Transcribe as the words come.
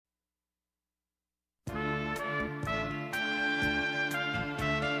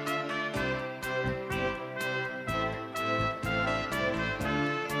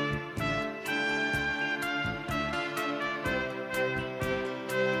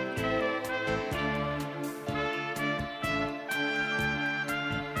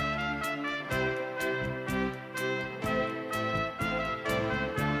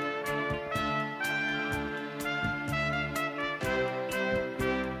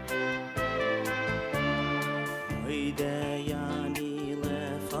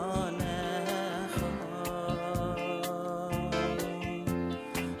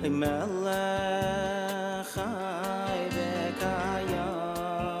melech chai v'kayam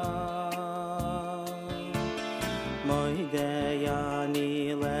moidei ani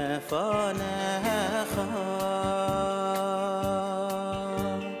lefanecha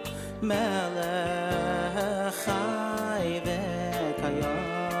melech chai v'kayam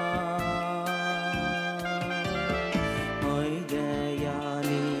moidei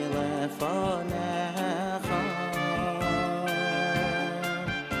ani lefanecha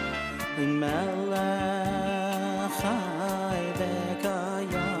melech chai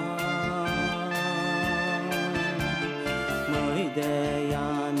v'kayam moidei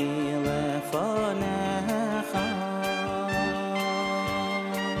ani lefanecha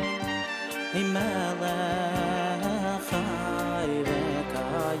melech chai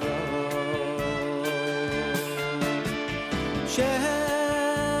v'kayam shechazart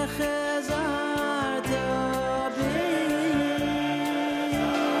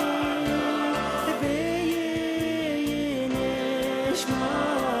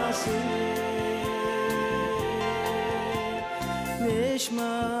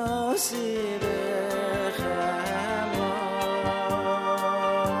nishmasi b'chema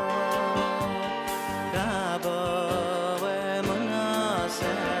Rabbo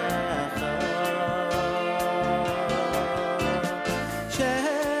emunasecha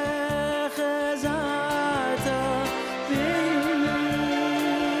shechazarta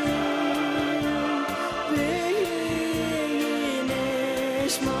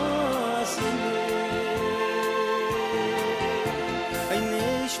nishmasi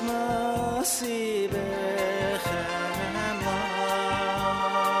nishmasi b'chema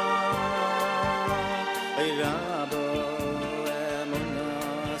Rabbo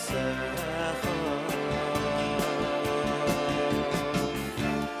emunasecha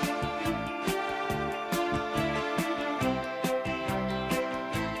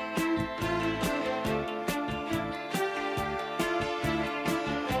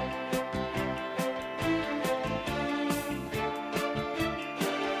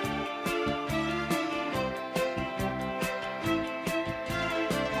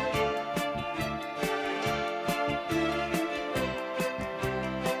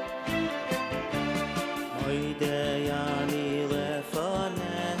moidei ani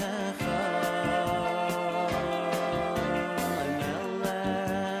lefanecha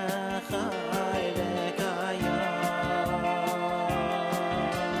melech chai v'kayam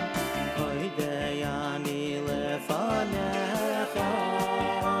moidei ani lefanecha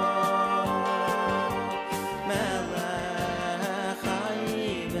melech chai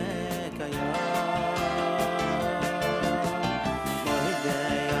v'kayam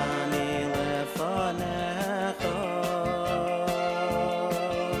moidei ani lefanecha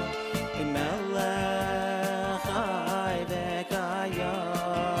melech chai v'kayam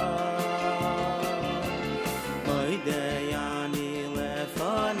moidei ani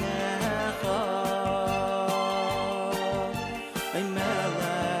lefanecha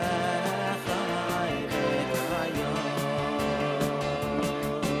melech chai v'kayam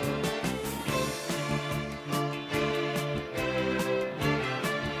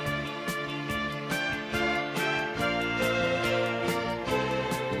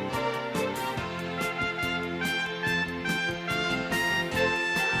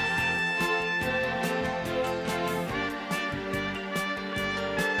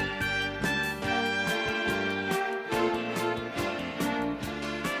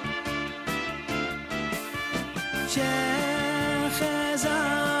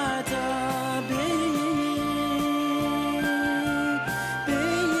shechazart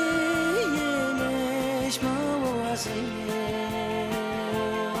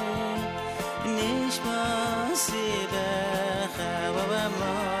nishmasi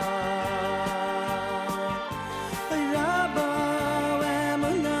b'chema Rabbo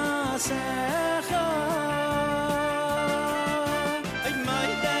emunasecha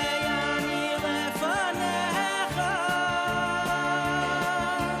moidei ani lefanecha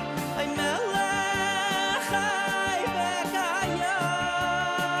melech chai v'kayam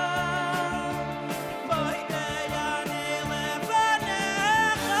moidei ani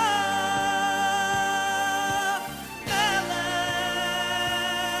lefanecha melech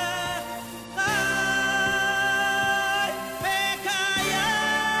chai v'kayam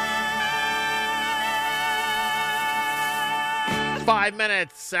 5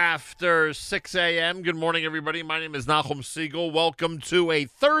 minutes after 6 a.m. Good morning, everybody. My name is Nachum Siegel. Welcome to a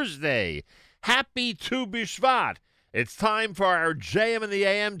Thursday. Happy BiShvat. It's time for our JM in the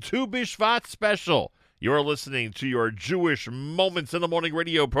AM BiShvat special. You're listening to your Jewish Moments in the Morning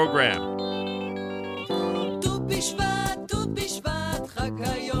radio program. BiShvat, Chag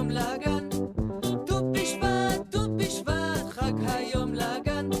hayom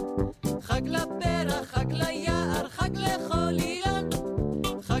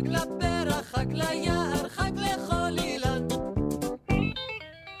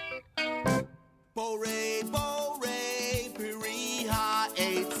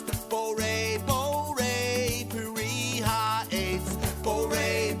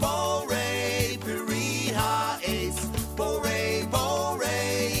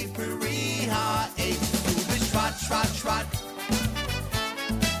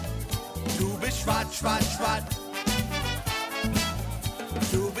BiShvat, Shvat, Shvat.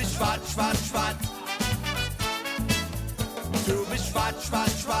 Tu BiShvat, Shvat, Shvat. Tu BiShvat,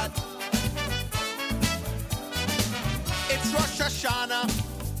 Shvat, Shvat. It's Rosh Hashanah.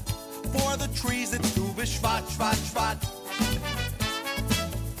 For the trees, it's Tu BiShvat, Shvat, Shvat.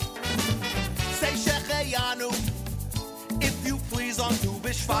 Say Shecheyanu, if you please, on Tu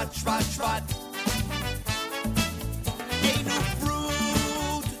BiShvat, Shvat, Shvat. Ain't no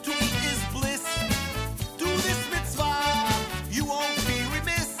fruit to eat is bliss. Do this mitzvah, you won't be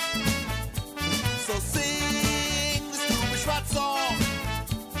remiss. So sing this Tu BiShvat song.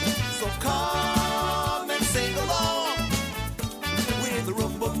 So come and sing along with the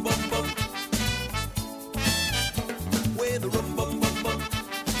rum bum bum bum. With the rum bum bum bum.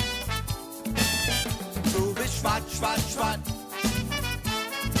 Tu BiShvat, Shvat, Shvat.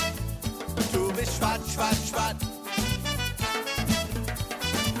 Tu BiShvat, Shvat, Shvat.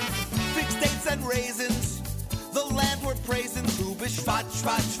 Fixed dates and raisins, the land we're praising. Tu BiShvat,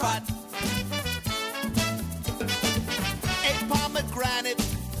 Shvat, Shvat. A pomegranate,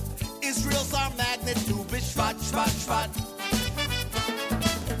 Israel's our magnet. Tu BiShvat, Shvat, Shvat.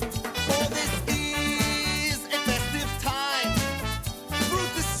 For this is a festive time.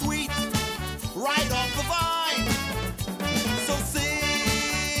 Fruit is sweet, right off the vine. So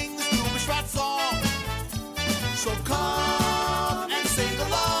sing this Tu BiShvat song. So come and sing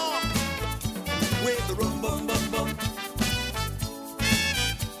along with the rum bum bum bum.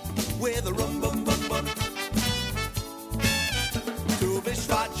 With the rum bum bum bum. Tu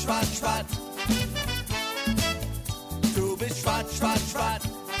BiShvat, Shvat, Shvat. Tu BiShvat, Shvat, Shvat.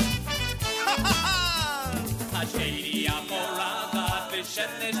 השני הפורחת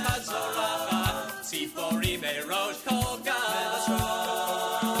ושמש הזורחת, ציפורים בראש כל גג.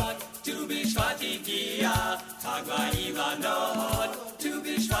 ט"ו בשבט הגיע, חג לאילנות. ט"ו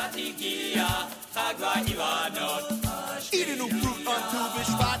בשבט הגיע, חג לאילנות. Eat a new fruit on Tu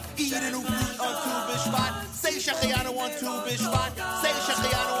BiShvat. Eat a new fruit on Tu BiShvat. Say Shecheyanu on Tu BiShvat. Say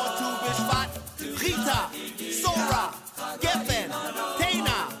Shecheyanu on Tu BiShvat. Chita, Sora, Geffen,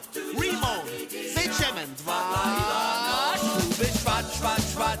 Tena, Rimon, Zeit Shemen, Dvash. Tu BiShvat, Shvat,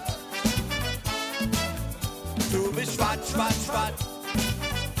 Shvat. Tu BiShvat, Shvat, Shvat.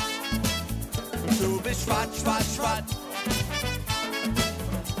 Tu BiShvat, Shvat, Shvat.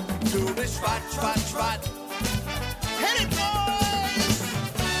 Tu BiShvat, Shvat, Shvat. Hit it, boys!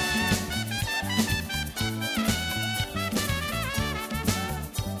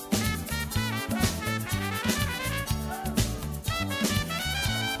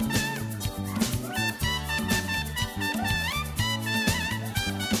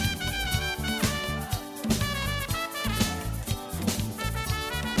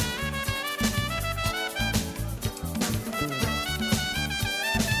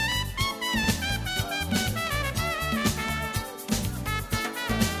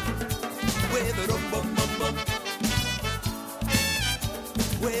 With a rum bum bum bum.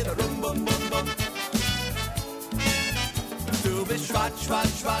 With a rum bum bum bum. Tu BiShvat, Shvat,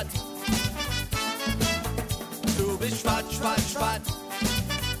 Shvat. Tu BiShvat, Shvat, Shvat.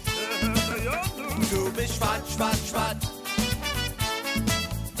 Tu BiShvat, Shvat, Shvat.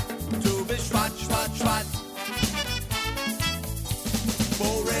 Tu BiShvat, Shvat, Shvat.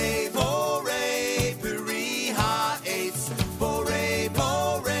 Borei, borei, piri ha'etz. Borei,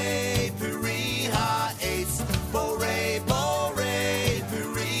 borei, piri ha'etz. Borei, borei,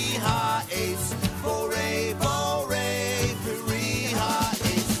 piri ha'etz. Borei, borei, piri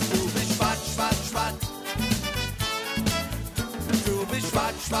ha'etz. Tu BiShvat, Shvat, Shvat. Tu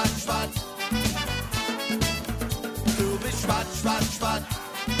BiShvat, Shvat, Shvat. Tu BiShvat, Shvat, Shvat.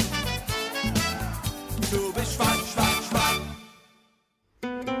 Tu BiShvat, Shvat, Shvat.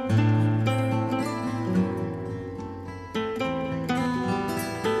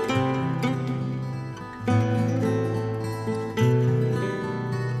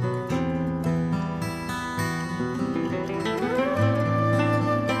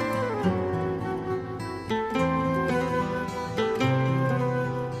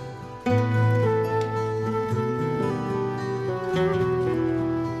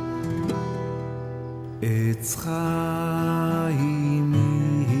 עץ חיימי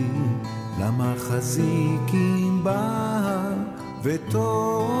למחזיקים בה ותומכיה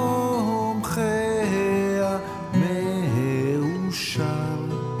מאושר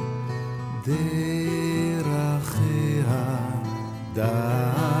דרכיה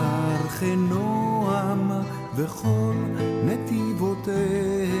דרכי נועם וכל נתיבותיה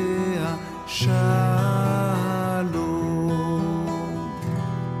שלום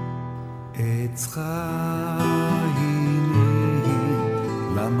עץ חיימי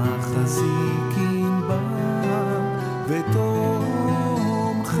למחזיקים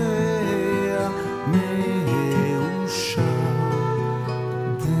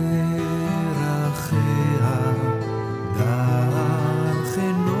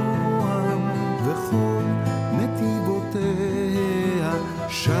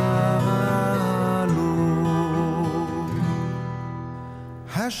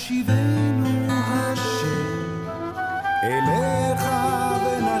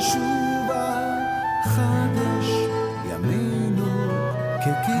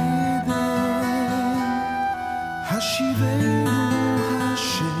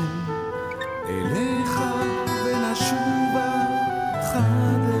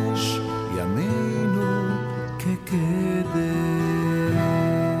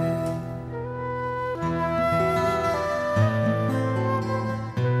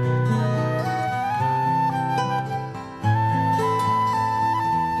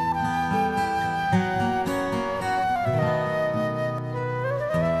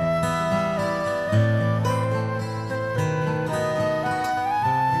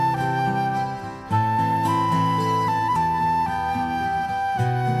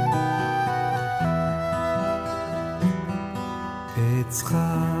עץ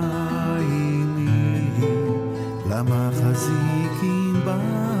חיימי, למה חזיקים בה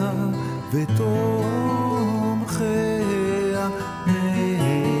ותומכיה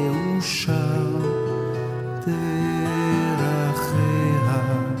מאושר דרכיה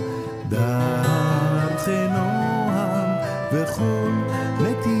דרך נועם וכל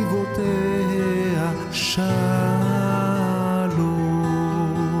נתיבותיה שלום.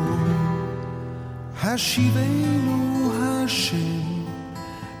 השיבנו השם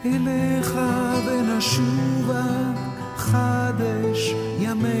אליך ונשובה חדש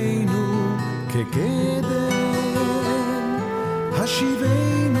ימינו כקדם.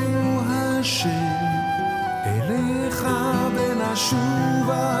 השיבנו השם אליך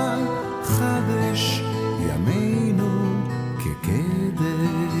ונשובה חדש ימינו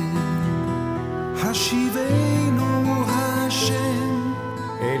כקדם. השיבנו השם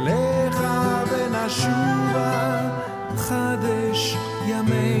אליך ונשובה חדש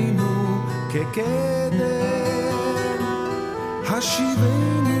ימינו כקדם.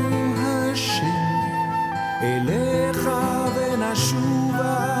 השיבנו השם אליך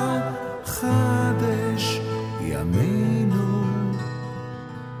ונשובה חדש ימינו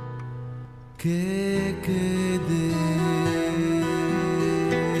כקדם.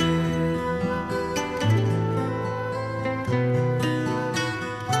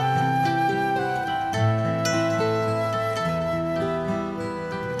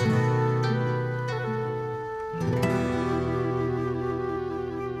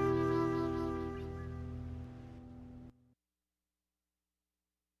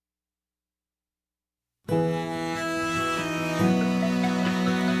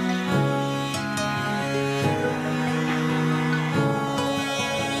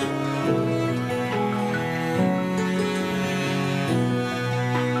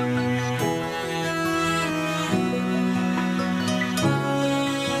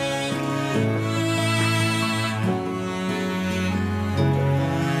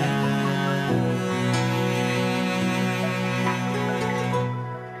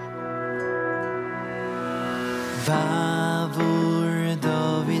 בעבור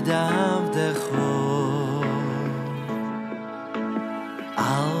דוד עבדך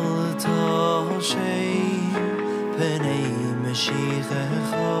אל תושיב פני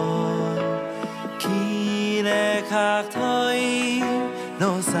משיחך כי לכך טוב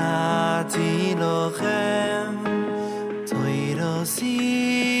נוסעתי לכם תוירוסי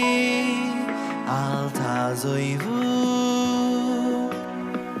אל תעזבו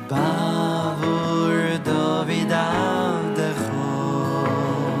בעבור דוד עבדך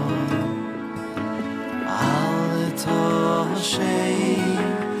אל תושיב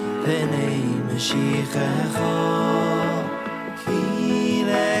פני משיחך כי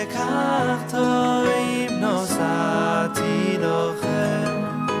לכך טוב נוסעתי לכם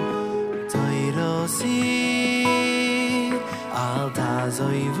תוירוסי אל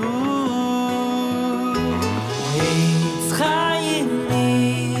תעזבו עץ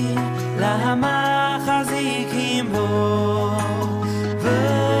חיימי למה חזיקים בו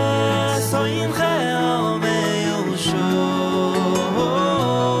וסוימכם מיושו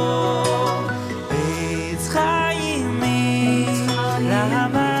עץ חיימי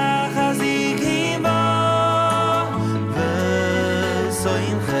למה חזיקים בו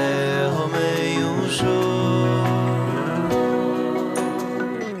וסוימכם מיושו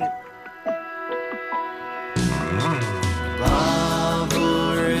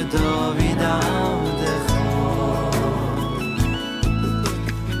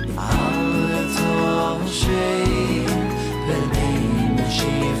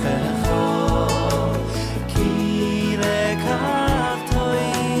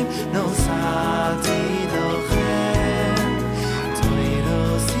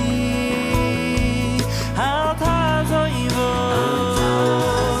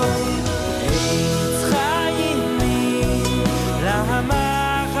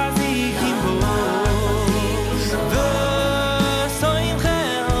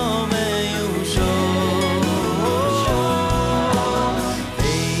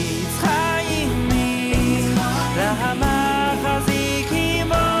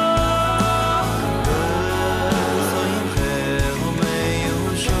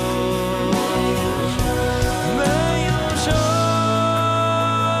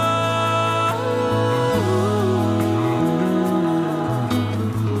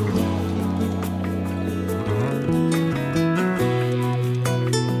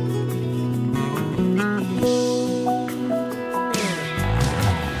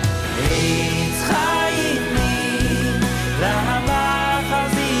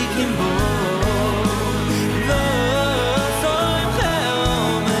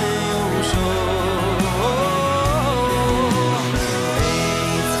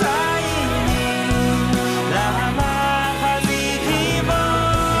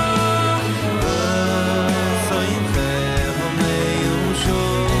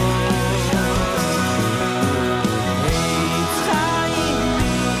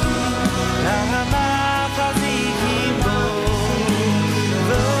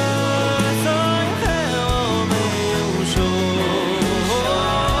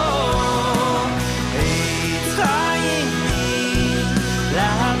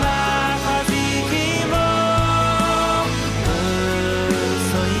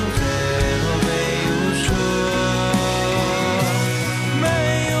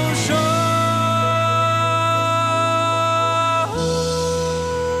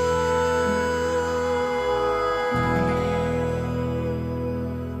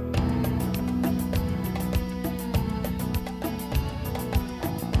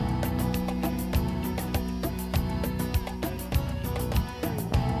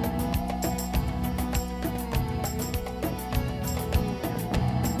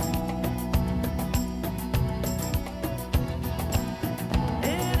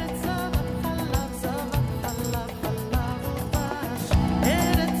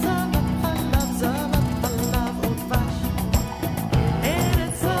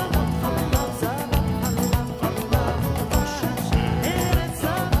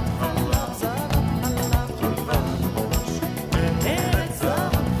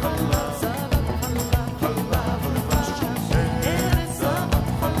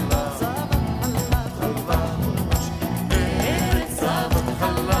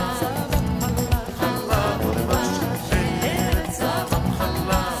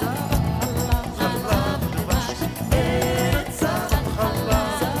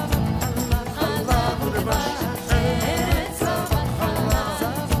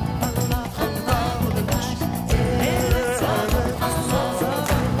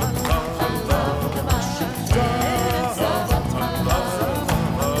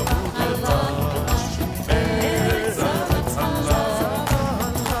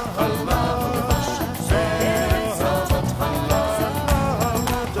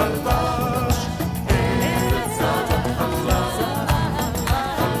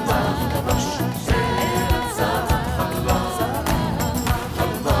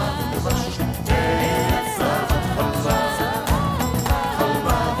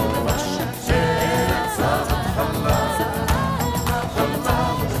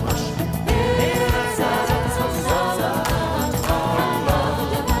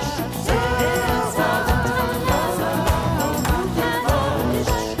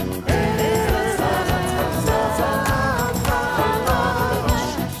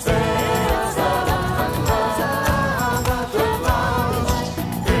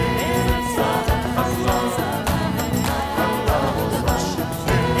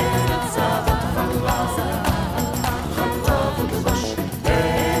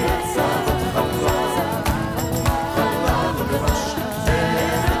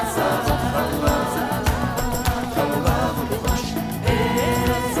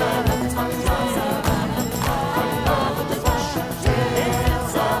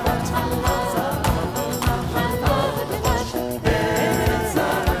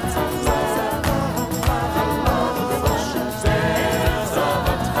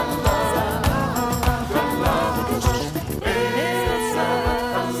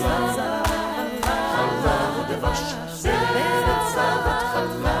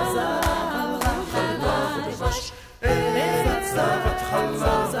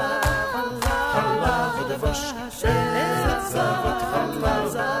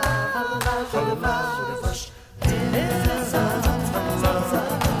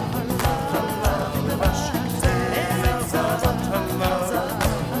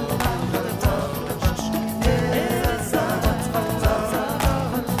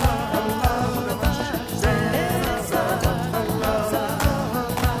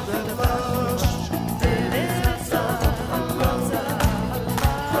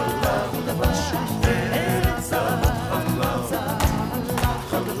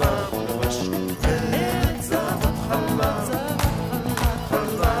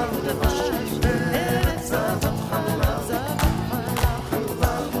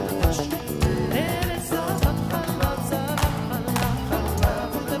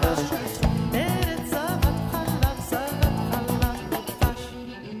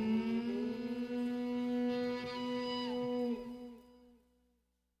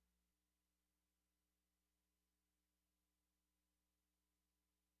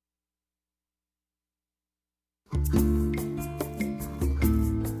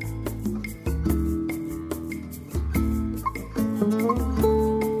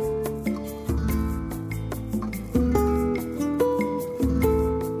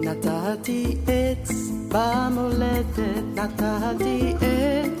נטעתי עץ במולדת, נטעתי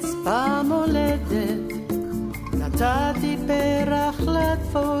עץ במולדת, נטעתי פרח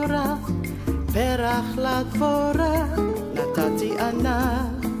לדבורה, פרח לדבורה, נטעתי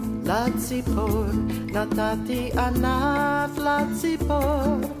ענף לציפור, נטעתי ענף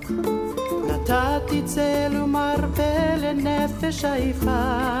לציפור, נטעתי צל ומרפא לנפש עייפה,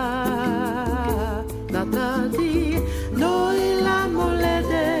 נטעתי נוי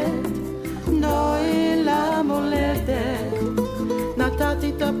למולדת, נוי למולדת,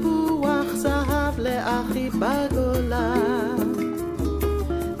 נתתי תפוח זהב לאחי בגולה,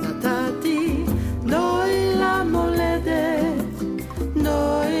 נתתי נוי למולדת,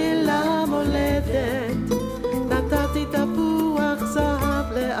 נוי למולדת, נתתי תפוח זהב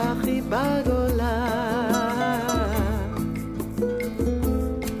לאחי בגולה,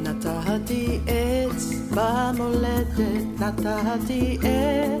 נטעתי עץ במולדת, נטעתי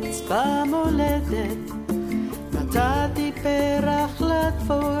עץ במולדת, נטעתי פרח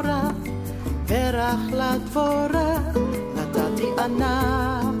לדבורה, פרח לדבורה, נטעתי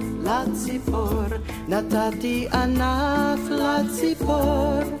ענף לציפור, נטעתי ענף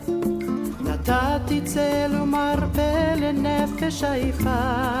לציפור, נטעתי צל ומרפא לנפש עייפה,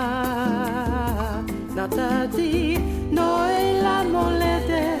 נטעתי נוי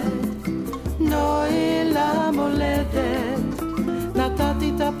למולדת, נוי למולדת,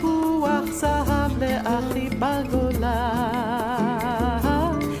 נתתי תפוח זהב לאחי בגולה,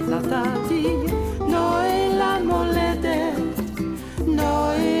 נתתי נוי למולדת,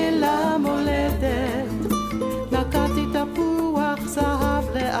 נוי למולדת, נתתי תפוח זהב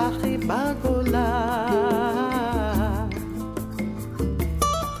לאחי בגולה,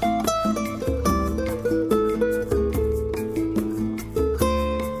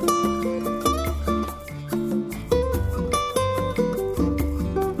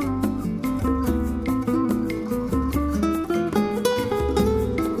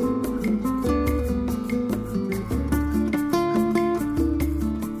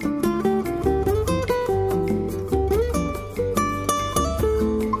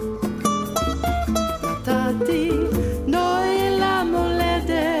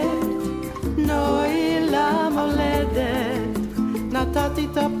 נתתי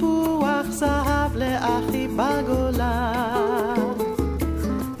תפוח זהב לאחי בגולה,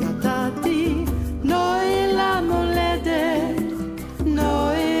 נתתי נוי למולדת,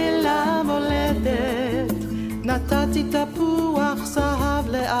 נוי למולדת, נתתי תפוח זהב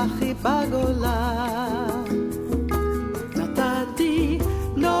לאחי בגולה, נתתי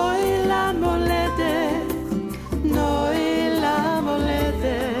נוי למולדת, נוי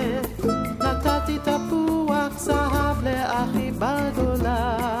למולדת, נתתי תפוח זהב לאחי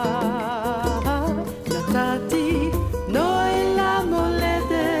בגולה, נתתי נוי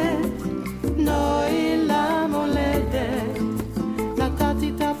למולדת, נוי למולדת,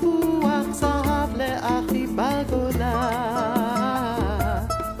 נתתי תפוח זהב לאחי בגולה,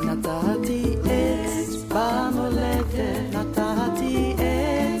 נתתי עץ במולדת, נתתי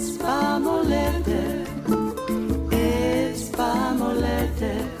עץ במולדת, עץ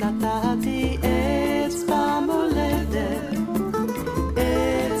במולדת, נתתי עץ במולדת,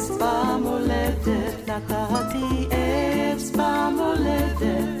 עץ במולדת, נתתי עץ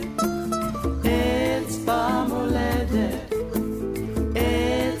במולדת, עץ במולדת,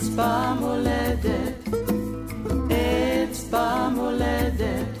 עץ במולדת, עץ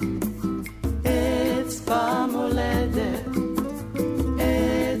במולדת, עץ במולדת,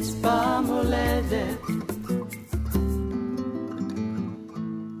 עץ במולדת.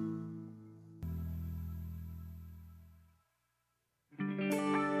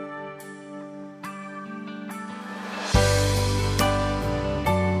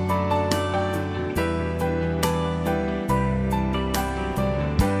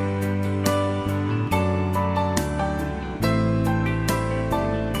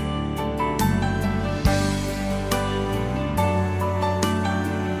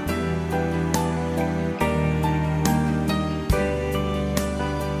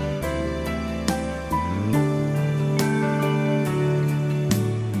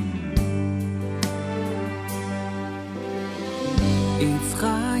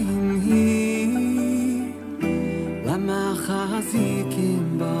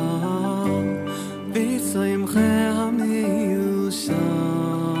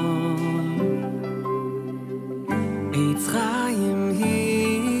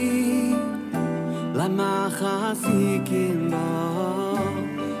 למחזיקים בו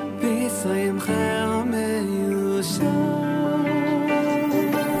בשמחה מיושב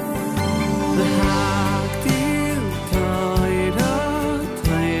להגדיל תוירו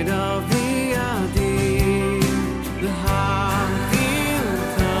בידי להגדיל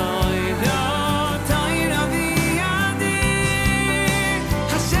תוירו בידי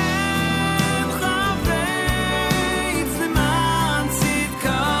השם חפץ למען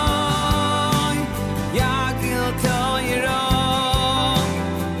צדקו יגדיל תוירו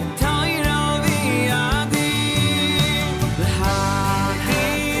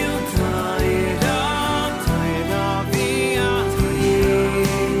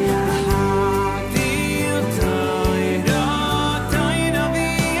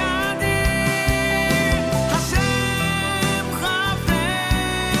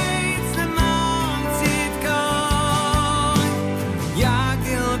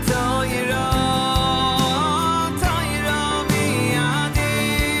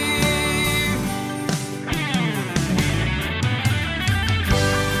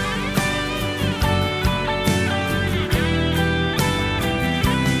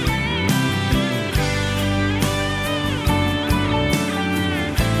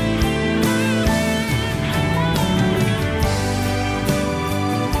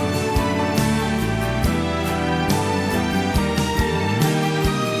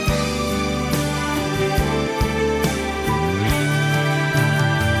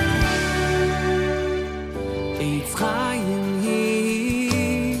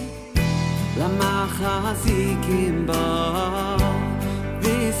מחזיקים בו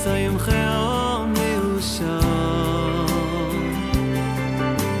בשמחה מיושב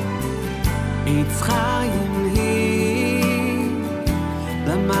עץ חיים היא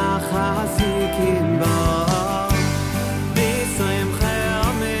למחזיקים בו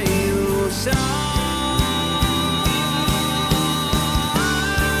בשמחה מיושב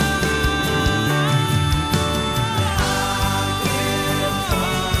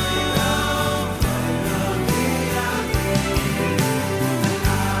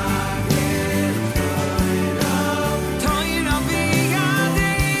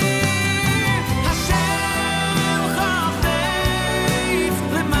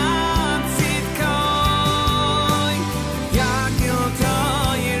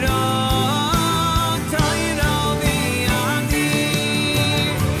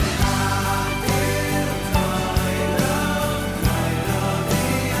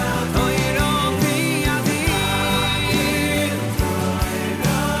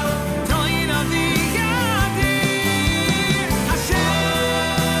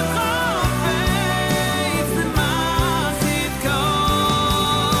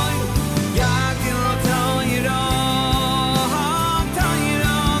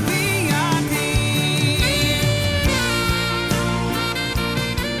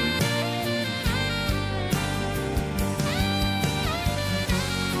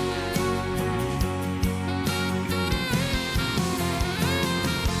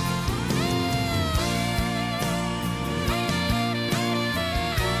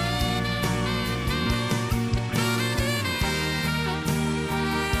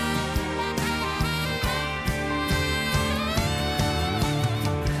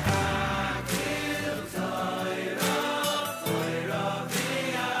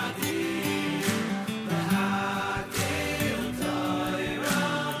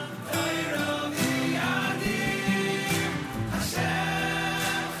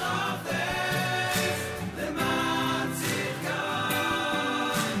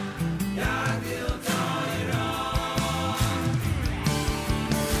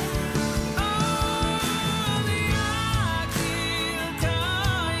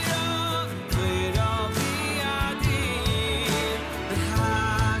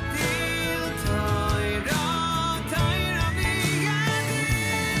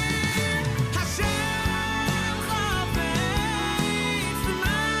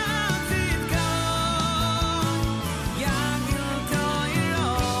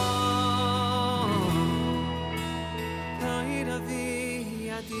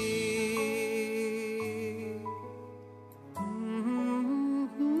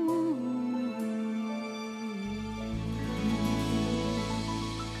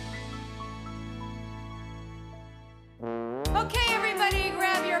Okay, everybody,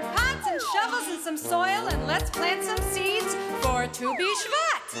 grab your pots and shovels and some soil, and let's plant some seeds for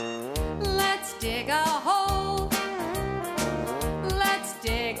BiShvat. Let's dig a hole. Let's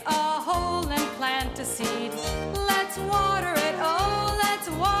dig a hole and plant a seed. Let's water it, oh, let's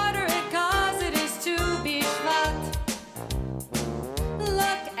water it, 'cause it is BiShvat.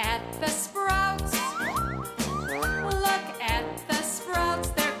 Look at the sprouts.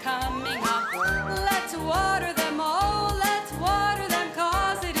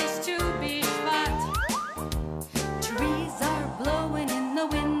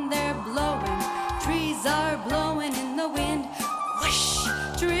 blowing in the wind. Whoosh!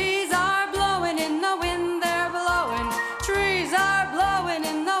 Trees are blowing in the wind. They're blowing. Trees are blowing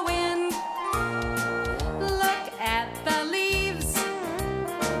in the wind. Look at the leaves.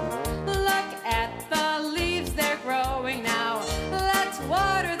 Look at the leaves. They're growing now. Let's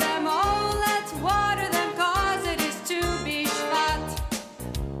water them. Oh, let's water them, 'cause it is to BiShvat.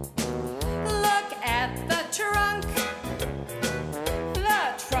 Look at the trunk. The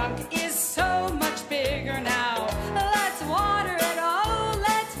trunk is so much bigger now. Let's water it. Oh,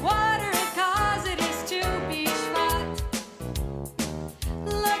 let's water it, 'cause it is to BiShvat.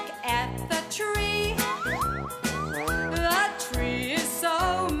 Look at the tree. The tree is so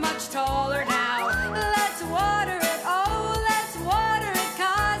much taller now. Let's water it. Oh, let's water it,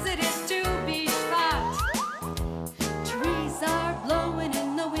 'cause it is to BiShvat. Trees are blowing in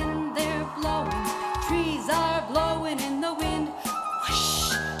the wind. They're blowing. Trees are blowing in the wind.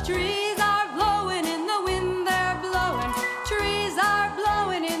 Whoosh! Trees are blowing in the wind. They're blowing. Trees are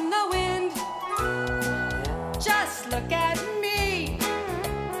blowing in the wind. Just look at me.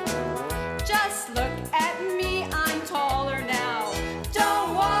 Just look at me. I'm taller now. Don't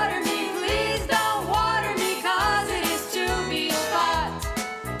water me, please. Don't water me, 'cause it is to BiShvat.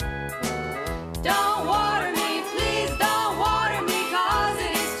 Don't water me, please. Don't water me, 'cause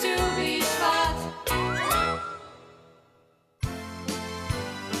it is to BiShvat.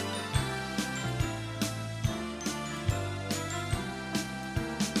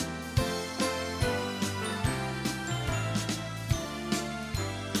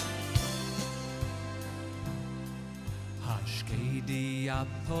 השקדיה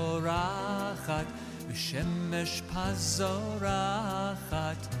פורחת ושמש פזורחת,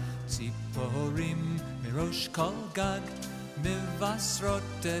 ציפורים מראש כל גג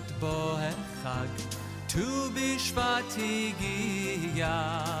מבשרות את בוא החג. ט"ו בשבט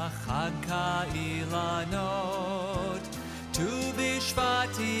הגיע חג האילנות, ט"ו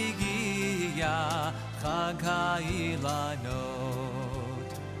בשבט הגיע חג האילנות.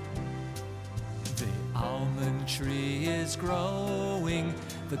 The almond tree is growing,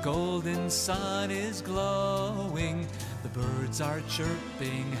 the golden sun is glowing, the birds are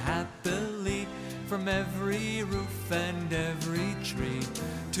chirping happily from every roof and every tree.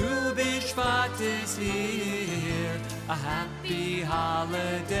 T'u B'Shvat is here, a happy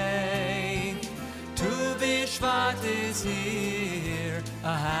holiday. T'u B'Shvat is here,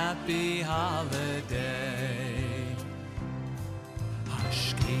 a happy holiday.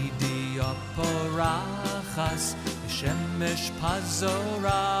 השקדיה פורחס, שמש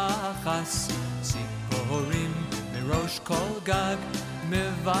פזורחס, ציפורים מראש כל גג,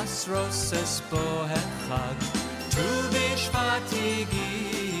 מבשרוס בו החג. ט"ו בשבט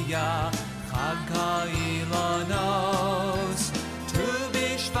הגיע, חג האילנות, ט"ו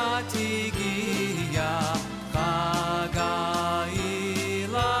בשבט הגיע, חג האילנות.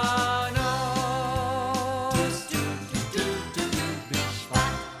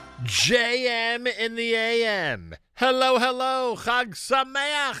 JM in the AM. Hello, hello. Chag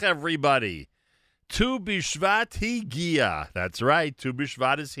Sameach, everybody. Tu B'Shvat Higia. That's right. Tu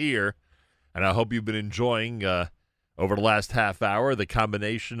B'Shvat is here. And I hope you've been enjoying, over the last half hour, the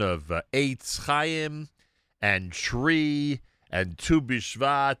combination of Eitz Chaim and Tree and Tu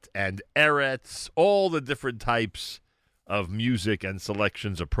B'Shvat and Eretz, all the different types of music and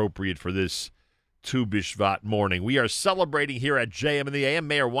selections appropriate for this Tu B'Shvat morning. We are celebrating here at JM in the AM.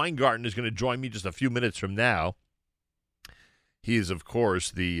 Mayor Weingarten is going to join me just a few minutes from now. He is, of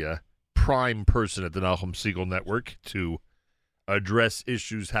course, the prime person at the Nachum Segal Network to address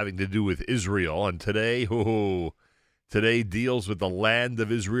issues having to do with Israel. And today deals with the land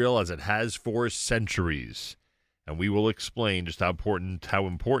of Israel as it has for centuries. And we will explain just how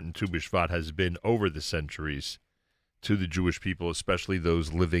important Tu B'Shvat has been over the centuries to the Jewish people, especially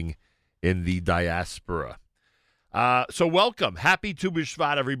those living in the diaspora. So welcome. Happy Tu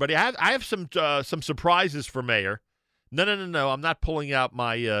B'Shvat, everybody. I have some surprises for Mayor. No. I'm not pulling out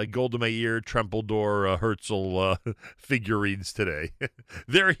my Golda Meir, Trempeldor, Herzl figurines today.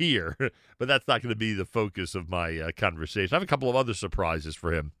 They're here, but that's not going to be the focus of my conversation. I have a couple of other surprises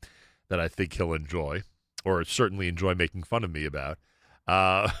for him that I think he'll enjoy, or certainly enjoy making fun of me about.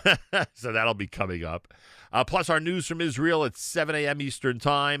 So that'll be coming up. Plus our news from Israel at 7 a.m. Eastern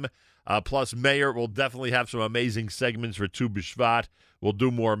Time. Plus Mayor will definitely have some amazing segments for Tu B'Shvat. We'll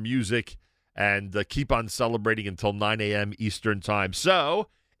do more music and keep on celebrating until 9 a.m. Eastern Time. So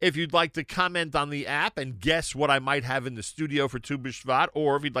if you'd like to comment on the app and guess what I might have in the studio for Tu B'Shvat,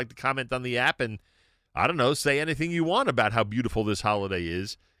 or if you'd like to comment on the app and, I don't know, say anything you want about how beautiful this holiday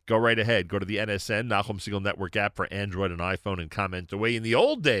is, go right ahead. Go to the NSN, Nachum Segal Network app for Android and iPhone and comment away. In the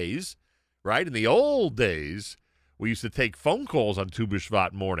old days, right? In the old days, we used to take phone calls on Tu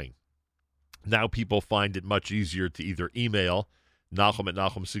B'Shvat morning. Now people find it much easier to either email Nahum at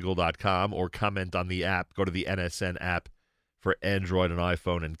NahumSiegel.com or comment on the app. Go to the NSN app for Android and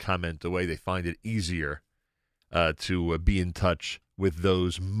iPhone and comment away. They find it easier to be in touch with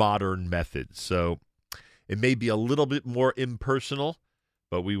those modern methods. So it may be a little bit more impersonal,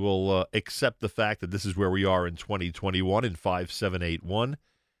 but we will accept the fact that this is where we are in 2021 in 5781.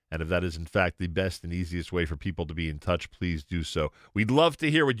 And if that is, in fact, the best and easiest way for people to be in touch, please do so. We'd love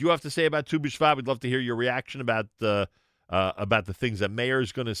to hear what you have to say about Tu B'Shvat. We'd love to hear your reaction about the things that Mayor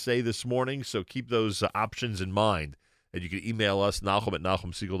is going to say this morning. So keep those options in mind. And you can email us, Nahum at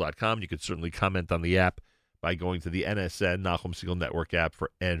NahumSiegel.com. You can certainly comment on the app by going to the NSN, Nahum Siegel Network app for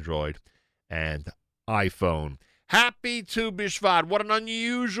Android and iPhone. Happy Tu B'Shvat. What an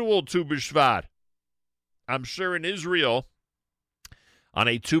unusual Tu B'Shvat. I'm sure in Israel, on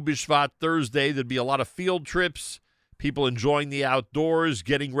a Tu B'Shvat Thursday, there'd be a lot of field trips, people enjoying the outdoors,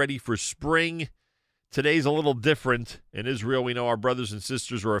 getting ready for spring. Today's a little different. In Israel, we know our brothers and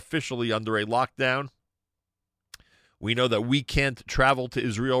sisters are officially under a lockdown. We know that we can't travel to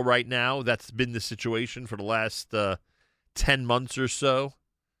Israel right now. That's been the situation for the last 10 months or so.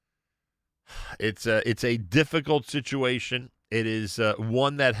 It's a difficult situation. It is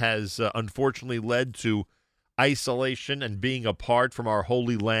one that has unfortunately led to isolation and being apart from our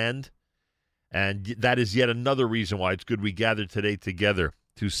holy land. And that is yet another reason why it's good we gathered today together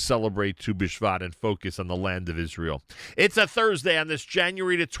to celebrate Tu B'Shvat and focus on the land of Israel. It's a Thursday on this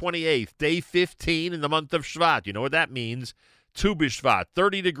January the 28th, day 15 in the month of Shvat. You know what that means. Tu B'Shvat,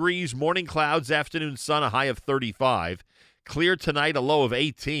 30 degrees, morning clouds, afternoon sun, a high of 35. Clear tonight, a low of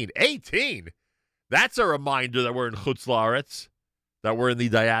 18. 18? That's a reminder that we're in Chutz La'aretz, that we're in the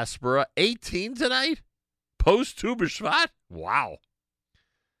diaspora. 18 tonight? Post Tu B'Shvat? Wow.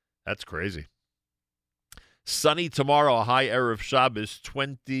 That's crazy. Sunny tomorrow, a high Erev Shabbos,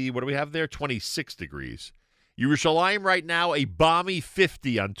 20, what do we have there? 26 degrees. Yerushalayim right now, a balmy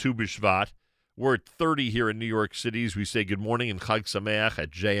 50 on Tu B'Shvat. We're at 30 here in New York City as we say good morning and Chag Sameach at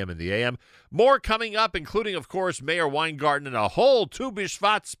JM in the AM. More coming up, including, of course, Mayor Weingarten and a whole Tu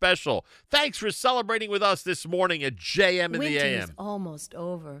B'Shvat special. Thanks for celebrating with us this morning at JM in the AM. Winter's almost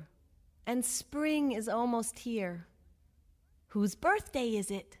over, and spring is almost here. Whose birthday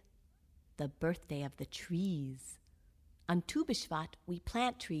is it? The birthday of the trees. On Tu B'Shvat, we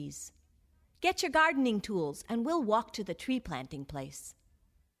plant trees. Get your gardening tools, and we'll walk to the tree planting place.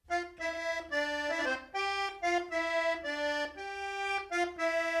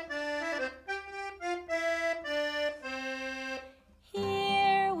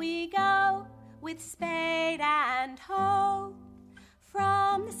 Here we go with spade and hoe.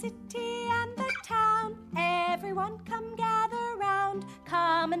 From the city and the town, everyone come gather round.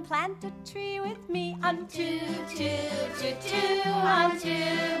 Come and plant a tree with me on Tu B'Shvat. On Tu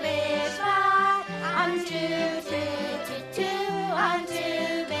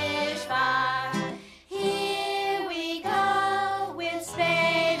B'Shvat. Here we go with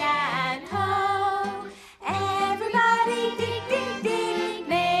spade and hoe. Everybody dig, dig, dig.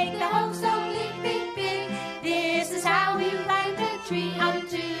 Make the hole so big, big, big. This is how we plant a tree on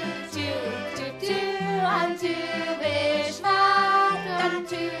Tu B'Shvat.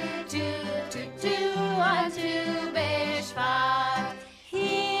 On Tu B'Shvat.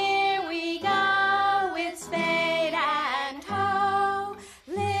 Here we go with spade and hoe.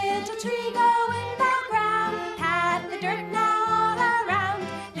 Little tree go in the ground. Pat the dirt now all around.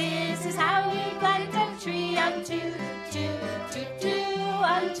 This is how we plant a tree on Tu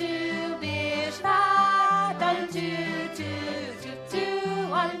B'Shvat.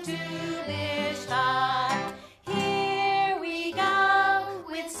 On Tu B'Shvat. Here we go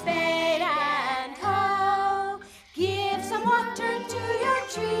with spade and hoe. Give some water to your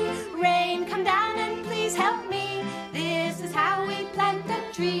tree. Rain, come down and please help me. This is how we plant a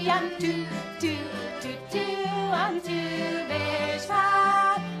tree on Tu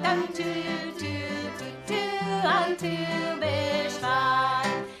B'Shvat. On Tu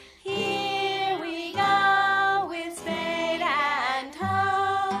B'Shvat. Here we go with spade and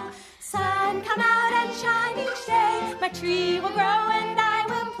hoe. Sun, come out and shine each day. My tree will grow and I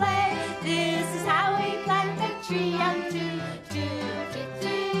will play. This is how we plant a tree on Tu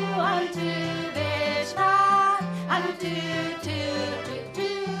B'Shvat.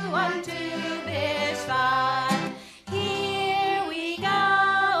 On Tu B'Shvat. Here we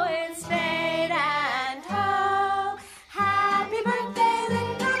go with spade and hoe. Happy birthday,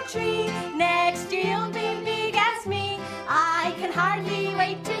 little tree. Next year you'll be big as me. I can hardly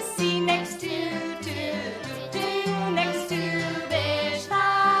wait to see next to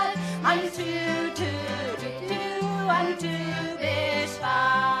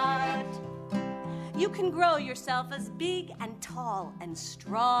BiShvat. You can grow yourself as big and tall and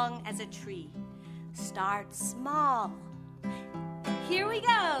strong as a tree. Start small. Here we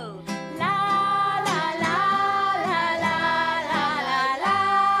go. La la la la la la la la.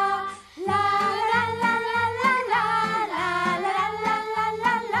 La la la la la la la la la la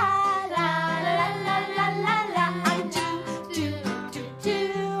la la la la la la la.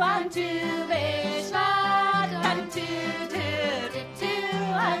 I'm two BiShvat. I'm two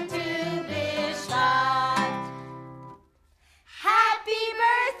BiShvat. Happy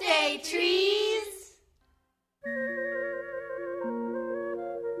birthday, trees!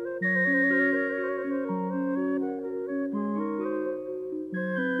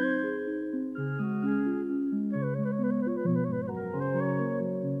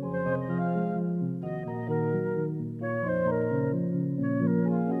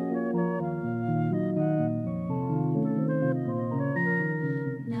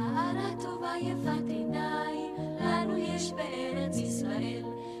 נערה טובה יפת עיניים, לנו יש בארץ ישראל,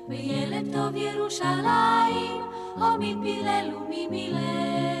 וילד טוב ירושלים, או מפילל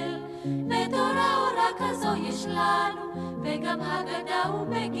וממילל. ותורה אורה כזו יש לנו, וגם הגדה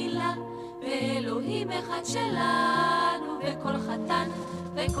ומגילה, ואלוהים אחד שלנו, וכל חתן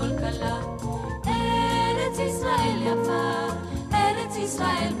וכל כלה. ארץ ישראל יפה, ארץ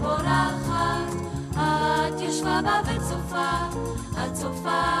ישראל פורחת, את ישבה בה וצופה, את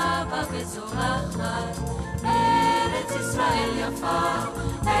צופה בה וזורחת. ארץ ישראל יפה,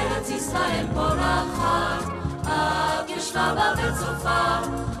 ארץ ישראל פורחת, את ישבה בה וצופה,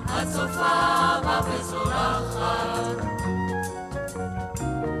 את צופה בה וזורחת.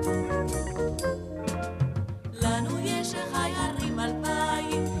 לנו יש חיירים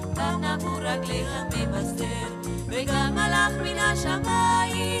 2000, גם נבוא רגלי המבשר, וגם מלאך מן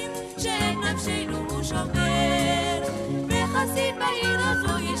השמיים, שאת נפשנו הוא שומר. וחסיד בעיר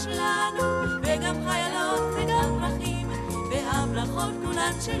הזו יש לנו, וגם חיילות וגם פרחים, והמלאכות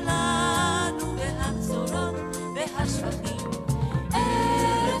כולן שלנו, והבשורות והשפכים.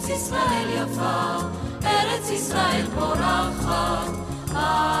 ארץ ישראל יפה, ארץ ישראל פורחת,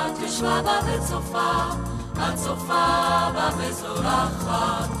 את ישבה בה וצופה, את צופה בה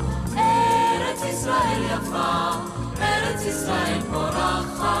וזורחת. ארץ ישראל יפה, ארץ ישראל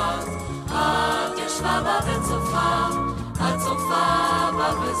פורחת, את ישבה בה וצופה, את צופה בה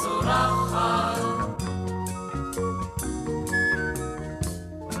וזורחת.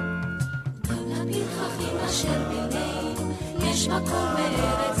 גם לפרחים אשר בינינו יש מקום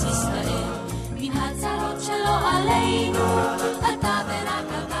בארץ ישראל, מן הצרות שלא עלינו אתה ורק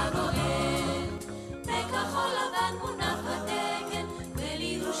אתה גואל. בכחול לבן מונח בדגל,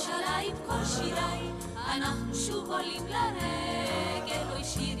 ולירושלים כל שיריי, אנחנו שוב עולים לרגל, אוי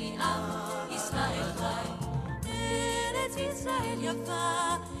שירי עם ישראל חי. ארץ ישראל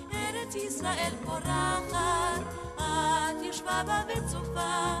יפה, ארץ ישראל פורחת, את ישבה בה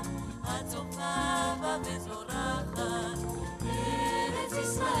וצופה, את צופה בה וזורחת. ארץ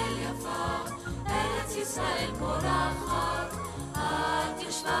ישראל יפה, ארץ ישראל פורחת, את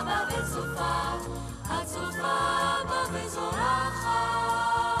ישבה בה וצופה, את צופה בה וזורחת.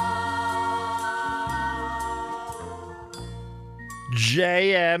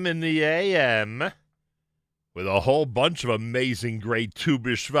 JM in the AM with a whole bunch of amazing, great Tu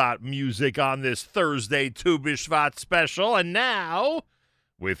BiShvat music on this Thursday Tu BiShvat special. And now,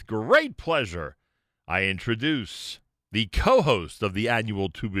 with great pleasure, I introduce the co-host of the annual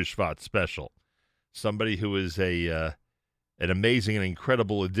Tu BiShvat special, somebody who is an amazing and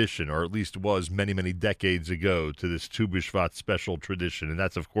incredible addition, or at least was many, many decades ago, to this Tu BiShvat special tradition. And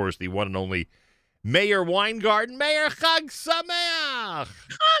that's, of course, the one and only Mayor Weingarten. Mayor, Chag Sameach!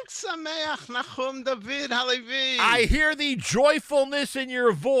 Chag Sameach, Nachum David Halevi. I hear the joyfulness in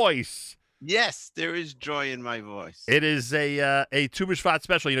your voice. Yes, there is joy in my voice. It is a Tu BiShvat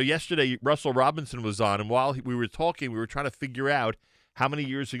special. You know, yesterday Russell Robinson was on, and while we were talking, we were trying to figure out how many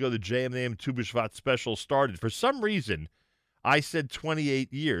years ago the JMAM Tu BiShvat special started. For some reason, I said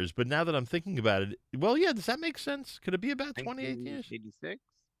 28 years, but now that I'm thinking about it, well, yeah, does that make sense? Could it be about 28 years? 86?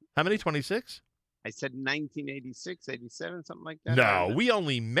 How many, 26? I said 1986, 87, something like that. No, we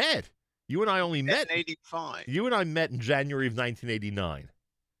only met. You and I only met. 85. You and I met in January of 1989.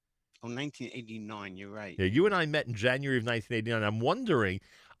 Oh, 1989, you're right. Yeah, you and I met in January of 1989.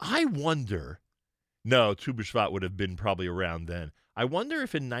 I wonder, no, Tu BiShvat would have been probably around then. I wonder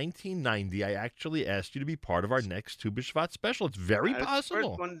if in 1990 I actually asked you to be part of our next Tu BiShvat special. It's very possible. The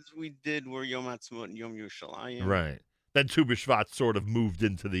first ones we did were Yom Ha'atzmaut and Yom Yerushalayim. Right. Then Tu BiShvat sort of moved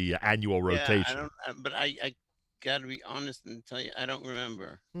into the annual rotation. Yeah, but I got to be honest and tell you, I don't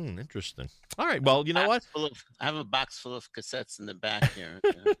remember. Interesting. All right. Well, you know what? I have a box full of cassettes in the back here.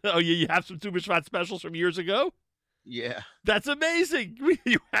 Oh, you have some Tu B'Shvat specials from years ago? Yeah. That's amazing. We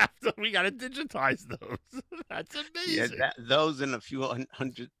got to digitize those. That's amazing. Yeah, those and a few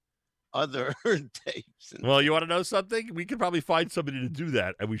hundred other tapes. Well, you want to know something? We could probably find somebody to do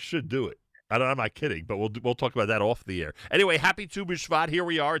that, and we should do it. I'm not kidding, but we'll talk about that off the air. Anyway, happy Tu B'Shvat. Here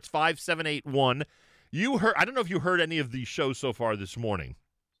we are. It's 5781. You heard? I don't know if you heard any of the shows so far this morning.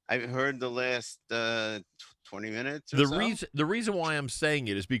 I've heard the last 20 minutes. The reason why I'm saying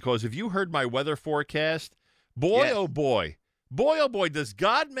it is because if you heard my weather forecast, boy, yes. oh boy, does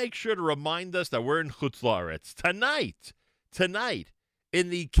God make sure to remind us that we're in Chutz La'aretz tonight in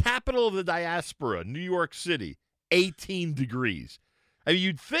the capital of the diaspora, New York City, 18 degrees. I mean,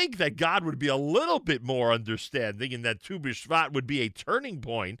 you'd think that God would be a little bit more understanding and that Tu B'Shvat would be a turning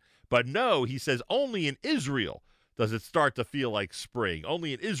point, but no, he says only in Israel does it start to feel like spring.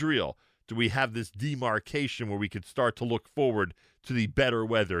 Only in Israel do we have this demarcation where we could start to look forward to the better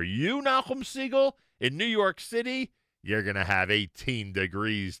weather. You, Nachum Siegel, in New York City, you're going to have 18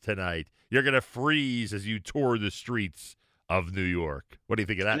 degrees tonight. You're going to freeze as you tour the streets of New York. What do you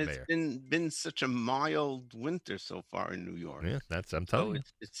think of that, Mayor? It's been such a mild winter so far in New York. Yeah, I'm telling you.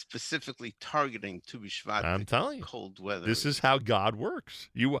 It's specifically targeting Tu B'Shvat. I'm telling you. Cold weather. This is how God works.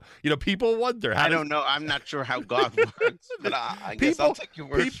 You know, people wonder. I don't know. I'm not sure how God works, but I guess I'll take your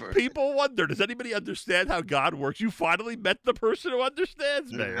word for it. People wonder, does anybody understand how God works? You finally met the person who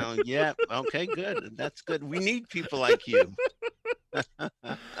understands, Mayor. Yeah. Okay, good. That's good. We need people like you.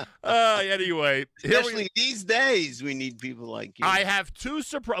 Anyway, especially these days, we need people like you. I have two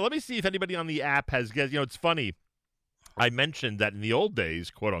surprise. Let me see if anybody on the app has guessed. You know, it's funny. I mentioned that in the old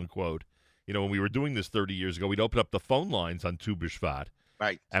days, quote unquote, you know, when we were doing this 30 years ago, we'd open up the phone lines on Tu B'Shvat,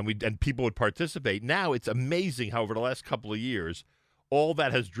 right? And people would participate. Now it's amazing how over the last couple of years, all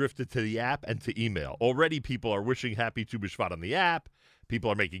that has drifted to the app and to email. Already, people are wishing happy Tu B'Shvat on the app. People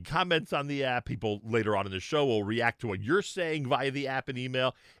are making comments on the app. People later on in the show will react to what you're saying via the app and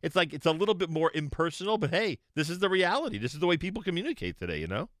email. It's like it's a little bit more impersonal, but hey, this is the reality. This is the way people communicate today, you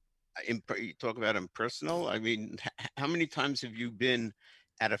know? You talk about impersonal. I mean, how many times have you been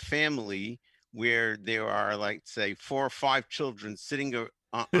at a family where there are, like, say, 4 or 5 children sitting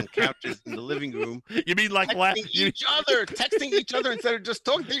on couches in the living room? You mean like texting each other instead of just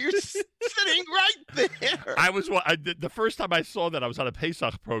talking? You're sitting right there. The first time I saw that, I was on a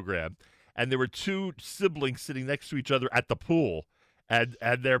Pesach program, and there were 2 siblings sitting next to each other at the pool, and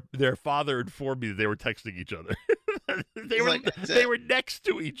their father informed me that they were texting each other. they were next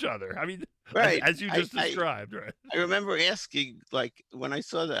to each other. I mean, right, as you just described, right? I remember asking, like, when I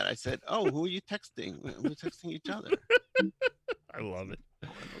saw that, I said, "Oh, who are you texting? We're texting each other." I love it.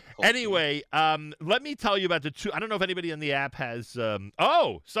 Anyway, let me tell you about the 2. I don't know if anybody on the app has.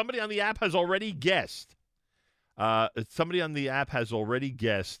 Somebody on the app has already guessed. Somebody on the app has already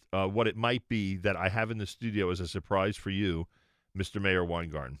guessed what it might be that I have in the studio as a surprise for you, Mr. Mayor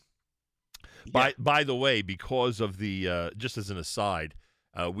Weingarten. Yeah. By the way, because of the just as an aside,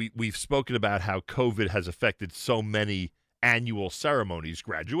 we've spoken about how COVID has affected so many annual ceremonies,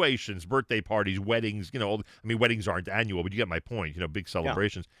 graduations, birthday parties, weddings. You know, I mean, weddings aren't annual, but you get my point. You know, big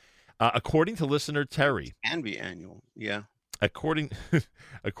celebrations. Yeah. According to listener Terry, it can be annual. Yeah. According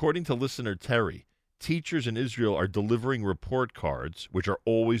to listener Terry, teachers in Israel are delivering report cards, which are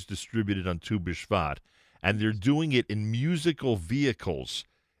always distributed on Tu B'Shvat, and they're doing it in musical vehicles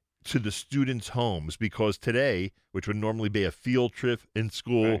to the students' homes, because today, which would normally be a field trip in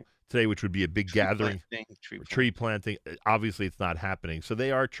school, right. Today, which would be a big gathering, tree planting, obviously it's not happening. So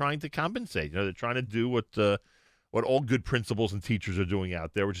they are trying to compensate. You know, they're trying to do what all good principals and teachers are doing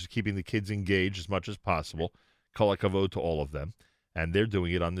out there, which is keeping the kids engaged as much as possible. Kol hakavod to all of them. And they're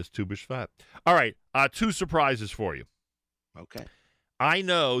doing it on this Tu B'Shvat. All right, 2 surprises for you. Okay. I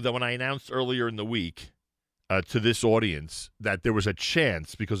know that when I announced earlier in the week to this audience that there was a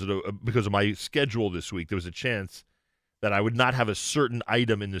chance, because of my schedule this week, there was a chance that I would not have a certain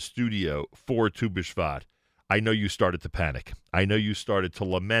item in the studio for Tu B'Shvat. I know you started to panic. I know you started to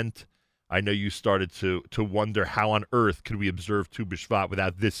lament. I know you started to wonder how on earth could we observe Tu B'Shvat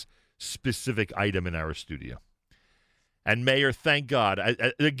without this specific item in our studio. And Mayor, thank God.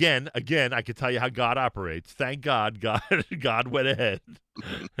 Again, I can tell you how God operates. Thank God, God went ahead.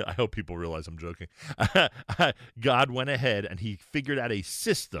 I hope people realize I'm joking. God went ahead and he figured out a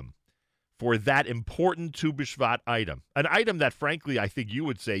system for that important Tu B'Shvat item. An item that, frankly, I think you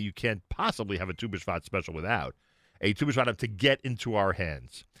would say you can't possibly have a Tu B'Shvat special without. A Tu B'Shvat item to get into our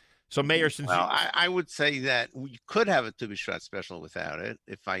hands. So, Mayor, since Well, I would say that we could have a Tu B'Shvat special without it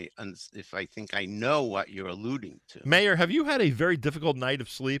if I think I know what you're alluding to. Mayor, have you had a very difficult night of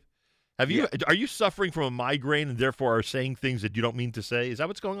sleep? Are you suffering from a migraine and therefore are saying things that you don't mean to say? Is that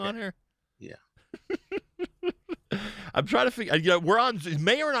what's going on here? Yeah. I'm trying to figure.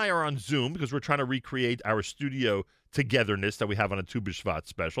 Mayor and I are on Zoom because we're trying to recreate our studio togetherness that we have on a Tu B'Shvat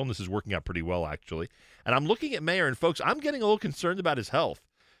special, and this is working out pretty well, actually. And I'm looking at Mayor, and folks, I'm getting a little concerned about his health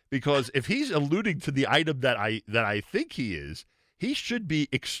because if he's alluding to the item that I think he is, he should be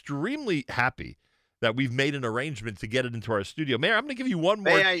extremely happy that we've made an arrangement to get it into our studio. Mayor, I'm going to give you one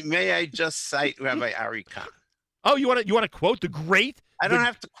more. May I just cite Rabbi Ari Kahn? Oh, you want to quote the great? I don't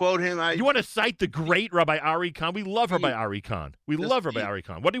have to quote him. You want to cite the great Rabbi Ari Kahn? We love Rabbi Ari Kahn. We love Rabbi Ari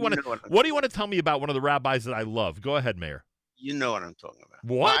Kahn. What do you want to tell me about one of the rabbis that I love? Go ahead, Mayor. You know what I'm talking about.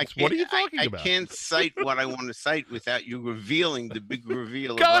 What? What are you talking about? I can't cite what I want to cite without you revealing the big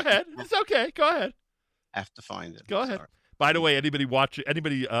reveal. Go ahead. It's okay. Go ahead. I have to find it. Go ahead. Sorry. By the way, anybody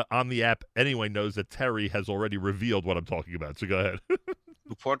on the app anyway knows that Terry has already revealed what I'm talking about. So go ahead.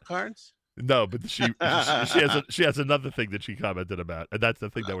 Report cards? No, but she has another thing that she commented about, and that's the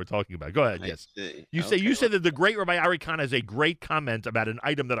thing that we're talking about. Go ahead. Yes. You say that the great Rabbi Ari Kahn has a great comment about an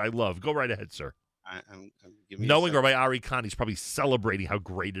item that I love. Go right ahead, sir. I'm Knowing Rabbi Ari Kahn, he's probably celebrating how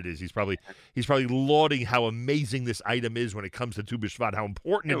great it is. He's probably lauding how amazing this item is when it comes to Tu B'Shvat, how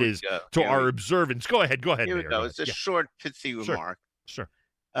important it is to our observance. Go ahead, Here we go. It's a short, pithy remark. Sure.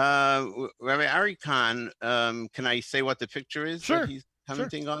 Rabbi Ari Kahn, can I say what the picture is? Sure. That he's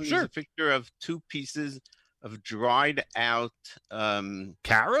commenting on? There's a picture of two pieces of dried out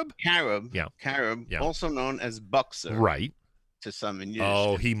carob, also known as buxer. Right. To some in Yiddish.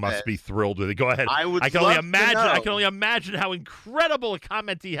 Oh, he must be thrilled with it. Go ahead. I can only imagine how incredible a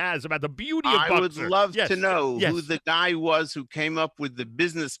comment he has about the beauty of buxer. I would love to know who the guy was who came up with the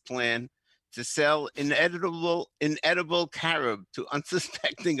business plan to sell inedible carob to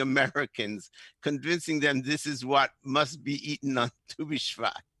unsuspecting Americans, convincing them this is what must be eaten on Tu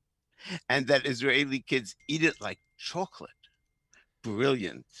B'Shvat, and that Israeli kids eat it like chocolate.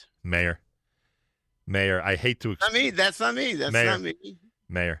 Brilliant. Mayor, I hate to. That's not me. Not me.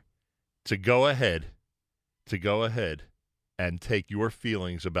 Mayor, to go ahead and take your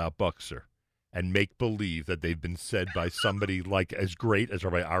feelings about buxer and make believe that they've been said by somebody like as great as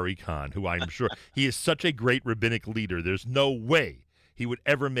Rabbi Ari Kahn, who I'm sure he is such a great rabbinic leader. There's no way he would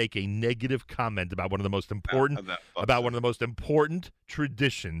ever make a negative comment about one of the most important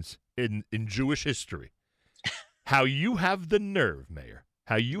traditions in Jewish history. How you have the nerve, Mayor?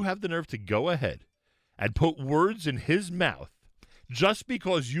 How you have the nerve to go ahead and put words in his mouth just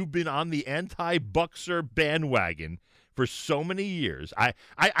because you've been on the anti-buxer bandwagon for so many years. I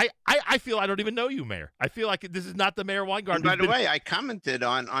feel I don't even know you, Mayor. I feel like this is not the Mayor Weingarten. And by the way, I commented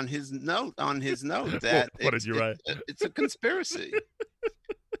on his note that what did you write? It's a conspiracy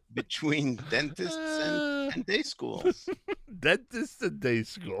between dentists and day schools. Dentists and day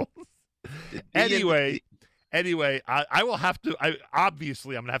schools. Anyway, I will have to.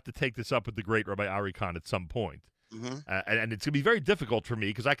 Obviously, I'm going to have to take this up with the great Rabbi Ari Kahn at some point. Mm-hmm. And it's going to be very difficult for me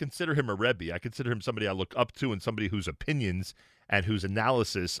because I consider him a Rebbe. I consider him somebody I look up to and somebody whose opinions and whose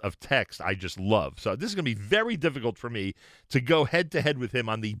analysis of text I just love. So this is going to be very difficult for me to go head-to-head with him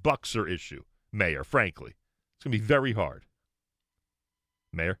on the buxer issue, Mayor, frankly. It's going to be very hard.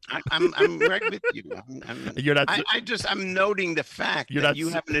 Mayor? I'm right with you. You're not. I'm noting the fact that you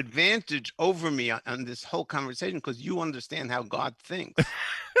have an advantage over me on this whole conversation because you understand how God thinks.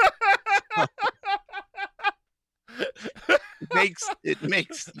 It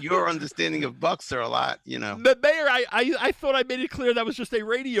makes your understanding of buxer a lot, But Mayor, I thought I made it clear that was just a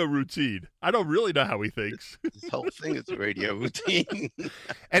radio routine. I don't really know how he thinks. This whole thing is a radio routine.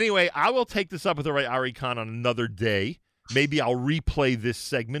 Anyway, I will take this up with the Rabbi Ari Kahn on another day. Maybe I'll replay this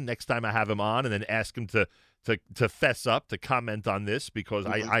segment next time I have him on, and then ask him to fess up, to comment on this because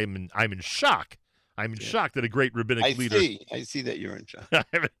I'm in shock. I'm in shock that a great rabbinic leader. I see that you're in shock.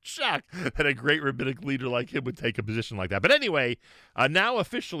 I'm in shock that a great rabbinic leader like him would take a position like that. But anyway, now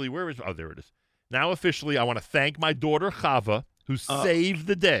officially, there it is. Now officially, I want to thank my daughter Chava, who saved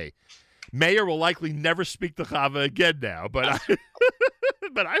the day. Mayor will likely never speak to Chava again now, but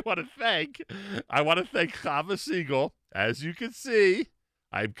I want to thank Chava Siegel. As you can see,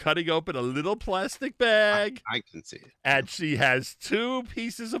 I'm cutting open a little plastic bag. I can see it. And she has 2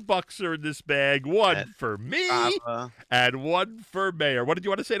 pieces of buxer in this bag, one for me and one for Mayor. What did you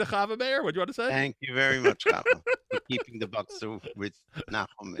want to say to Chava, Mayor? What did you want to say? Thank you very much, Chava, for keeping the buxer with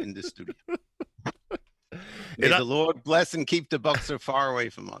Nachum in the studio. May the Lord bless and keep the buxer far away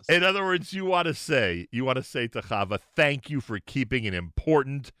from us. In other words, you want to say to Chava, thank you for keeping an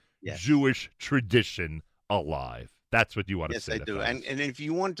important Yes. Jewish tradition alive. That's what you want to Yes, say. I to do. fellas. And if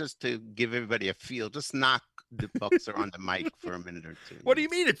you want just to give everybody a feel, just knock the Buxer on the mic for a minute or two. What do you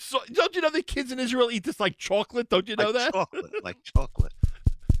mean? It's so, don't you know the kids in Israel eat this like chocolate? Don't you know Like that? chocolate, like chocolate.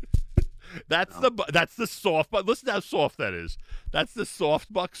 That's the soft. But listen how soft that is. That's the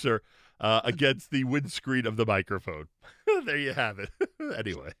soft Buxer against the windscreen of the microphone. There you have it.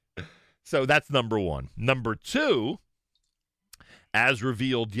 Anyway, so that's number one. Number two, as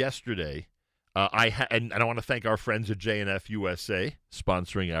revealed yesterday, and I want to thank our friends at J&F USA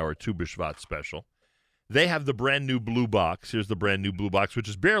sponsoring our Tu BiShvat special. They have the brand new blue box. Here's the brand new blue box, which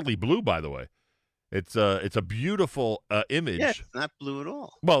is barely blue, by the way. It's a beautiful image. Yeah, it's not blue at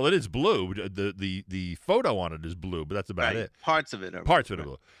all. Well, it is blue. The photo on it is blue, but that's about it. Parts of it are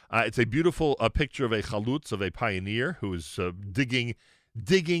blue. It's a beautiful picture of a chalutz, of a pioneer who is digging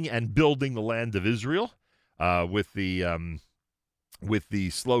and building the land of Israel with the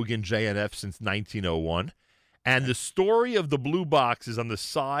slogan JNF since 1901. And the story of the blue box is on the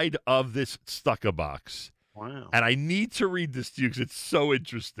side of this stucco box. Wow. And I need to read this to you because it's so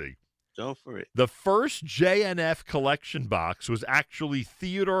interesting. Go for it. The first JNF collection box was actually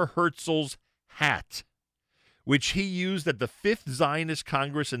Theodore Herzl's hat, which he used at the 5th Zionist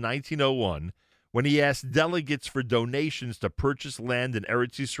Congress in 1901 when he asked delegates for donations to purchase land in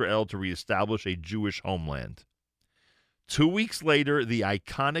Eretz Yisrael to reestablish a Jewish homeland. 2 weeks later, the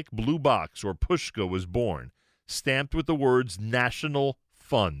iconic blue box, or pushka, was born, stamped with the words National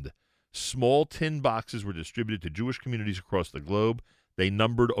Fund. Small tin boxes were distributed to Jewish communities across the globe. They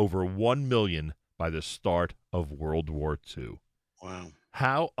numbered over 1 million by the start of World War II. Wow.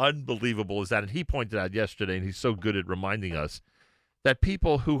 How unbelievable is that? And he pointed out yesterday, and he's so good at reminding us, that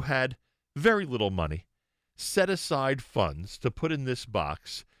people who had very little money set aside funds to put in this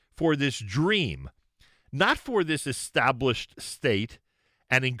box for this dream, not for this established state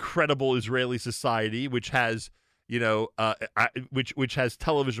and incredible Israeli society, which has, which has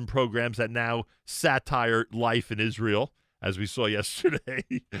television programs that now satire life in Israel, as we saw yesterday,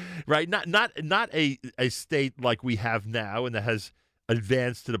 right? Not a state like we have now, and that has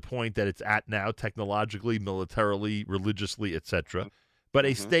advanced to the point that it's at now, technologically, militarily, religiously, etc. But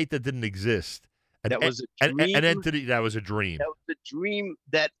a state that didn't exist. That was a dream. An entity that was a dream. That was a dream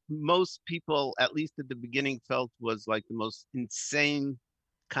that most people, at least at the beginning, felt was like the most insane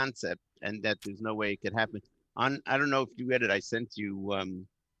concept, and that there's no way it could happen. I don't know if you read it. I sent to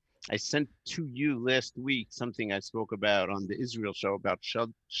you last week something I spoke about on the Israel show about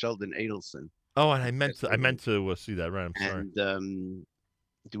Sheldon Adelson. Oh, and I meant to see that. Right, I'm sorry. And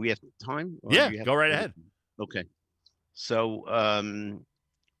do we have time? Yeah, go right ahead. Okay. So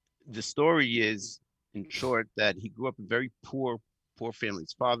the story is, in short, that he grew up in very poor family.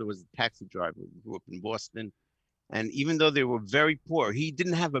 His father was a taxi driver. He grew up in Boston. And even though they were very poor, he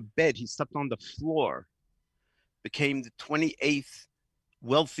didn't have a bed. He slept on the floor. Became the 28th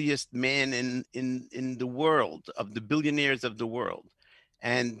wealthiest man in the world, of the billionaires of the world.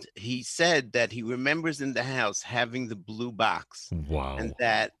 And he said that he remembers in the house having the blue box. Wow. And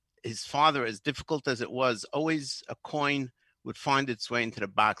that his father, as difficult as it was, always a coin would find its way into the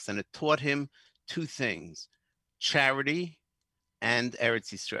box. And it taught him two things: charity and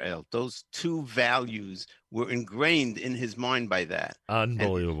Eretz Yisrael. Those two values were ingrained in his mind by that.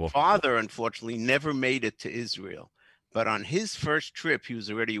 Unbelievable. And his father, unfortunately, never made it to Israel. But on his first trip, he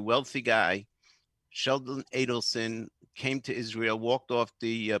was already a wealthy guy. Sheldon Adelson came to Israel, walked off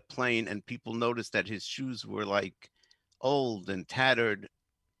the plane, and people noticed that his shoes were like old and tattered.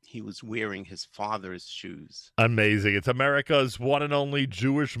 He was wearing his father's shoes. Amazing. It's America's one and only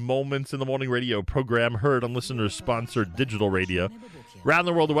Jewish Moments in the Morning radio program, heard on listeners-sponsored digital radio. Around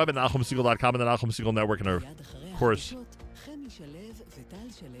the world, the web at NachumSegal.com and the Nachum Segal Network, and of course,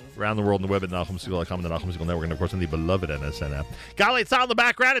 around the world on the web at NachumSegal.com and the Nachum Segal Network, and of course, on the beloved NSN app. Galei Tzal in the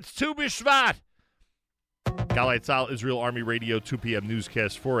background. It's Tu BiShvat. Galei Tzal, Israel Army Radio, 2 p.m.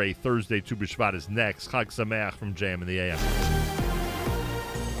 newscast for a Thursday. Tu BiShvat is next. Chag Sameach from JM in the AM.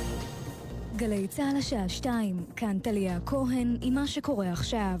 גלי צהל השעה 2, כאן טליה כהן עם מה שקורה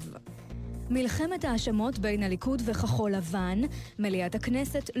עכשיו. מלחמת האשמות בין הליכוד וכחול לבן. מליאת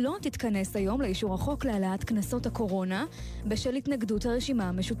הכנסת לא תתכנס היום לאישור החוק להעלאת קנסות הקורונה בשל התנגדות הרשימה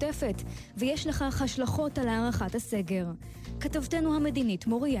המשותפת, ויש לכך השלכות על הארכת הסגר. כתבתנו המדינית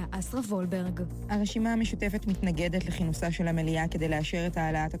מוריה אסרה וולברג. הרשימה המשותפת מתנגדת לכינוסה של המליאה כדי לאשר את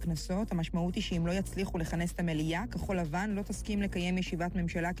העלאת הקנסות. המשמעות היא שאם לא יצליחו לכנס את המליאה, כחול לבן לא תסכים לקיים ישיבת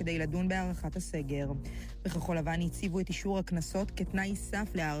ממשלה כדי לדון בהארכת הסגר. וכחול לבן הציבו את אישור הקנסות כתנאי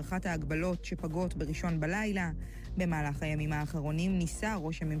סף להארכת ההגבלות שפגות בראשון בלילה. במהלך הימים האחרונים ניסה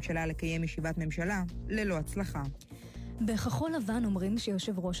ראש הממשלה לקיים ישיבת ממשלה ללא הצלחה. בכחול לבן אומרים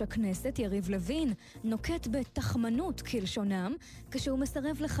שיושב ראש הכנסת יריב לוין נוקט בתחמנות כלשונם כשהוא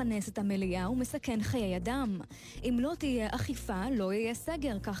מסרב לכנס את המליאה ומסכן חיי אדם. אם לא תהיה אכיפה, לא יהיה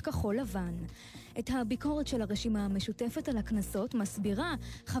סגר, כך כחול לבן. את הביקורת של הרשימה המשותפת על הכנסות מסבירה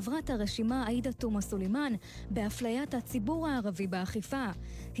חברת הרשימה עאידה תומא סלימאן באפליית הציבור הערבי באכיפה.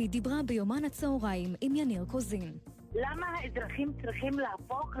 היא דיברה ביומן הצהריים עם יניר קוזין. למה האזרחים צריכים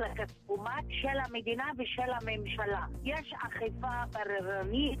להפוך לכספומט של המדינה ושל הממשלה? יש אכיפה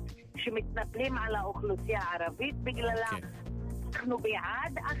בררנית שמתנפלים על האוכלוסייה הערבית בגללה. אנחנו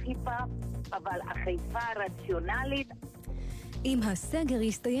בעד אכיפה, אבל אכיפה רציונלית. אם הסגר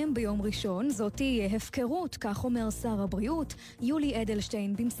יסתיים ביום ראשון, זאת תהיה הפקרות, כך אומר שר הבריאות יולי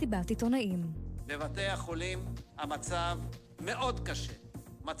אדלשטיין במסיבת עיתונאים. בבתי החולים המצב מאוד קשה.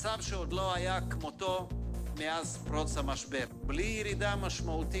 מצב שעוד לא היה כמותו מאז פרוץ המשבר. בלי ירידה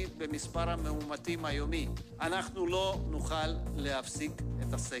משמעותית במספר המאומתים היומי, אנחנו לא נוכל להפסיק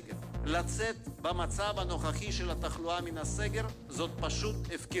את הסגר. לצאת במצב הנוכחי של התחלואה מן הסגר זאת פשוט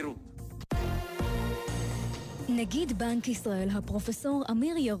הפקרות. נגיד בנק ישראל הפרופסור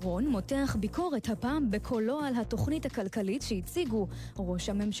אמיר ירון מותח ביקורת הפעם בקולו על התוכנית הכלכלית שהציגו ראש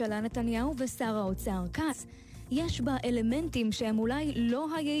הממשלה נתניהו ושר האוצר כץ. יש בה אלמנטים שהם אולי לא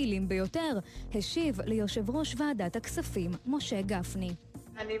היעילים ביותר, השיב ליושב ראש ועדת הכספים משה גפני.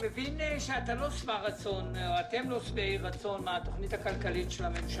 אני מבין שאתה לא שבע רצון, או אתם לא שבעי רצון מהתוכנית הכלכלית של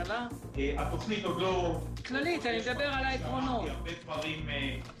הממשלה. התוכנית עוד לא... כללית, אני מדבר על העקרונות. הרבה דברים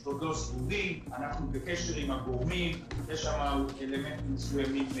עוד לא סגורים, אנחנו בקשר עם הגורמים, יש שם אלמנטים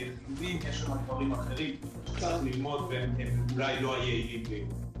מסוימים חיוביים, יש שם דברים אחרים שצריך ללמוד והם אולי לא היעילים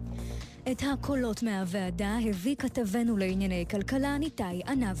ביותר. את הקולות מהוועדה הביא כתבנו לענייני כלכלה ניתאי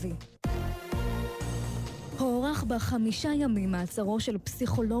ענבי. הוארך ב5 ימים מעצרו של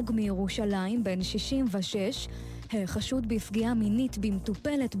פסיכולוג מירושלים בן 66, החשוד בפגיעה מינית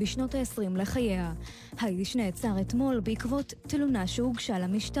במטופלת בשנות ה-20 לחייה. האיש נעצר אתמול בעקבות תלונה שהוגשה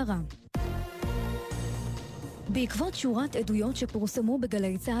למשטרה. בעקבות שורת עדויות שפורסמו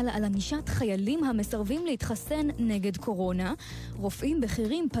בגלי צה"ל על ענישת חיילים המסרבים להתחסן נגד קורונה, רופאים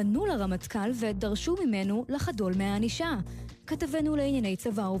בכירים פנו לרמטכ"ל ודרשו ממנו לחדול מהענישה. כתבנו לענייני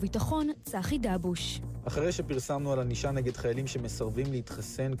צבא וביטחון צחי דבוש. אחרי שפרסמנו על ענישה נגד חיילים שמסרבים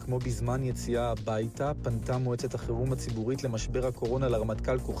להתחסן כמו בזמן יציאה הביתה, פנתה מועצת החירום הציבורית למשבר הקורונה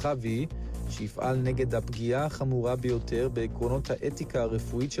לרמטכ"ל כוכבי, שיפעל נגד הפגיעה החמורה ביותר בעקרונות האתיקה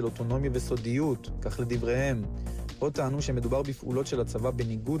הרפואית של אוטונומיה וסודיות, כך לדבריהם. עוד טענו שמדובר בפעולות של הצבא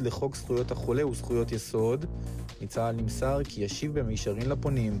בניגוד לחוק זכויות החולה וזכויות יסוד. מצה"ל נמסר כי ישיב במישרין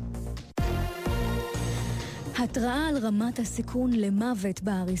לפונים. התראה על רמת הסיכון למוות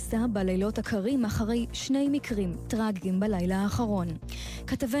בהריסה בלילות הקרים אחרי 2 מקרים טרגיים בלילה האחרון.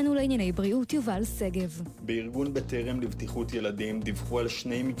 כתבנו לענייני בריאות יובל סגב. בארגון בטרם לבטיחות ילדים דיווחו על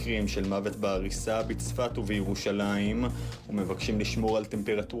 2 מקרים של מוות בהריסה בצפת ובירושלים, ומבקשים לשמור על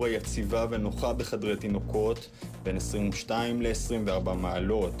טמפרטורה יציבה ונוחה בחדרי תינוקות בין 22 ל-24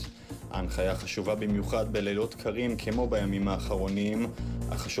 מעלות. ההנחיה חשובה במיוחד בלילות קרים כמו בימים האחרונים,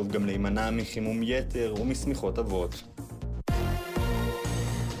 אך חשוב גם להימנע מחימום יתר ומסמיכות אבות.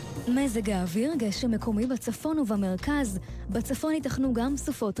 מזג האוויר, גשם מקומי בצפון ובמרכז. בצפון ייתכנו גם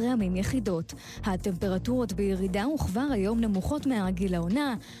סופות רעמים יחידות. הטמפרטורות בירידה וכבר היום נמוכות מהרגיל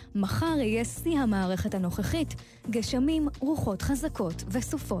לעונה. מחר יהיה שיא המערכת הנוכחית, גשמים, רוחות חזקות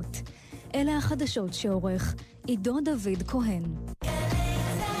וסופות. אלה החדשות שעורך עידו דוד כהן.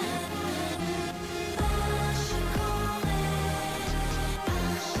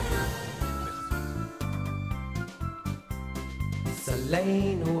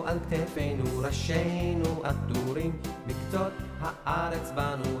 צלנו על כתפינו, ראשינו עטורים, מקצות הארץ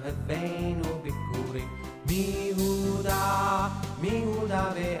בנו הבאנו ביקורים.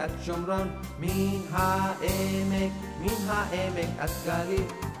 מיהודה ועד שומרון, מן העמק עד גליל,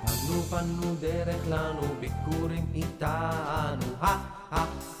 פנו דרך לנו ביקורים איתנו.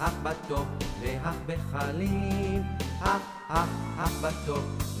 אך בטוב והך בחליל, אך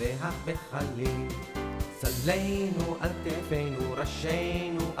בטוב והך בחליל. צלנו על כתפינו,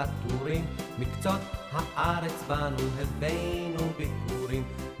 ראשינו עטורים, מקצות הארץ בנו הבאנו ביקורים.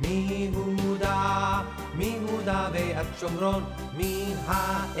 מיהודה ועד שומרון, מן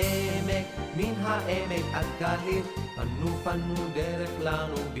העמק עד גליל, פנו דרך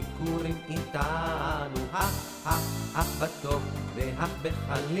לנו ביקורים איתנו. אך בטוב והך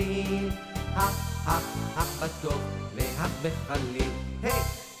בחליל, אך בטוב והך בחליל. היי!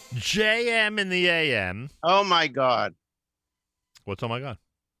 JM in the AM. Oh my God. What's oh my God?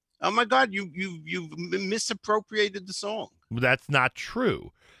 Oh my God, you've misappropriated the song. That's not true.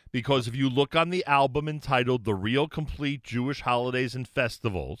 because if you look on the album entitled "The Real Complete Jewish Holidays and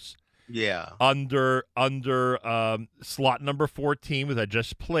Festivals," Yeah. under slot number 14, which I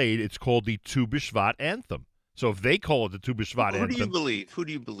just played, it's called the Tu B'Shvat anthem. So if they call it the Tu B'Shvat Who anthem, do you believe? Who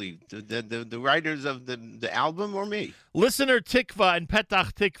do you believe? The writers of the album or me? Listener Tikva and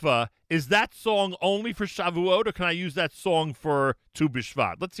Petach Tikva, is that song only for Shavuot, or can I use that song for Tu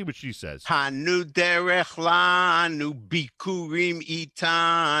B'Shvat? Let's see what she says. Hanu derech lanu bikurim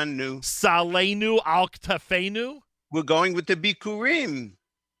itanu. Salenu al ktafenu. We're going with the bikurim.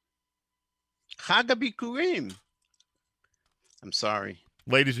 Chag bikurim. I'm sorry.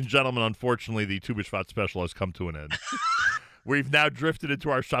 Ladies and gentlemen, unfortunately, the Tu B'Shvat special has come to an end. We've now drifted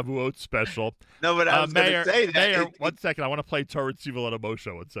into our Shavuot special. No, but I was going to say that. Mayor, 1 second. I want to play Torah Tzivah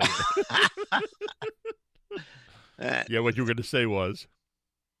Moshe. 1 second. Yeah, what you were going to say was?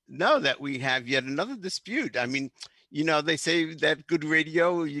 No, that we have yet another dispute. I mean, you know, they say that good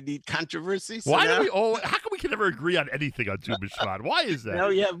radio, you need controversy. So Why now, do we all? How come we can never agree on anything on Tu B'Shvat? Why is that? no,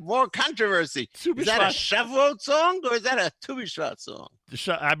 you have more controversy. Tu Is that a B'Shvat. Shavuot song or is that a Tu B'Shvat song?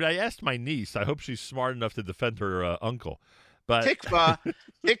 I mean, I asked my niece. I hope she's smart enough to defend her uncle. But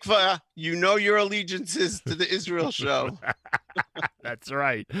Tikva, you know your allegiances to the Israel show. That's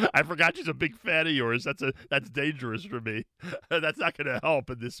right. I forgot she's a big fan of yours. That's dangerous for me. That's not going to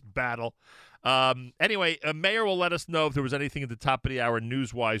help in this battle. Anyway, Mayor will let us know if there was anything at the top of the hour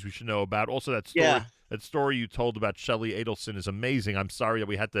news-wise we should know about. Also, that story, that story you told about Shelley Adelson is amazing. I'm sorry that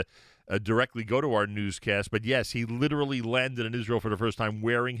we had to directly go to our newscast, but yes, he literally landed in Israel for the first time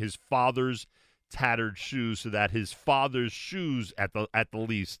wearing his father's tattered shoes, so that his father's shoes at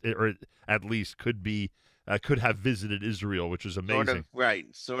least could have visited Israel, which is amazing.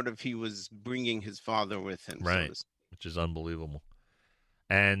 Sort of he was bringing his father with him. Right. Which is unbelievable.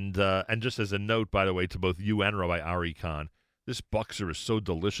 And just as a note, by the way, to both you and Rabbi Ari Khan, this Buxer is so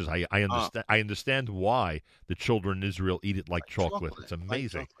delicious. I understand. I understand why the children in Israel eat it like chocolate. It's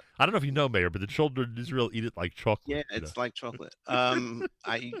amazing. I don't know if you know, Mayor, but the children in Israel eat it like chocolate. Yeah, it's like chocolate.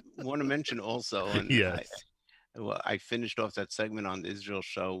 I want to mention also, and yes. I finished off that segment on the Israel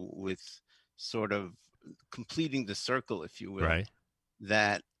show with sort of completing the circle, if you will. Right.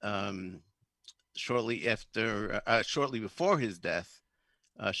 That shortly before his death,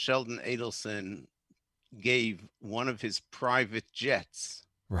 Sheldon Adelson gave one of his private jets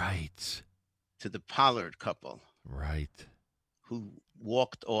to the Pollard couple, who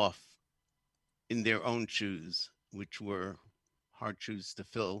walked off in their own shoes, which were hard shoes to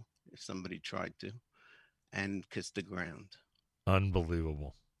fill if somebody tried to, and kissed the ground.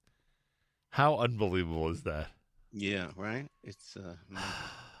 Unbelievable. How unbelievable is that? Yeah, right? It's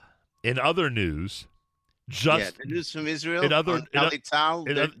in other news, the news from Israel.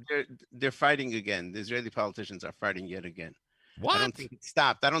 They're fighting again. The Israeli politicians are fighting yet again. What? I don't think it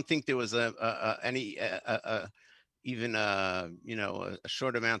stopped. I don't think there was even a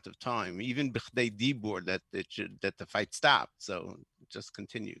short amount of time, even b'chdei dibur, that the fight stopped. So it just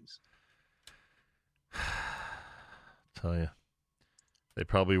continues. Tell you, they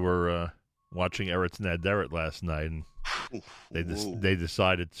probably were watching Eretz Naderet last night, and they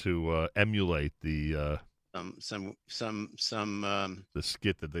decided to emulate the the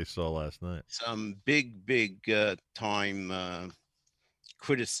skit that they saw last night. Some big time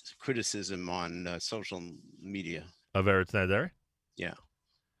criticism on social media of Eretz Naderet. Yeah,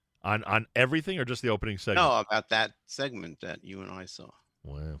 on everything or just the opening segment? No, about that segment that you and I saw.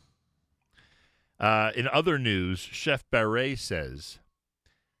 Wow. In other news, Chef Barret says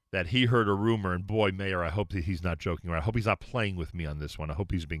that he heard a rumor, and boy, Mayor, I hope that he's not joking around. I hope he's not playing with me on this one. I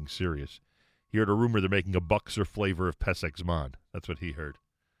hope he's being serious. He heard a rumor they're making a Buxer flavor of Pesach Zman. That's what he heard.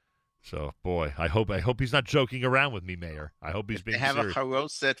 So, boy, I hope he's not joking around with me, Mayor. I hope he's being serious. They have a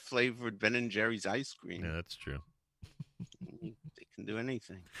Haroset flavored Ben & Jerry's ice cream. Yeah, that's true. They can do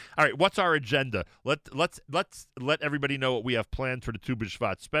anything. All right, what's our agenda? Let's let everybody know what we have planned for the Tu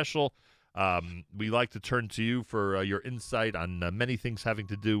B'Shvat special. We like to turn to you for your insight on many things having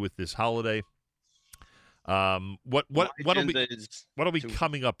to do with this holiday. What'll be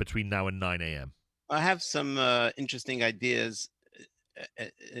coming up between now and 9 a.m.? I have some interesting ideas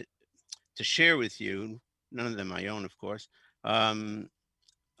to share with you. None of them my own, of course.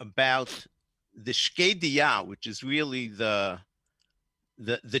 About the Shkei, which is really the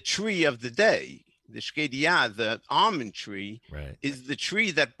tree of the day. The Shkei, the almond tree, is the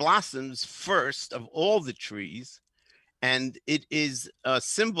tree that blossoms first of all the trees, and it is a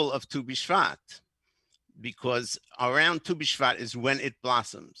symbol of Tu B'Shvat, because around Tu B'Shvat is when it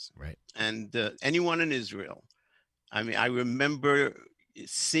blossoms. Right. And anyone in Israel, I mean, I remember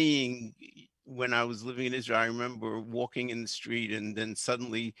seeing when I was living in Israel, I remember walking in the street, and then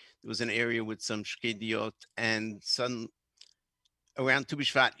suddenly there was an area with some shkediot, and sudden around Tu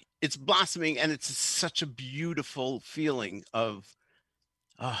B'Shvat, it's blossoming, and it's such a beautiful feeling of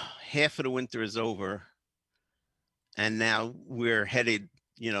half of the winter is over, and now we're headed,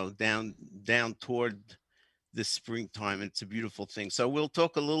 down toward the springtime. It's a beautiful thing. So we'll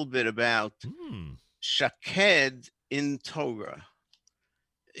talk a little bit about Shaked in Torah.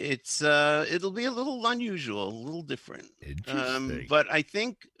 It'll be a little unusual, a little different. Interesting. But I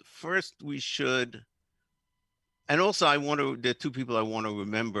think first we should, and also there are two people I want to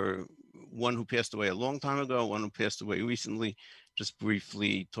remember, one who passed away a long time ago, one who passed away recently. Just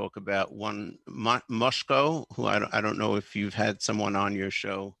briefly talk about one, Moshko, who I don't know if you've had someone on your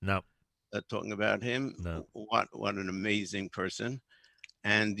show. No. Talking about him. No. What an amazing person.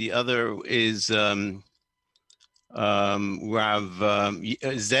 And the other is Rav Zev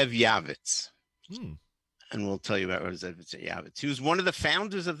Yavitz. And we'll tell you about Rav Zev Yavitz. He was one of the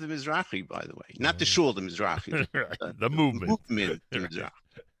founders of the Mizrahi, by the way. Not the shul, the Mizrahi. The movement. The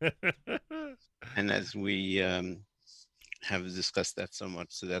Mizrahi. And as we have discussed that so much,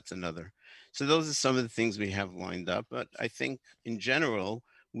 so that's another. So those are some of the things we have lined up. But I think in general,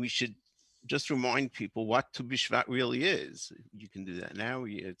 we should just remind people what Tu B'Shvat really is. You can do that now.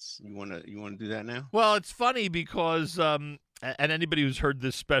 You want to do that now? Well, it's funny because, and anybody who's heard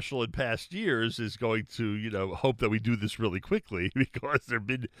this special in past years is going to, hope that we do this really quickly because there've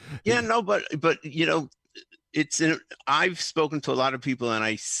been. Yeah, no, but I've spoken to a lot of people, and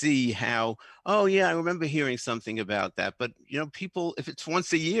I see how, oh yeah, I remember hearing something about that. But people, if it's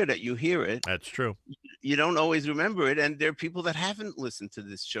once a year that you hear it, that's true. You don't always remember it, and there are people that haven't listened to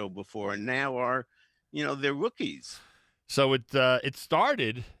this show before, and now are, they're rookies. So it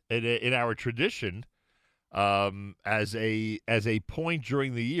started in our tradition as a point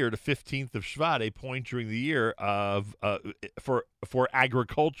during the year, the 15th of Shvat, a point during the year of for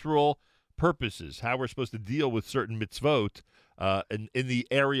agricultural purposes, how we're supposed to deal with certain mitzvot in the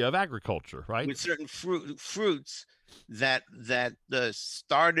area of agriculture, right? With certain fruits that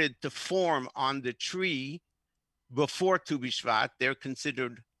started to form on the tree before Tu B'Shvat, they're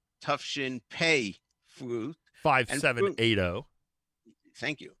considered Tufshin Pei fruit. 5780.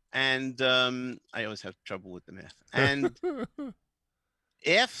 Thank you. And I always have trouble with the math. And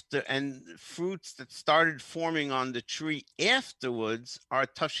fruits that started forming on the tree afterwards are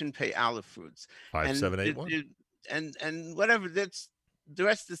Tufshin Pei Aleph fruits. 5781. And whatever, that's the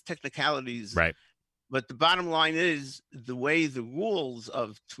rest is technicalities. Right. But the bottom line is the way the rules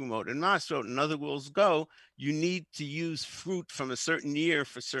of Trumot and Masrot and other rules go, you need to use fruit from a certain year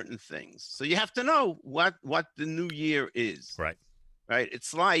for certain things. So you have to know what the new year is. Right. Right.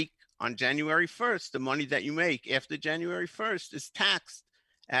 It's like on January 1st, the money that you make after January 1st is taxed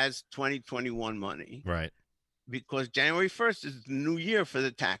as 2021 money. Right. Because January 1st is the new year for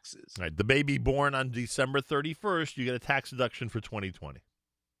the taxes. Right. The baby born on December 31st, you get a tax deduction for 2020.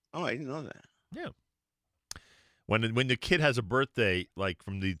 Oh, I didn't know that. Yeah. When the kid has a birthday, like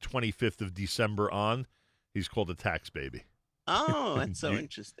from the 25th of December on, he's called a tax baby. Oh, that's so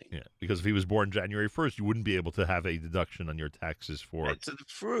interesting. Yeah, because if he was born January 1st, you wouldn't be able to have a deduction on your taxes for. Right, so the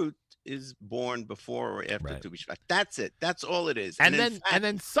fruit is born before or after Tu B'Shvat. That's it. That's all it is. And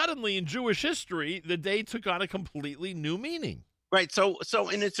then suddenly in Jewish history, the day took on a completely new meaning. Right. So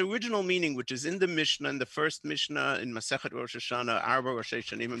in its original meaning, which is in the Mishnah, in the first Mishnah in Masechet Rosh Hashanah, Arba Rosh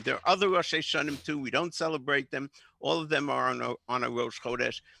Hashanim, there are other Rosh Hashanim too. We don't celebrate them. All of them are on a Rosh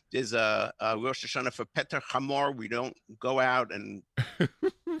Chodesh. There's a Rosh Hashanah for Peter Chamor. We don't go out and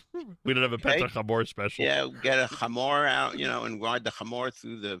we don't have a Peter Chamor special. Yeah, get a Chamor out, and ride the Chamor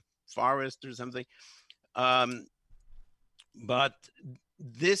through the forest or something. But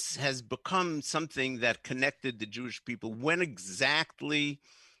this has become something that connected the Jewish people. When exactly?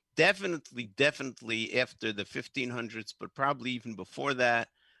 Definitely after the 1500s, but probably even before that,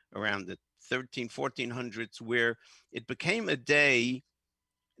 around the 1400s, where it became a day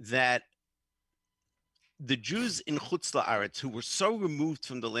that the Jews in Chutz La'aretz, who were so removed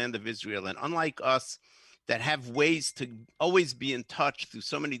from the land of Israel, and unlike us, that have ways to always be in touch through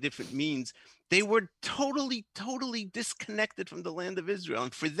so many different means, they were totally disconnected from the land of Israel.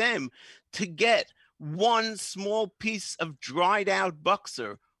 And for them to get one small piece of dried out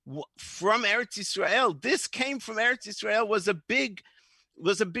buxer from Eretz Yisrael, this came from Eretz Yisrael, was a big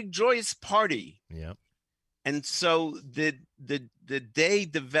joyous party. Yeah. And so the day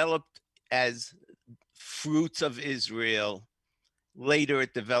developed as fruits of Israel. Later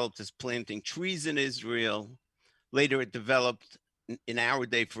it developed as planting trees in Israel. Later it developed in our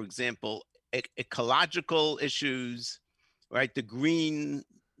day, for example, ecological issues, right? The green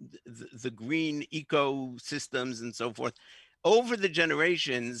the green ecosystems and so forth. Over the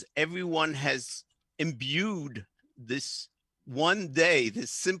generations, everyone has imbued this one day,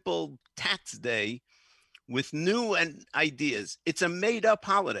 this simple tax day, with new ideas. It's a made-up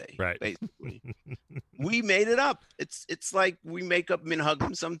holiday, right? Basically, we made it up. It's like we make up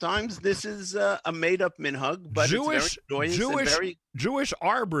minhagim sometimes. This is a made-up minhag, but Jewish, it's very joyous and very Jewish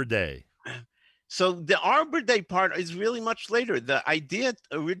Arbor Day. So the Arbor Day part is really much later. The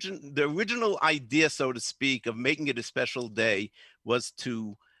original idea, so to speak, of making it a special day was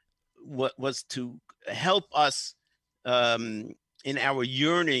to help us in our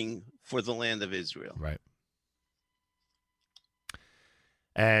yearning for the land of Israel. Right.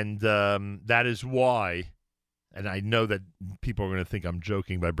 And that is why, and I know that people are going to think I'm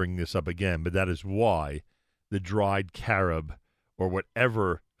joking by bringing this up again, but that is why the dried carob or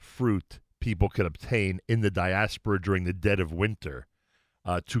whatever fruit people could obtain in the diaspora during the dead of winter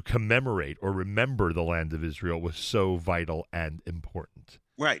to commemorate or remember the land of Israel was so vital and important.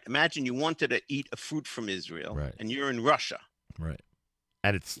 Right. Imagine you wanted to eat a fruit from Israel, right, and you're in Russia. Right.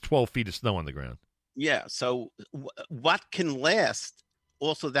 And it's 12 feet of snow on the ground. Yeah. So what can last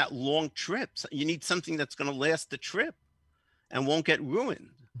also that long trip? So you need something that's going to last the trip and won't get ruined.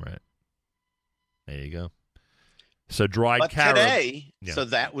 Right. There you go. So dried but carob. Today, yeah. So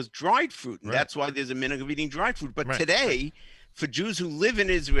that was dried fruit, and right. That's why there's a minhag of eating dried fruit. But right. today, for Jews who live in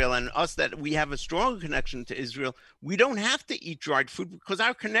Israel and us that we have a stronger connection to Israel, we don't have to eat dried fruit because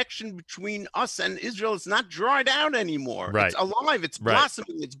our connection between us and Israel is not dried out anymore. Right. It's alive, it's right.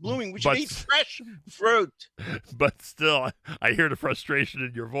 blossoming, it's blooming. We should eat fresh fruit. But still, I hear the frustration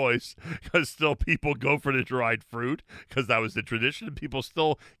in your voice because still people go for the dried fruit because that was the tradition, and people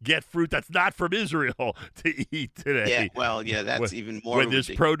still get fruit that's not from Israel to eat today. Yeah, well, yeah, that's even more when there's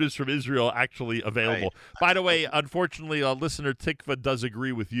ridiculous. produce from Israel actually available. Right. By the way, unfortunately, listener Tikva does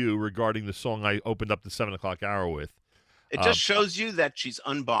agree with you regarding the song I opened up the 7 o'clock hour with. It just shows you that she's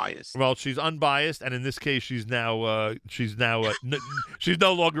unbiased. Well, she's unbiased, and in this case, she's now she's no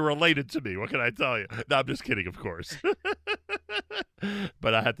longer related to me. What can I tell you? No, I'm just kidding, of course.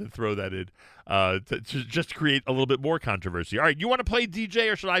 But I had to throw that in to just create a little bit more controversy. All right, you want to play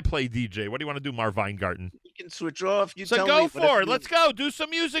DJ or should I play DJ? What do you want to do, Marv Weingarten? You can switch off. You so tell go me, for it. Let's go. Do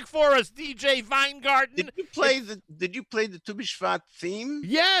some music for us, DJ Weingarten. Did you play the Tu BiShvat theme?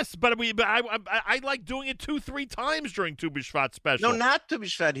 Yes, but I like doing it 2-3 times during Tu BiShvat special. No, not Tu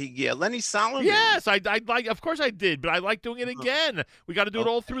BiShvat Higia. Lenny Solomon. Yes, I like. Of course I did, but I like doing it again. We got to do it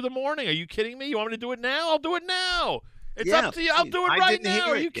all through the morning. Are you kidding me? You want me to do it now? I'll do it now. It's up to you. I'll do it right now.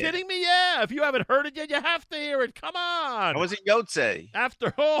 Are you kidding me? Yeah. If you haven't heard it yet, you have to hear it. Come on. I was in Yotze.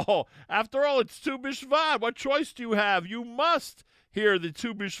 After all, it's Tu BiShvat. What choice do you have? You must hear the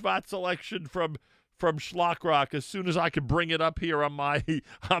Tu BiShvat selection from Schlock Rock as soon as I can bring it up here on my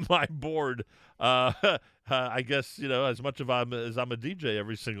board. I guess, as much as I'm a DJ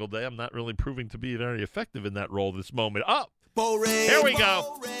every single day, I'm not really proving to be very effective in that role this moment. Oh, here we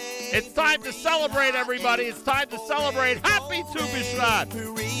go. It's time to celebrate, everybody. It's time to celebrate. Happy Tu BiShvat.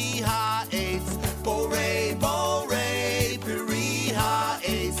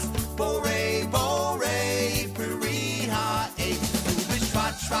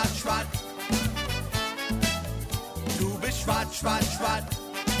 Shvat, shvat, shvat.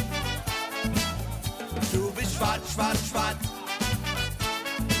 Tu BiShvat, shvat, shvat.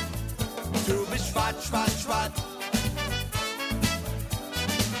 Tu BiShvat, shvat, shvat.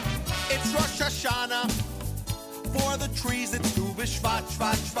 It's Rosh Hashanah. For the trees, it's Tu BiShvat,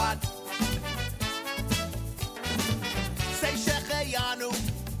 shvat, shvat. Say Shecheyanu,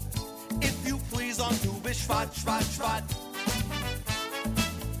 if you please, on Tu BiShvat, shvat, shvat.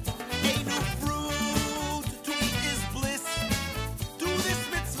 Enu fruit to eat is bliss. Do this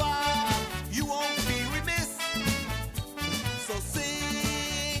mitzvah, you won't be remiss. So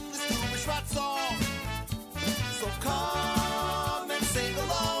sing this Tu BiShvat song. So come and sing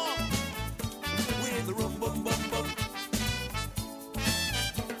along with the rum bum bum bum.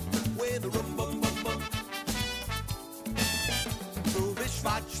 With the rum bum bum bum. Tu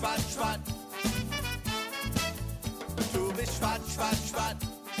BiShvat, shvat, shvat. Tu BiShvat, shvat, shvat.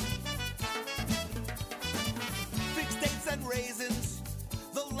 Fixed dates and raisins,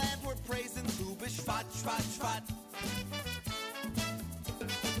 the land we're praising. Tu BiShvat, shvat, shvat.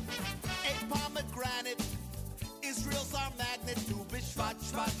 A pomegranate, Israel's our magnet. Tu BiShvat,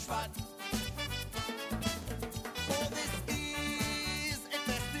 shvat, shvat. For this is a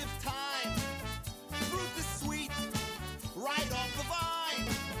festive time. Fruit is sweet, right off the vine.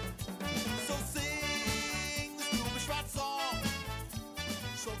 So sing this Tu BiShvat song.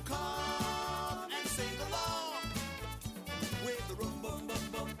 So come and sing along with the rum bum bum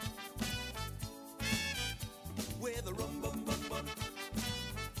bum.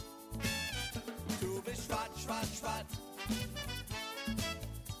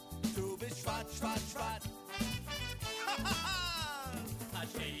 Shvat, Shvat, Shvat.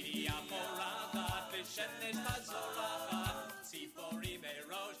 השני הפורחת ושמש הזורחת, ציפורים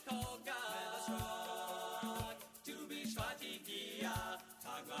מראש כל גג. ט"ו בשבט הגיע,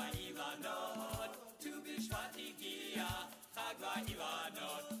 חג לאילנות, ט"ו בשבט הגיע, חג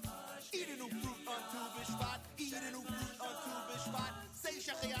לאילנות. Eat a new fruit on Tu BiShvat. Eat a new fruit on Tu BiShvat. Say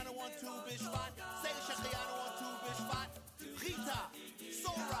Shechianu on Tu BiShvat. Say Shechianu on Tu BiShvat. Rita,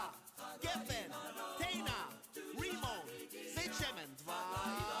 Sora, Geffen, Tena, Rimon, Zeit Shemen,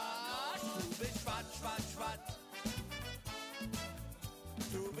 Dvash. Tu BiShvat, Shvat, Shvat.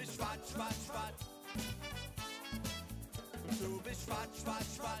 Tu BiShvat, Shvat, Shvat. Tu BiShvat, Shvat,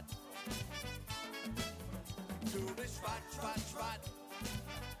 Shvat. Tu BiShvat, Shvat, Shvat.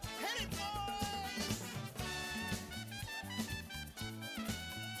 Hit it, boys!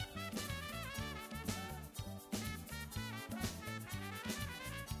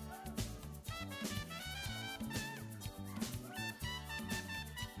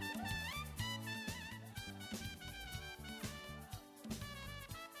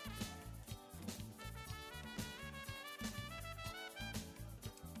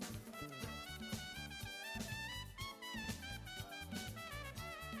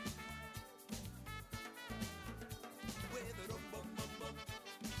 With a rum bum bum bum.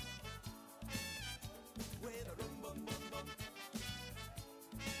 With a rum bum bum bum.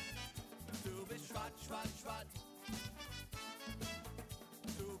 Tu BiShvat, Shvat, Shvat.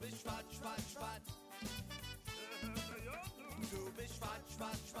 Tu BiShvat, Shvat, Shvat. Tu BiShvat,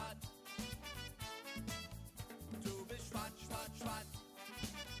 Shvat, Shvat. Tu BiShvat, Shvat, Shvat.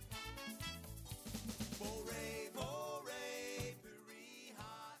 Borei, borei, piri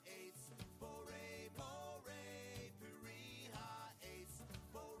ha'etz. Borei, borei, piri ha'etz.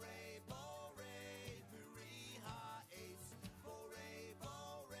 Borei, borei, piri ha'etz. Borei,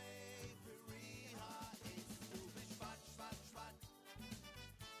 borei, piri ha'etz. Tu BiShvat, Shvat, Shvat.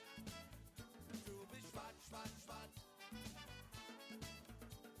 Tu BiShvat, Shvat, Shvat.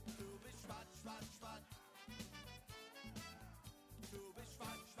 Tu BiShvat, Shvat, Shvat. Tu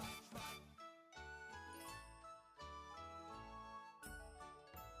BiShvat, Shvat, Shvat.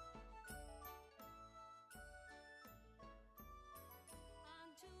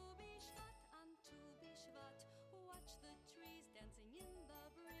 On Tu BiShvat, watch the trees dancing in the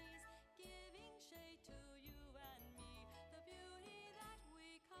breeze, giving shade to you and me. The beauty that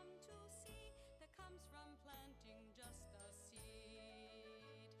we come to see, that comes from planting just a seed.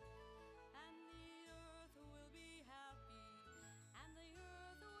 And the earth will be happy, and the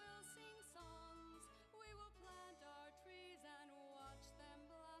earth will sing songs. We will plant our trees and watch them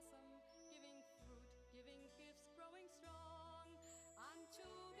blossom, giving fruit, giving gifts, growing strong. On Tu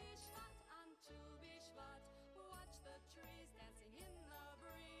BiShvat, on Tu BiShvat, watch the trees dancing in the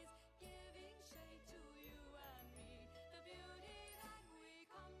breeze, giving shade to you and me. The beauty that we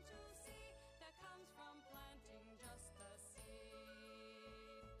come to see, that comes from planting just a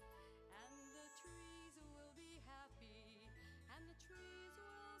seed. And the trees will be happy, and the trees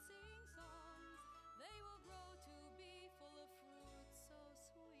will sing songs. They will grow to be full of fruit so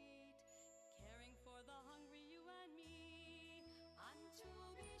sweet, caring for the hungry, you and me. On Tu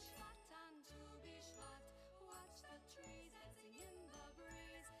BiShvat, on Tu BiShvat, watch the trees dancing in the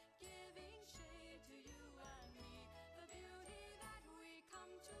breeze, giving shade to you and me. The beauty that we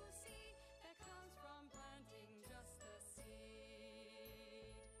come to see, that comes from planting just a seed.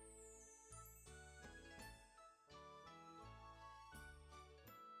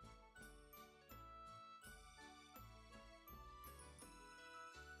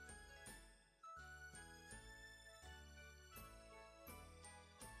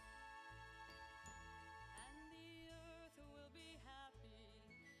 And the earth will be happy,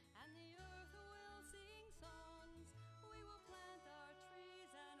 and the earth will sing songs. We will plant our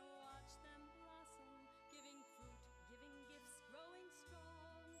trees and watch them blossom, giving fruit, giving gifts, growing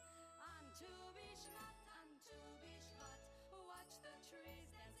strong. On Tu BiShvat, on Tu BiShvat, watch the trees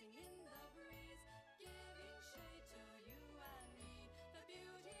dancing in the breeze, giving shade to you and me. The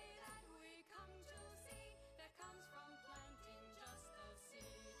beauty that we come to see, that comes from planting just a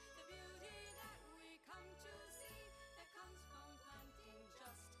seed. The beauty that we come to see, that comes from planting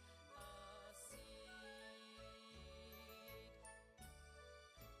just a seed.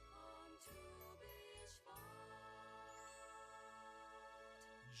 On Tu BiShvat.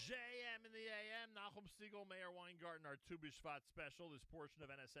 JM in the AM, Nachum Siegel, Mayor Weingarten, our Tu BiShvat special. This portion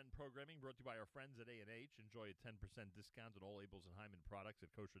of NSN programming brought to you by our friends at A&H. Enjoy a 10% discount on all Abels and Hyman products at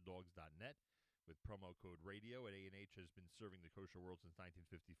kosherdogs.net with promo code radio. At A&H has been serving the kosher world since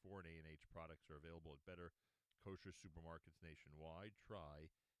 1954, and A&H products are available at better kosher supermarkets nationwide. Try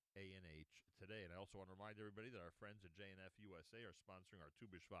A&H today. And I also want to remind everybody that our friends at J&F USA are sponsoring our Tu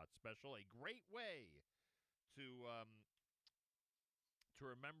B'Shvat special, a great way to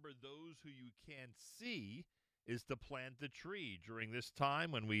remember those who you can't see is to plant a tree during this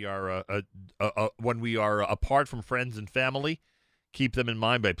time when we are apart from friends and family. Keep them in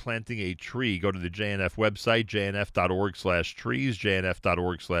mind by planting a tree. Go to the JNF website, jnf.org/trees,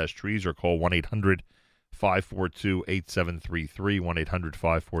 jnf.org/trees, or call 1-800-542-8733,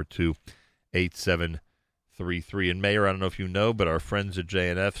 1-800-542-8733. And Mayor, I don't know if you know, but our friends at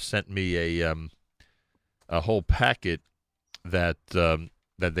JNF sent me a whole packet that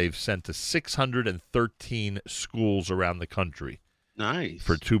they've sent to 613 schools around the country. Nice.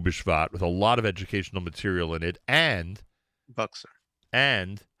 For Tu B'Shvat, with a lot of educational material in it, and Buxer.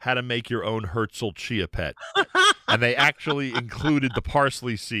 And how to make your own Herzl chia pet. And they actually included the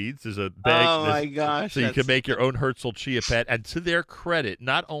parsley seeds. There's a bag. Oh, my gosh. So you can make your own Herzl chia pet. And to their credit,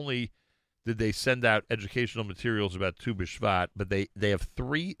 not only did they send out educational materials about Tu B'Shvat, but they have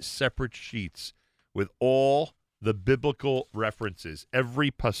 3 separate sheets with all the biblical references,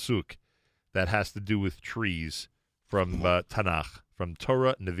 every pasuk that has to do with trees from Tanakh, from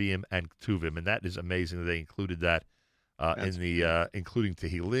Torah, Nevi'im, and Ketuvim. And that is amazing that they included that. Including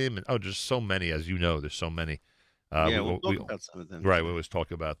Tehillim, and just so many, as you know, there's so many. We'll talk about some of them. Right, we always talk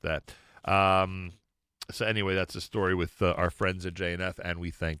about that. So anyway, that's a story with our friends at JNF, and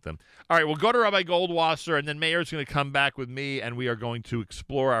we thank them. All right, we'll go to Rabbi Goldwasser, and then Meir's going to come back with me, and we are going to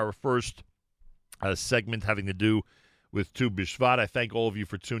explore our first segment having to do with Tu B'Shvat. I thank all of you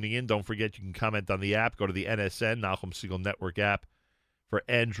for tuning in. Don't forget, you can comment on the app. Go to the NSN, Nachum Segal Network app, for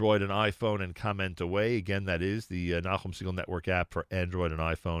Android and iPhone, and comment away. Again, that is the Nachum Segal Network app for Android and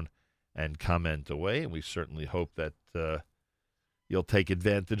iPhone, and comment away. And we certainly hope that you'll take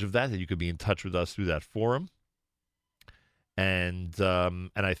advantage of that you could be in touch with us through that forum. And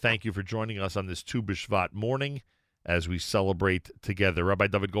I thank you for joining us on this Tu B'Shvat morning as we celebrate together. Rabbi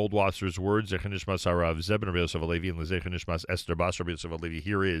David Goldwasser's words, Zecher Nishmas Harav Zeb and Rabbi Yosef Alevi, and Zecher Nishmas Esther Bas, Rabbi Yosef Alevi.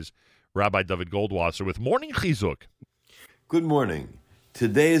 Here is Rabbi David Goldwasser with Morning Chizuk. Good morning.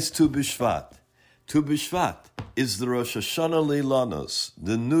 Today is Tu B'Shvat. Tu B'Shvat is the Rosh Hashanah Leilanos,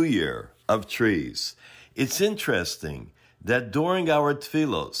 the New Year of trees. It's interesting that during our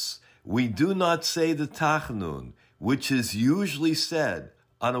tefillos, we do not say the Tachnun, which is usually said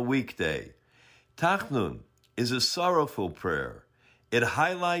on a weekday. Tachnun is a sorrowful prayer. It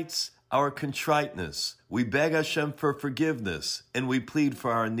highlights our contriteness. We beg Hashem for forgiveness, and we plead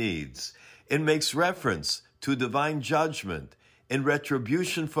for our needs. It makes reference to divine judgment in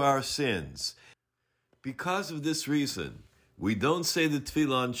retribution for our sins. Because of this reason, we don't say the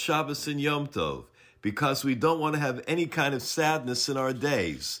tefillah on Shabbos and Yom Tov, because we don't want to have any kind of sadness in our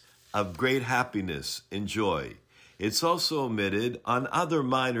days of great happiness and joy. It's also omitted on other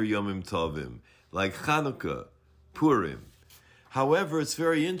minor Yomim Tovim, like Chanukah, Purim. However, it's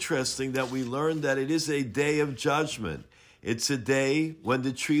very interesting that we learn that it is a day of judgment. It's a day when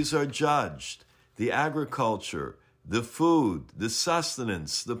the trees are judged, the agriculture, the food, the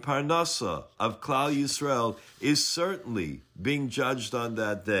sustenance, the parnasa of Klal Yisrael is certainly being judged on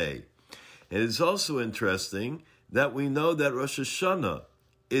that day. It is also interesting that we know that Rosh Hashanah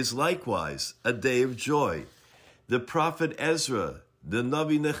is likewise a day of joy. The prophet Ezra, the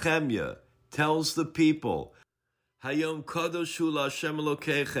Navi Nehemiah, tells the people, Hayom Kadoshu LaHashem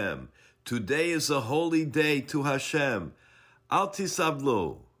Elokechem, today is a holy day to Hashem. Al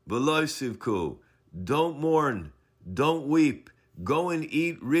tisablu, v'lo yisivku, don't mourn, don't weep. Go and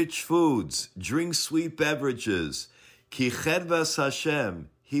eat rich foods. Drink sweet beverages. Ki chedvas Hashem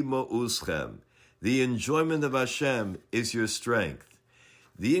hi mo'uschem. The enjoyment of Hashem is your strength.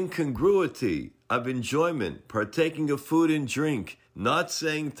 The incongruity of enjoyment, partaking of food and drink, not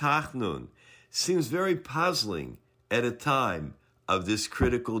saying tachnun, seems very puzzling at a time of this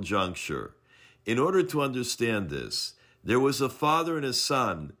critical juncture. In order to understand this, there was a father and a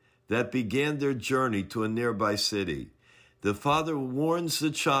son that began their journey to a nearby city. The father warns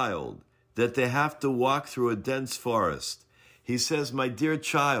the child that they have to walk through a dense forest. He says, my dear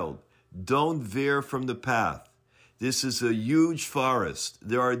child, don't veer from the path. This is a huge forest.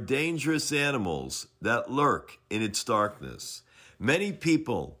 There are dangerous animals that lurk in its darkness. Many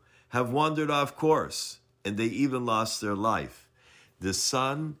people have wandered off course, and they even lost their life. The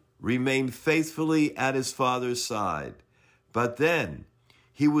son remained faithfully at his father's side, but then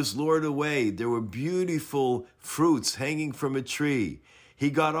he was lured away. There were beautiful fruits hanging from a tree. He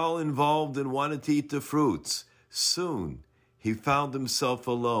got all involved and wanted to eat the fruits. Soon, he found himself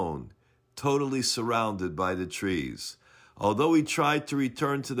alone, totally surrounded by the trees. Although he tried to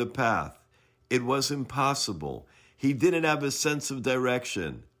return to the path, it was impossible. He didn't have a sense of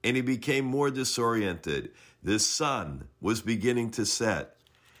direction. and he became more disoriented. The sun was beginning to set.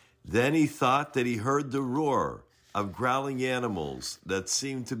 Then he thought that he heard the roar of growling animals that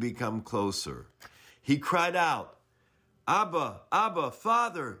seemed to become closer. He cried out, "Abba, Abba,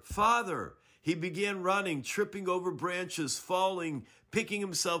 Father, Father." He began running, tripping over branches, falling, picking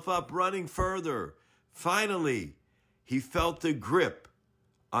himself up, running further. Finally, he felt a grip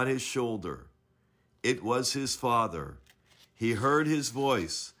on his shoulder. It was his father. He heard his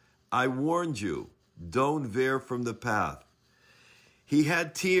voice. "I warned you, don't veer from the path." He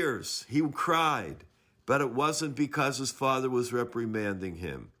had tears. He cried, but it wasn't because his father was reprimanding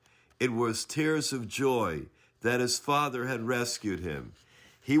him. It was tears of joy that his father had rescued him.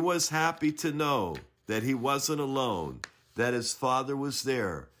 He was happy to know that he wasn't alone, that his father was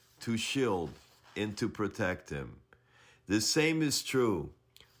there to shield and to protect him. The same is true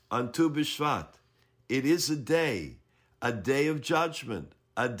on Tu BiShvat. It is a day of judgment,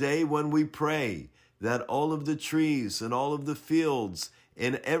 a day when we pray that all of the trees and all of the fields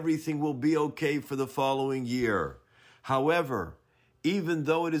and everything will be okay for the following year. However, even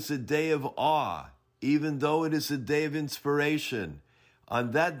though it is a day of awe, even though it is a day of inspiration,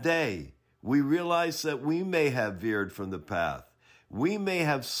 on that day, we realize that we may have veered from the path. We may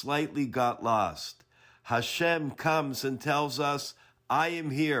have slightly got lost. Hashem comes and tells us, "I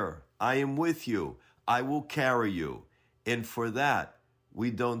am here. I am with you. I will carry you." And for that,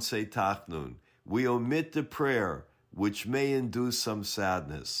 we don't say Tachnun. We omit the prayer, which may induce some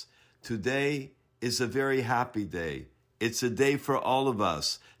sadness. Today is a very happy day. It's a day for all of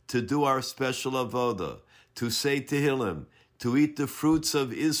us to do our special avoda, to say Tehillim, to eat the fruits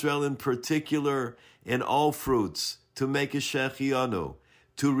of Israel in particular, and all fruits, to make a shechianu,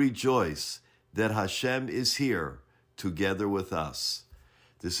 to rejoice that Hashem is here together with us.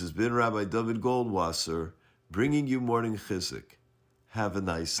 This has been Rabbi David Goldwasser bringing you Morning Chizuk. Have a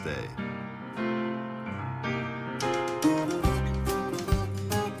nice day.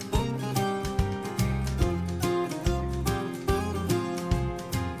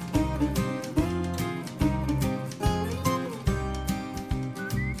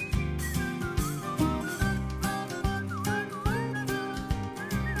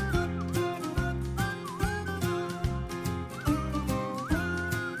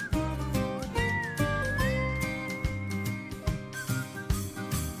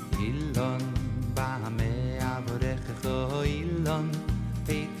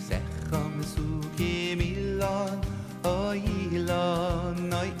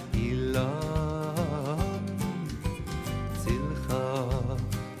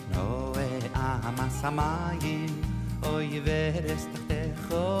 Samayim, oy veres tachtech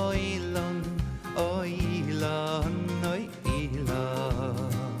oilon, oilon, oilon.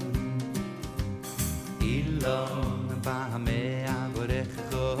 Ilon, bameh avorech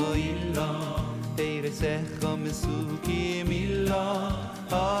oilon, peirosecho mesukim ilon,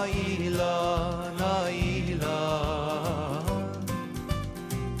 oilon, oilon.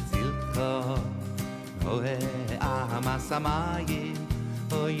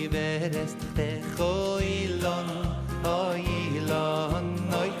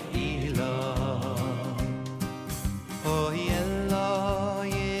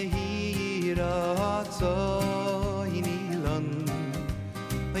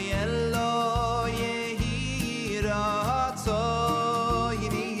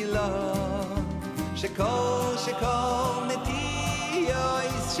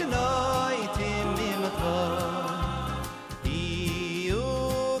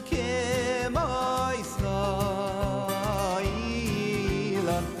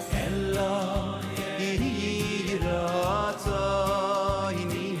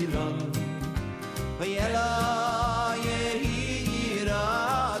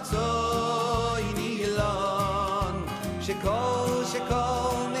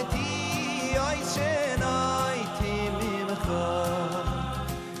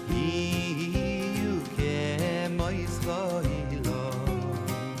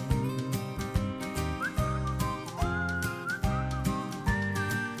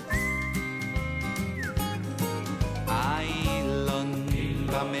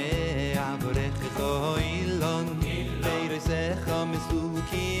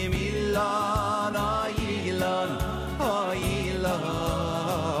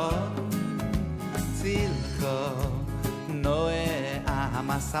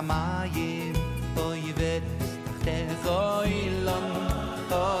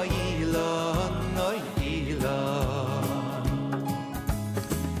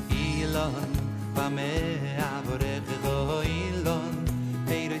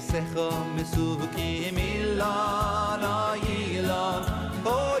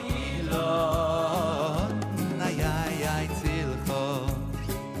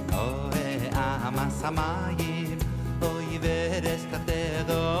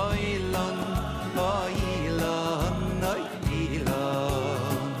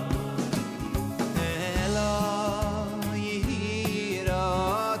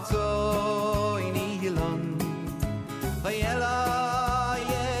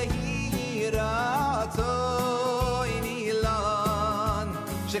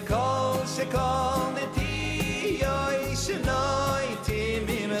 שכל שכל נטיי שנאיתי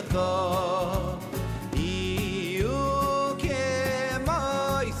ממך יהיו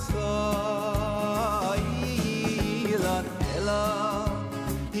כמו ישראל אלא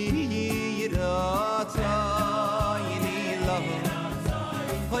ירצייני לו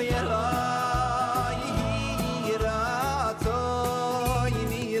אוי אלא ירצייני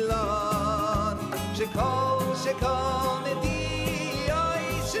לו שכל שכל נטיי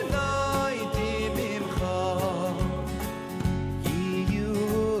שנאיתי ממך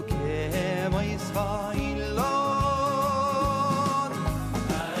יהיו כמו ישראל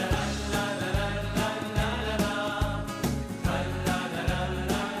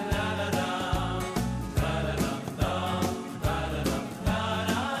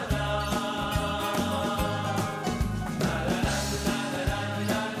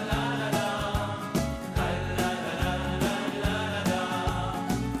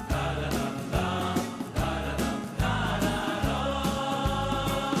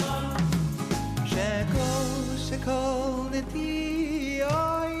שכל נטיי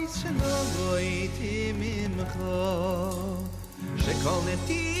שנאיתי ממך שכל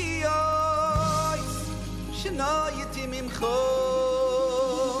נטיי שנאיתי ממך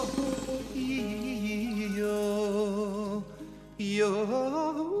יו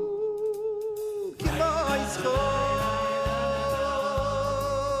כמו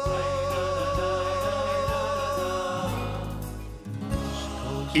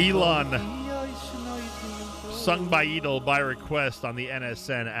Elon, sung by Edel by request on the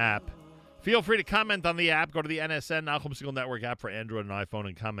NSN app. Feel free to comment on the app. Go to the NSN, Nachum Segal Network app for Android and iPhone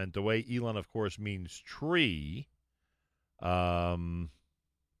and comment away. Elon, of course, means tree. Hi,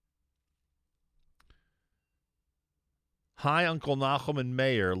 Uncle Nachum and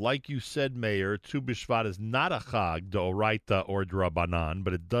Meir. Like you said, Meir, Tu B'Shvat is not a Chag, D'Oraita or D'Rabanan,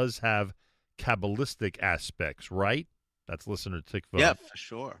 but it does have Kabbalistic aspects, right? That's listener Tikva. Yeah, for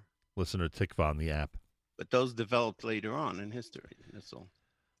sure. Listener Tikva on the app. But those developed later on in history. That's all.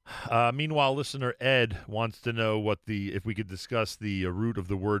 Meanwhile, listener Ed wants to know if we could discuss the root of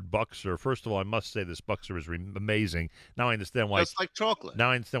the word Buxer. First of all, I must say this Buxer is amazing. Now I understand why It's like chocolate. Now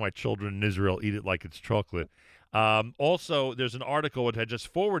I understand why children in Israel eat it like it's chocolate. Also, there's an article which I just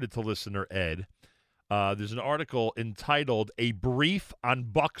forwarded to listener Ed. There's an article entitled "A Brief on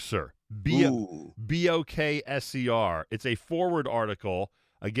Buxer." B-O-K-S-E-R. It's a forward article.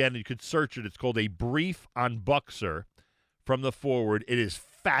 Again, you could search it. It's called "A Brief on Buxer." From the forward, it is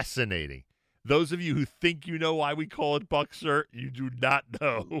fascinating. Those of you who think you know why we call it Buxer, you do not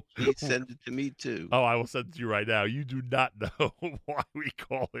know. He sent it to me too. Oh, I will send it to you right now. You do not know why we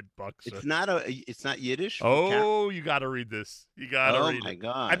call it Buxer. It's not Yiddish. Oh, you got to read this. You got to read it. Oh my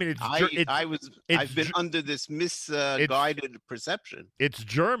God! I mean, I've been under this misguided perception. It's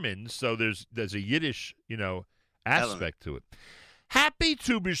German, so there's a Yiddish, aspect to it. Happy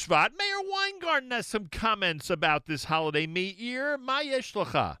Tu B'Shvat. Mayor Weingarten has some comments about this holiday. Meir, ma yesh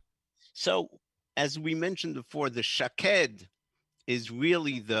lecha? So, as we mentioned before, the Shaked is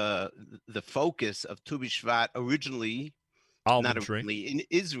really the focus of Tu B'Shvat originally, almond not tree. originally, in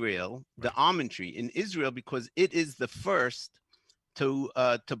Israel, the almond tree in Israel, because it is the first to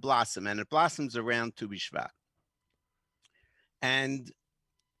blossom, and it blossoms around Tu B'Shvat. And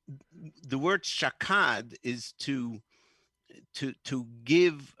the word Shakad is to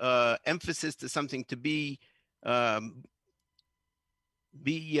give emphasis to something, to be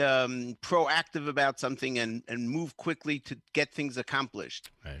proactive about something and move quickly to get things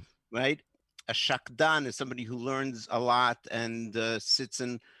accomplished. Right? A shakdan is somebody who learns a lot and sits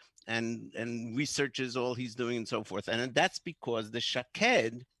and researches all he's doing and so forth. And that's because the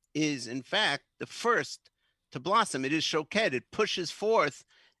shaked is, in fact, the first to blossom. It is shoked. It pushes forth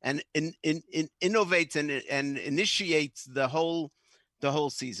and innovates and initiates the whole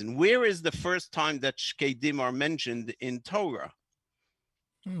season. Where is the first time that shkedim are mentioned in Torah?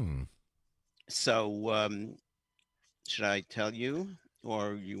 So should I tell you,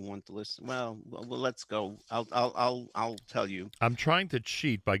 or you want to listen? Well, let's go. I'll tell you. I'm trying to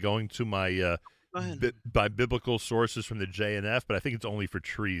cheat by going to my by biblical sources from the JNF, but I think it's only for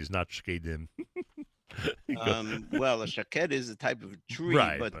trees, not shkedim. Well, a shaked is a type of tree,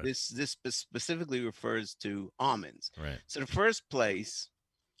 right, but this specifically refers to almonds. Right. So the first place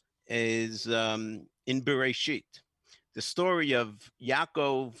is in Bereshit, the story of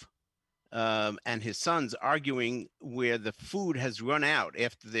Yaakov and his sons arguing where the food has run out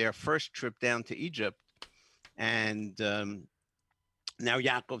after their first trip down to Egypt, and now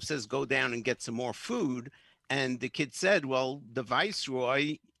Yaakov says, "Go down and get some more food," and the kid said, "Well, the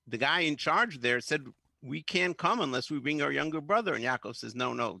viceroy." The guy in charge there said, we can't come unless we bring our younger brother. And Yaakov says,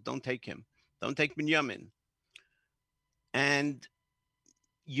 no, don't take him. Don't take Binyamin. And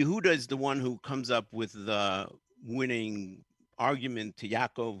Yehuda is the one who comes up with the winning argument to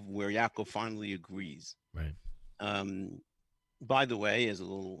Yaakov, where Yaakov finally agrees. Right. By the way, as a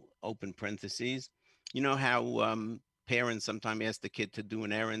little open parentheses, you know how parents sometimes ask the kid to do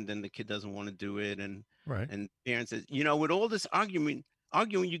an errand and the kid doesn't want to do it, and Right. and parents says, with all this arguing,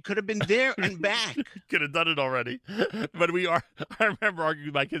 you could have been there and back. Could have done it already. But I remember arguing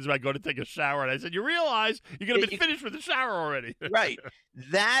with my kids about going to take a shower, and I said, you realize you could have been finished with the shower already. Right.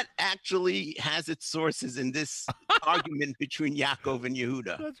 That actually has its sources in this argument between Yaakov and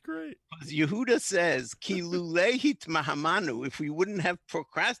Yehuda. That's great. Because Yehuda says, Ki lulehit mahamanu, if we wouldn't have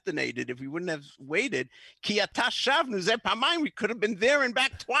procrastinated, if we wouldn't have waited, ki ata shavnu ze pamayim, we could have been there and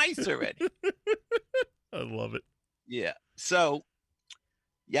back twice already. I love it. Yeah. So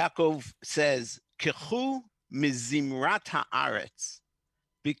Yaakov says, Kechu mizimrat haaretz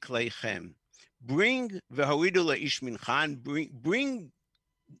bikleichem. Bring v'horidu la'ish minchan, bring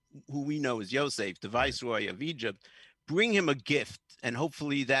who we know as Yosef, the viceroy of Egypt, bring him a gift, and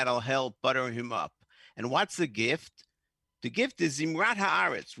hopefully that'll help butter him up. And what's the gift? The gift is Zimrat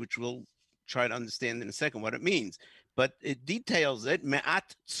Haaretz, which we'll try to understand in a second what it means. But it details it,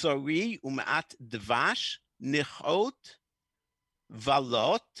 Me'at Tsori u'Me'at Dvash, Nichot,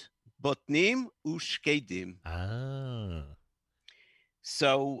 Valot, Botnim, Ushkedim.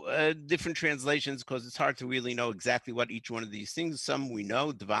 So different translations, because it's hard to really know exactly what each one of these things. Some we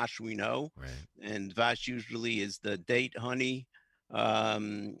know, Dvash we know, right. And Dvash usually is the date honey.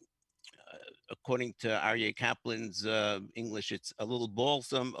 According to Aryeh Kaplan's English, it's a little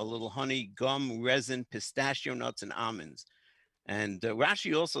balsam, a little honey, gum, resin, pistachio nuts, and almonds. And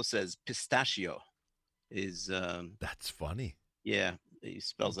Rashi also says pistachio is... That's funny. Yeah, he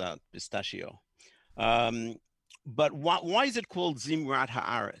spells out pistachio. But why is it called Zimrat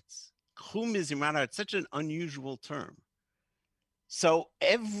Haaretz? Chum is Zimrat Haaretz, such an unusual term. So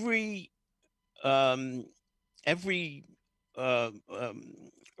every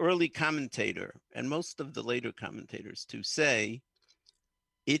early commentator, and most of the later commentators too, say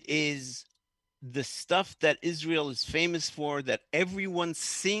it is the stuff that Israel is famous for, that everyone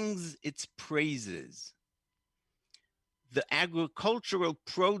sings its praises. The agricultural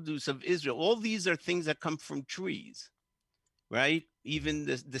produce of Israel, all these are things that come from trees, right? Even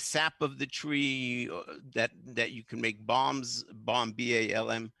the sap of the tree that you can make balm,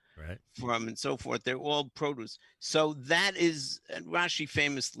 B-A-L-M, right, from, and so forth. They're all produce. So that is, and Rashi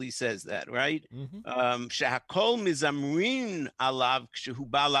famously says that, right? Shehakol mizamrin alav kshehu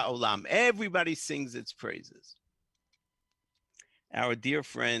ba la'olam. Everybody sings its praises. Our dear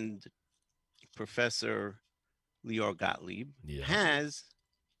friend, Professor Lior Gottlieb, has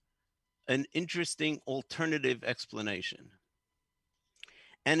an interesting alternative explanation.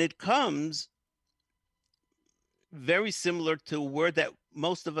 And it comes very similar to a word that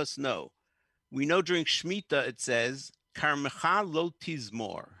most of us know. We know during Shemitah it says, Karmecha lo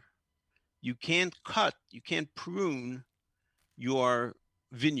tizmor. You can't cut, you can't prune your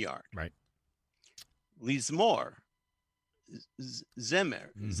vineyard. Right. Lizmor, Zemer,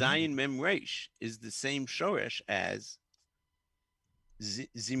 Zayin Mem Resh, is the same shoresh as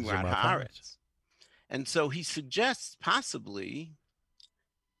Zimrat Haaretz. And so he suggests possibly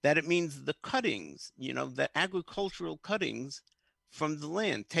that it means the cuttings, the agricultural cuttings from the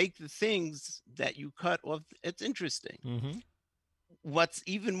land. Take the things that you cut off. It's interesting. What's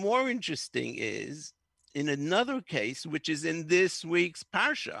even more interesting is in another case, which is in this week's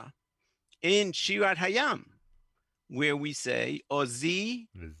Parsha, in Shirat Hayam, where we say, Ozi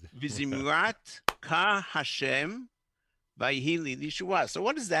v'zimrat ka Hashem vayhi lishua. So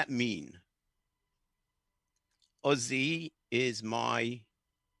what does that mean? Ozi is my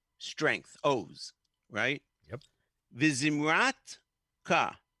strength, Oz, right? Yep. V'zimrat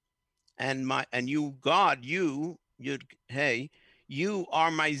ka, and you, God, you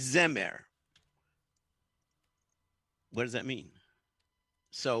are my zemer. What does that mean?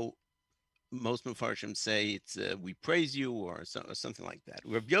 So most Mefarshim say it's we praise you, or something like that.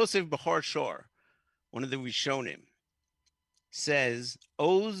 Rav Yosef Bechor Shor, one of the Rishonim, says,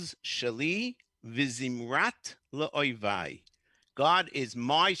 Oz shali v'zimrat la'oivai. God is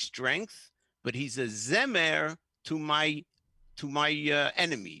my strength, but he's a zemer to my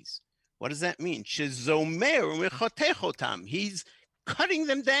enemies. What does that mean? Shezomer mechotechotam. He's cutting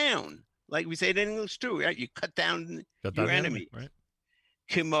them down. Like we say it in English too, right? You cut down your enemy. Right.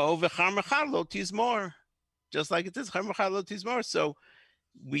 Kimo v'charmecha lo tizmor. Just like it is, charmecha lo tizmor. So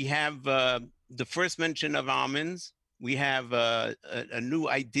we have the first mention of almonds, We have a new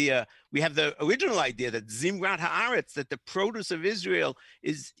idea. We have the original idea that Zimrat Haaretz, that the produce of Israel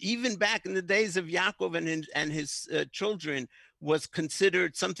is, even back in the days of Yaakov and his children, was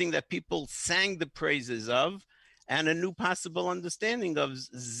considered something that people sang the praises of, and a new possible understanding of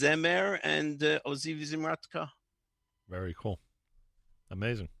Zemer and Oziv Zimratka. Very cool.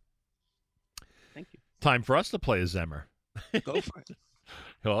 Amazing. Thank you. Time for us to play a Zemer. Go for it.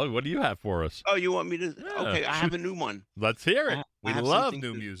 Well, what do you have for us? Oh, you want me to? Yeah. Okay, I have a new one. Let's hear it. We have love something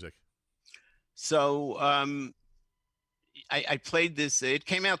new to- music. So I played this. It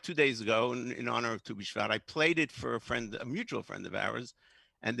came out 2 days ago in honor of Tu B'Shvat. I played it for a mutual friend of ours,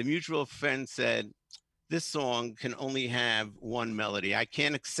 and the mutual friend said, "This song can only have one melody. I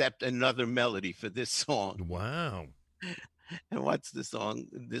can't accept another melody for this song." Wow. And what's the song?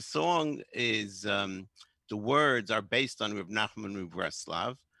 The song is the words are based on Reb Nachman Reb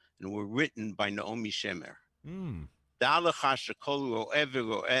Breslav and were written by Naomi Shemer. דע לך שכל רואה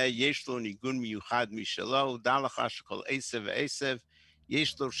ורואה יש לו ניגון מיוחד משלו, דע לך שכל עשב ועשב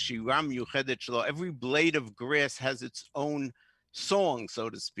יש לו שירה מיוחדת שלו. Every blade of grass has its own song, so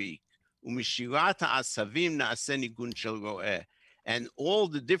to speak. ומשירת העשבים נעשה ניגון של רואה. And all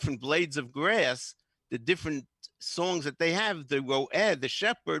the different blades of grass, the different songs that they have, the ro'eh, the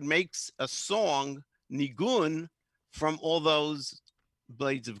shepherd, makes a song, nigun, from all those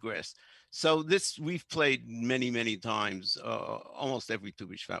blades of grass. So this we've played many, many times. Almost every Tu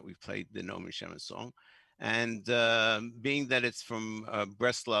B'Shvat we've played the Naomi Shemer song. And being that it's from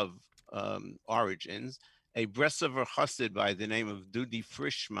Breslov origins, a Breslover chassid by the name of Dudi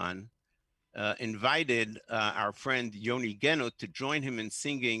Frischman invited our friend Yoni Genot to join him in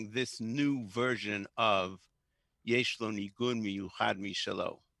singing this new version of Yesh Lo Nigun Miyuchad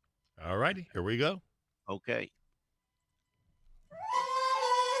Mishalo. All righty, here we go. Okay.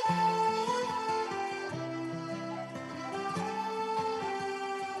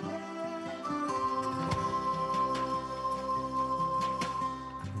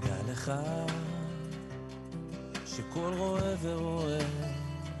 דע לך שכל רואה ורואה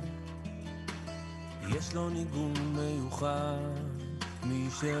יש לו ניגון מיוחד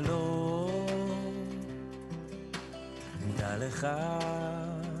משלו. דע לך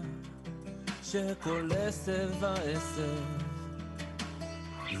שכל עשב ועשב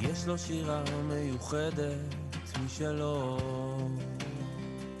יש לו שירה מיוחדת משלו.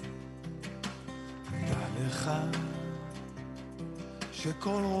 דע לך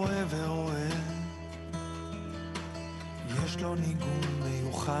שכל רואה ורואה יש לו ניגון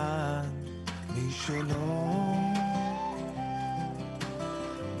מיוחד משלו.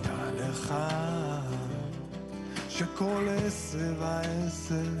 דע לך שכל עשב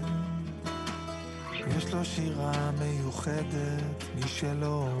ועשב יש לו שירה מיוחדת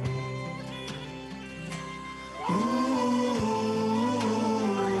משלו.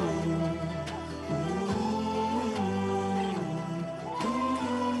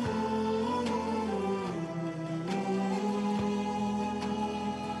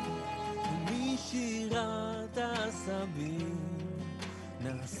 משירת העשבים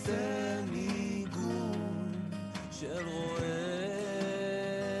נעשה ניגון של רועה,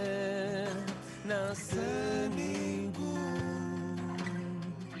 נעשה ניגון.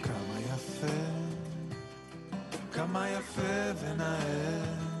 כמה יפה, כמה יפה ונאה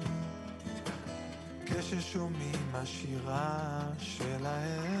כששומעים השירה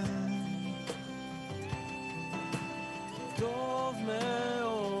שלהם. טוב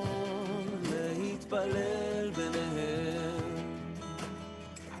מאוד להתפלל ביניהם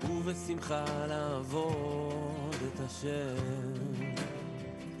ובשמחה לעבוד את השם.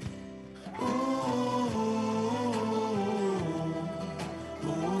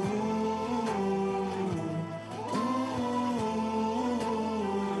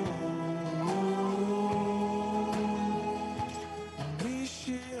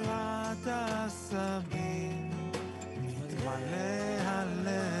 משירת העשבים מתמלא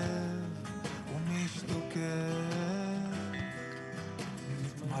הלב ומשתוקק,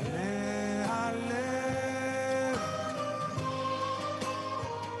 מתמלא הלב.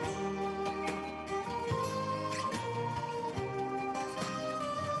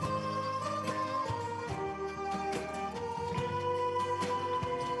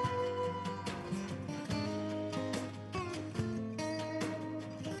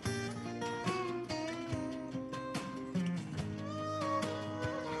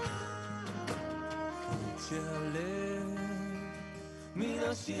 שהלב מן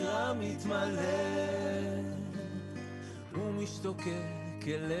השירה מתמלא ומשתוקק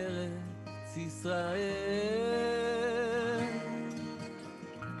אל ארץ ישראל.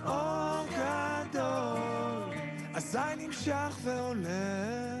 אור גדול אזי נמשך והולך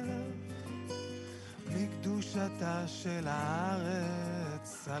מקדושתה של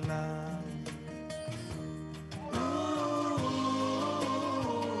הארץ עליו.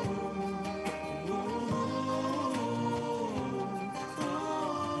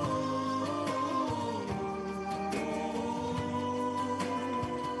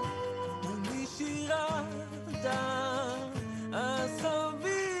 ומשירת העשבים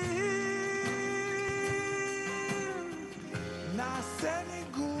נעשה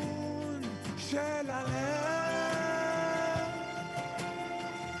ניגון של הלב,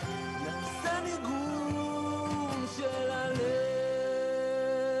 נעשה ניגון של הלב.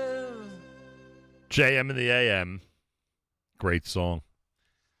 JM in the AM. Great song.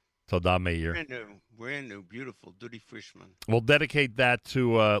 Toda Meir. Brand new, beautiful, Duty Frischman. We'll dedicate that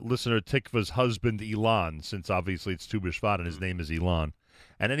to listener Tikva's husband, Elon, since obviously it's Tu B'Shvat and his name is Elon.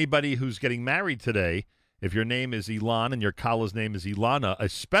 And anybody who's getting married today, if your name is Elon and your Kala's name is Ilana, a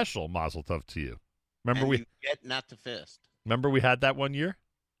special mazel tov to you. Remember You get not to fast. Remember we had that one year?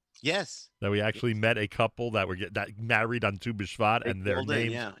 Yes. That we actually met a couple that were that married on Tu B'Shvat, and their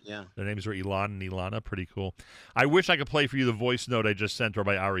names, their names were Elon and Ilana. Pretty cool. I wish I could play for you the voice note I just sent her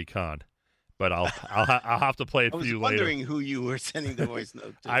by Ari Khan, but I'll have to play it for you later. I was wondering who you were sending the voice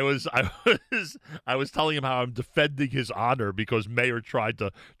note to. I was telling him how I'm defending his honor because Mayor tried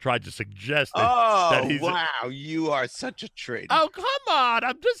to suggest that that he's wow, you are such a traitor. Oh, come on.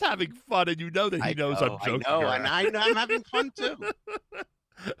 I'm just having fun, and you know that he knows I'm joking. I know, around. and I'm having fun too.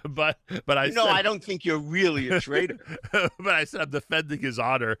 But I said, I don't think you're really a traitor. But I said I'm defending his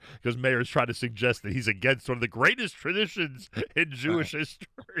honor because Mayor's trying to suggest that he's against one of the greatest traditions in Jewish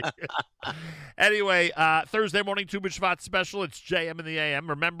history. Anyway, Thursday morning Tu B'Shvat special. It's JM in the AM.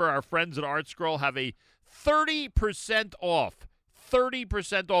 Remember, our friends at Art Scroll have a 30% off.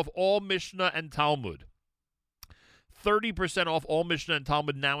 30% off all Mishnah and Talmud. 30% off all Mishnah and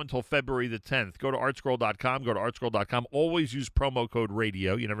Talmud now until February the 10th. Go to artscroll.com. Go to artscroll.com. Always use promo code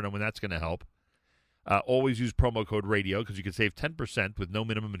radio. You never know when that's going to help. Always use promo code radio because you can save 10% with no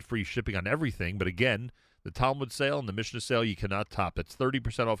minimum and free shipping on everything. But again, the Talmud sale and the Mishnah sale you cannot top. It's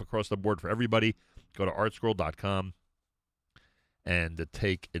 30% off across the board for everybody. Go to artscroll.com and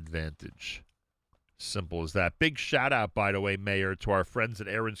take advantage. Simple as that. Big shout out, by the way, Mayor, to our friends at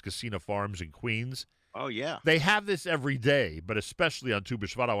Aaron's Casino Farms in Queens. Oh, yeah. They have this every day, but especially on Tu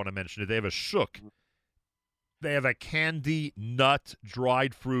B'Shvat, I want to mention it. They have a shuk. They have a candy, nut,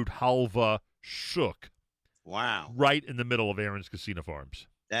 dried fruit, halva shuk. Wow. Right in the middle of Aaron's Casino Farms.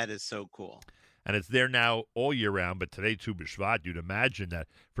 That is so cool. And it's there now all year round, but today, Tu B'Shvat, you'd imagine that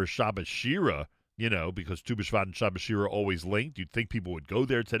for Shabbat Shira, you know, because Tu B'Shvat and Shabbat Shira are always linked, you'd think people would go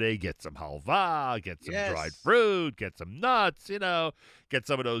there today, get some halva, get some dried fruit, get some nuts, you know, get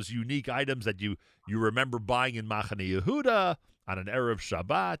some of those unique items that you remember buying in Machane Yehuda on an Erev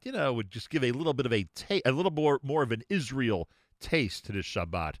Shabbat, you know, would just give a little bit of a little more of an Israel taste to this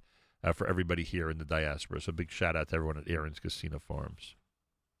Shabbat for everybody here in the diaspora. So big shout out to everyone at Aaron's Casino Farms.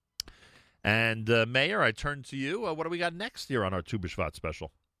 And Mayor, I turn to you. What do we got next here on our Tu B'Shvat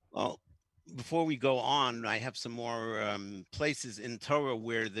special? Well, before we go on, I have some more places in Torah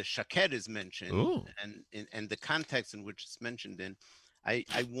where the Shaked is mentioned and the context in which it's mentioned in. I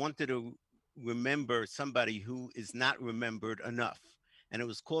wanted to remember somebody who is not remembered enough. And it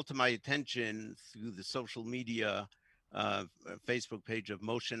was called to my attention through the social media Facebook page of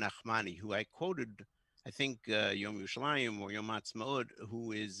Moshe Nachmani, who I quoted, I think, Yom Yerushalayim or Yom Ha'atzmaut,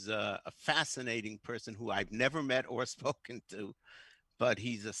 who is a fascinating person who I've never met or spoken to. But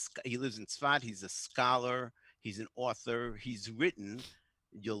he lives in Tzfat. He's a scholar. He's an author. He's written.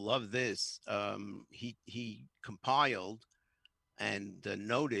 You'll love this. He compiled and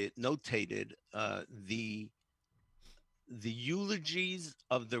notated the eulogies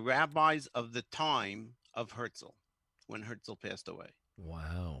of the rabbis of the time of Herzl when Herzl passed away.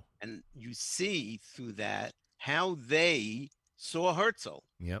 Wow! And you see through that how they saw Herzl.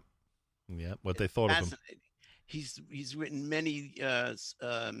 Yep. What they thought of him. He's written many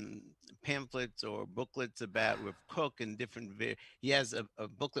pamphlets or booklets about Rav Kook and different. He has a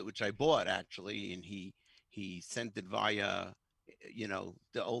booklet which I bought actually, and he sent it via,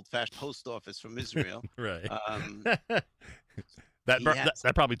 the old-fashioned post office from Israel. Right.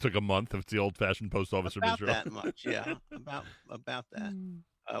 That probably took a month if it's the old-fashioned post office from Israel. About that much, yeah. About that.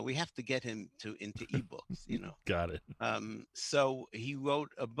 We have to get him into ebooks, Got it. So he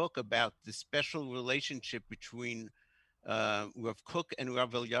wrote a book about the special relationship between Rav Kook and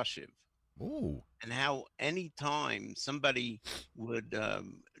Rav Elyashiv. Ooh. And how any time somebody would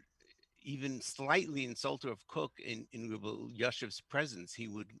even slightly insult Rav Kook in Rav Elyashiv's presence, he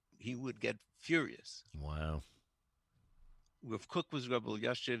would get furious. Wow. Rav Kook was Rabbi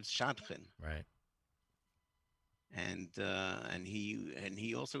Yashiv's shadchan, Right. and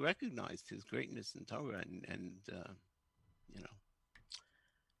he also recognized his greatness in Torah, and you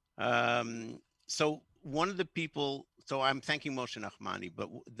know. So one of the people, so I'm thanking Moshe Nachmani, but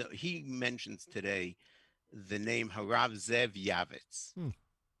he mentions today the name Harav Zev Yavitz.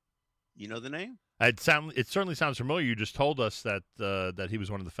 You know the name? It certainly sounds familiar. You just told us that that he was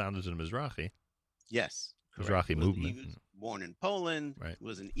one of the founders of the Mizrahi. Yes, Mizrahi movement. He was born in Poland. Right.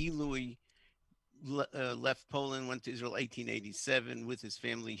 Was an Eloi. Left Poland, went to Israel 1887 with his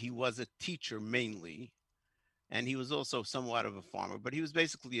family. He was a teacher mainly, and he was also somewhat of a farmer, but he was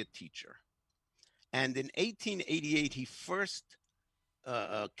basically a teacher. And in 1888, he first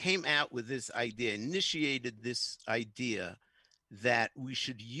came out with this idea, initiated this idea that we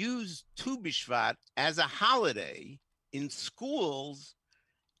should use Tu BiShvat as a holiday in schools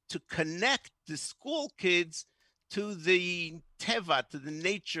to connect the school kids to the teva, to the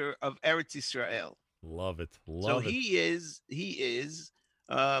nature of Eretz Israel. Love it. So he is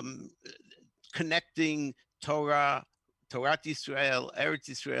connecting Torah, Torah Israel, Eretz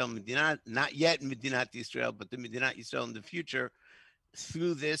Israel, Medinat, not yet Medinat Israel, but the Medinat Israel in the future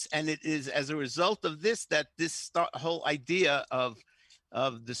through this. And it is as a result of this that this whole idea of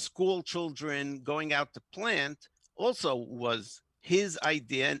the school children going out to plant also was his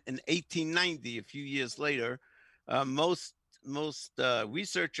idea. In 1890, a few years later, most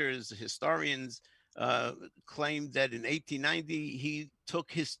researchers, historians claimed that in 1890 he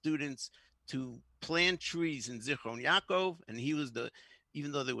took his students to plant trees in Zichron Yaakov, and he was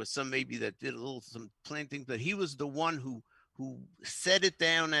even though there was some maybe that did some planting, but he was the one who set it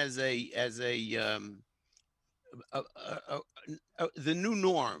down as the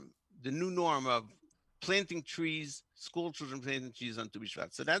new norm of planting trees, school children planting trees on Tu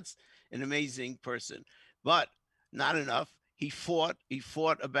BiShvat. So that's an amazing person, but not enough. He fought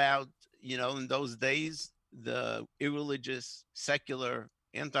about, in those days, the irreligious, secular,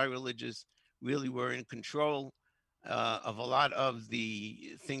 anti-religious really were in control of a lot of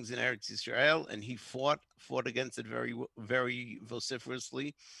the things in Eretz Israel, and he fought against it very, very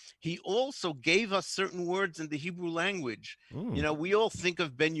vociferously. He also gave us certain words in the Hebrew language. We all think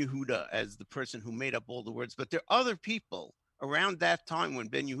of Ben Yehuda as the person who made up all the words, but there are other people around that time when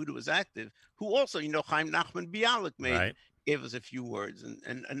Ben Yehuda was active who also, Chaim Nachman Bialik gave us a few words,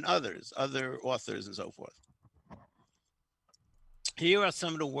 and other authors and so forth. Here are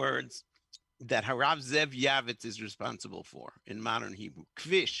some of the words that Harav Zev Yavitz is responsible for in modern Hebrew.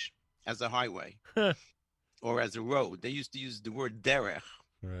 Kvish, as a highway, or as a road. They used to use the word derech,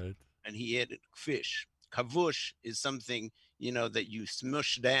 right? And he added kvish. Kavush is something, that you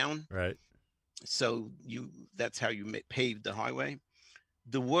smush down, right? So that's how you pave the highway.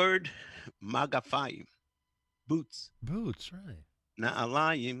 The word magafayim, boots, right?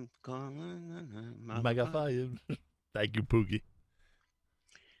 Na'alayim, magafayim. Thank you, Poogie.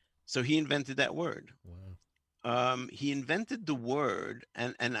 So he invented that word. Wow. He invented the word,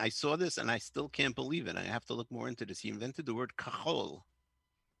 and I saw this, and I still can't believe it. I have to look more into this. He invented the word kachol.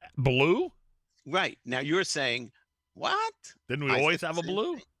 Blue? Right. Now you're saying, what? Didn't we always have a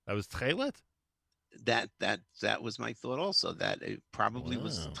blue? That was tchelet? That was my thought also, that it probably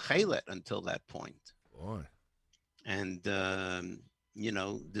was tchelet until that point. Boy. And,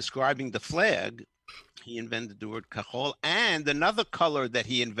 describing the flag, he invented the word kachol, and another color that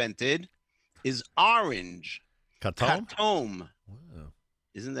he invented is orange. Katom. Wow.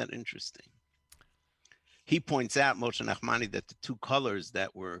 Isn't that interesting? He points out, Moshe Nachmani, that the two colors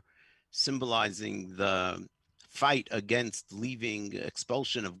that were symbolizing the fight against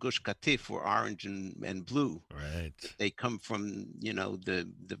expulsion of Gush Katif were orange and blue. Right. They come from, the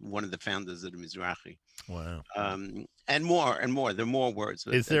one of the founders of the Mizrahi. Wow. And more. There are more words.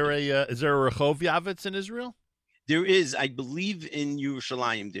 Is there a Rehov Yavitz in Israel? There is. I believe in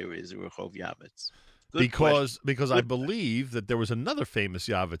Yerushalayim there is a Rehov Yavitz. Because I believe that there was another famous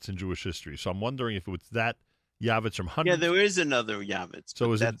Yavitz in Jewish history. So I'm wondering if it was that Yavitz from hundreds. Yeah, there is another Yavitz.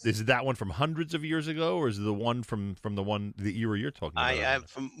 So is it that one from hundreds of years ago, or is it the one from the era you're talking about?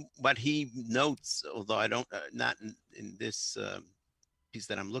 From what he notes, although I don't not in this piece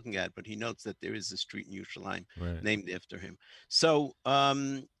that I'm looking at, but he notes that there is a street in Yerushalayim named after him. So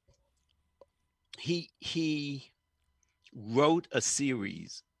he wrote a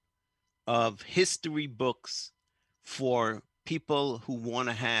series of history books for people who want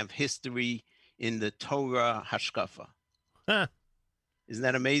to have history in the Torah Hashkafa. Huh. Isn't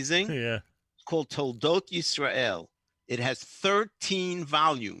that amazing? Yeah. It's called Toldot Yisrael. It has 13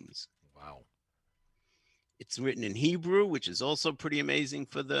 volumes. Wow. It's written in Hebrew, which is also pretty amazing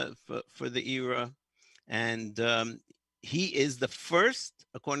for the era. And he is the first,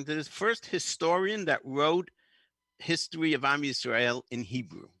 according to this, first historian that wrote history of Am Yisrael in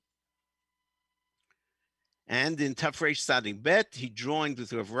Hebrew. And in Tafresh Sadik Bet, he joined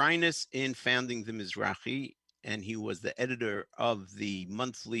with Rav Reines in founding the Mizrahi, and he was the editor of the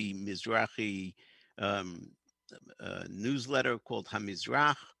monthly Mizrahi newsletter called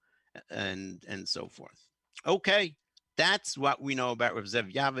HaMizrach, and so forth. Okay, that's what we know about Rav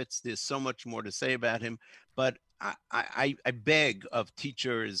Zev Yavitz. There's so much more to say about him, but I beg of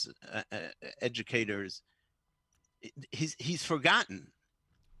teachers, educators, he's forgotten.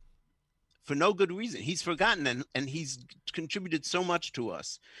 For no good reason. He's forgotten, and he's contributed so much to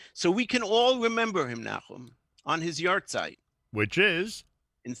us. So we can all remember him, Nachum, on his yahrzeit. Which is?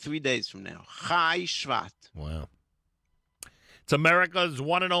 In 3 days from now. Chai Shvat. Wow. It's America's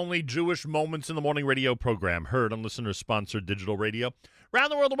one and only Jewish Moments in the Morning radio program, heard on listener-sponsored digital radio. Around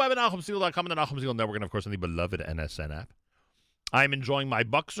the world, the web at NachumSegal.com and the Nachum Segal Network, and, of course, on the beloved NSN app. I'm enjoying my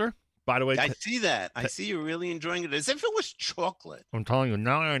Buxer. By the way, I see that. I see you're really enjoying it, as if it was chocolate. I'm telling you,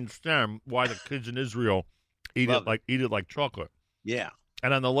 now I understand why the kids in Israel eat it like chocolate. Yeah.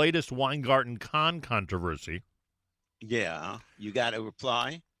 And on the latest Weingarten Khan controversy, yeah, you got a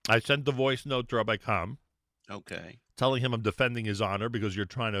reply? I sent the voice note to Rabbi Kam. Okay. Telling him I'm defending his honor because you're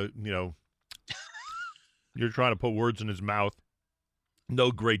trying to, you're trying to put words in his mouth.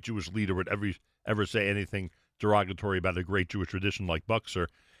 No great Jewish leader would ever say anything derogatory about a great Jewish tradition like Buxer.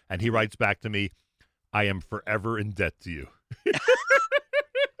 And he writes back to me, I am forever in debt to you.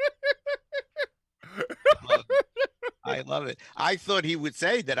 I love it. I thought he would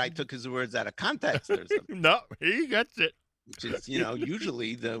say that I took his words out of context or something. No, he gets it. Which is,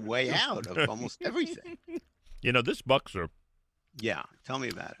 usually the way out of almost everything. This Buxer. Yeah, tell me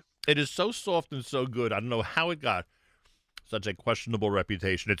about it. It is so soft and so good. I don't know how it got such a questionable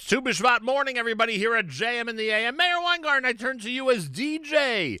reputation. It's Tu BiShvat morning, everybody, here at JM in the AM. Mayor Weingarten, I turn to you as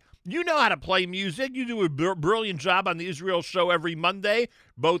DJ. You know how to play music. You do a brilliant job on the Israel show every Monday,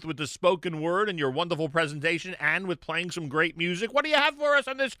 both with the spoken word and your wonderful presentation and with playing some great music. What do you have for us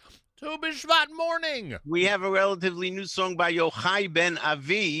on this Tu BiShvat morning? We have a relatively new song by Yochai Ben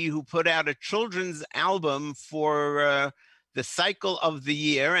Avi, who put out a children's album for the cycle of the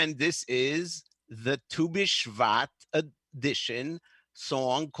year, and this is the Tu BiShvat edition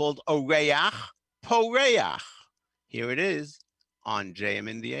song called Oreach Poreach. Here it is on JM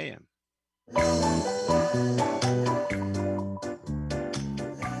in the AM.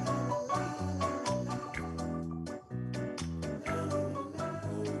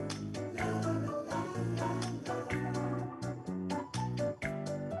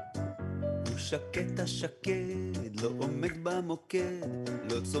 שקט השקד, לא עומד במוקד,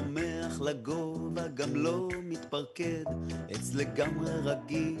 לא צומח לגובה, גם לא מתפרקד, עץ לגמרי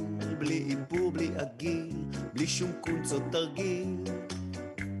רגיל, בלי איפור, בלי עגיל, בלי שום קונצות תרגיל.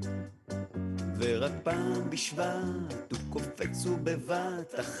 ורק פעם בשבט הוא קופץ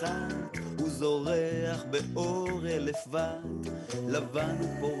ובבת אחת, הוא זורח באור אלף בת, לבן הוא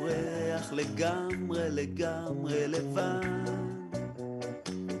פורח לגמרי לגמרי לבן.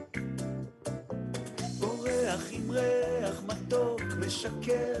 עם ריח מתוק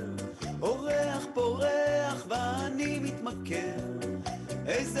משקר, אורח פורח ואני מתמכר,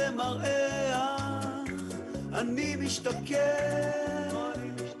 איזה מראה אני משתכר,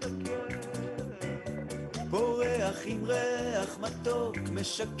 פורח עם ריח מתוק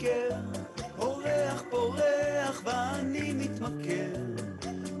משקר, אורח פורח ואני מתמכר,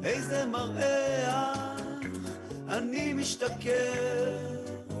 איזה מראה אני משתכר.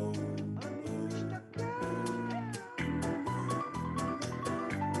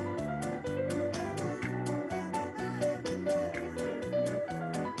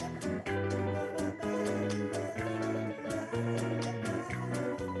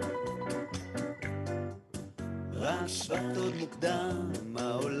 שבט עוד מוקדם,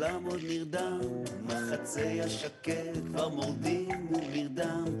 העולם עוד נרדם, מחצי השקט כבר מורדים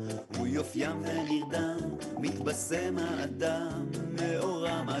ונרדם, הוא יופיים ונרדם, מתבשם האדם,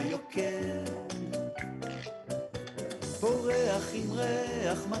 מאורם היוקר. פורח עם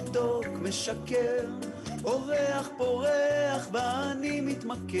ריח מתוק משקר, אורח פורח ואני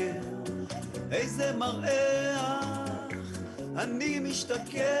מתמכר, איזה מראה אני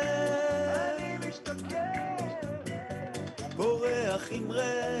משתכר, פורח עם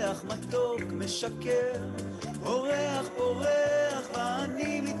ריח מתוק משקר, אורח פורח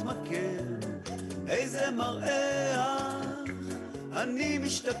ואני מתמכר, איזה מראה אני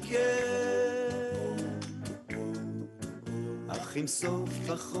משתכר. אך עם סוף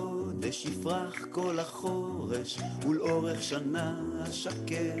החודש יפרח כל החורש ולאורך שנה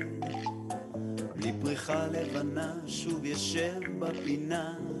השקט, בלי פריחה לבנה שוב ישב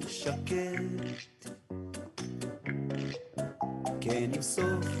בפינה שקט כן עם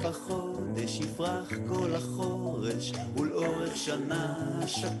סוף החודש יפרח כל החורש ולאורך שנה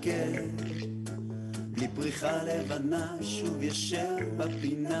שקט בלי פריחה לבנה שוב ישב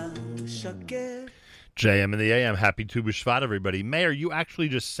בפינה שקט JM and the AM, happy Tu B'Shvat, everybody. Mayor, you actually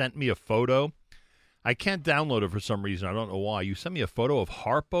just sent me a photo. I can't download it for some reason. I don't know why. You sent me a photo of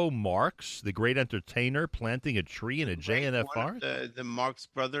Harpo Marx, the great entertainer, planting a tree in a JNF forest? The Marx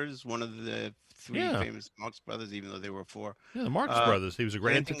brothers, one of the three famous Marx brothers, even though there were four. Yeah, the Marx brothers. He was a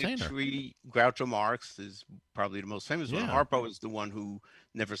great entertainer. A tree, Groucho Marx is probably the most famous one. Harpo is the one who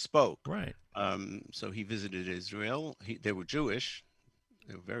never spoke. Right. So he visited Israel. They were Jewish.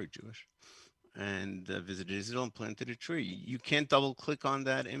 They were very Jewish. And visited Israel and planted a tree. You can't double-click on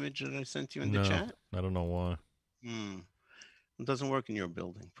that image that I sent you in the chat? I don't know why. It doesn't work in your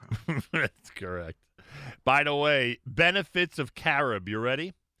building, probably. That's correct. By the way, benefits of carob. You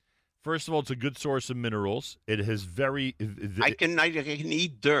ready? First of all, it's a good source of minerals. It has very. I can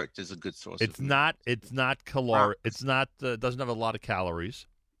eat dirt as a good source. It's not. It's not caloric. It's not. Doesn't have a lot of calories.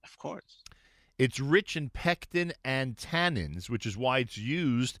 Of course. It's rich in pectin and tannins, which is why it's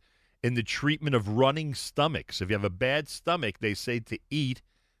used in the treatment of running stomachs. If you have a bad stomach, they say to eat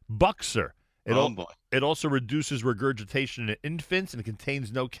Buxer. It also reduces regurgitation in infants and it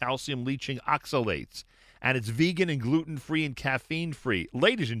contains no calcium-leaching oxalates. And it's vegan and gluten-free and caffeine-free.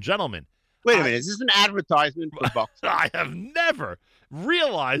 Ladies and gentlemen. Wait a minute. Is this an advertisement for Buxer? I have never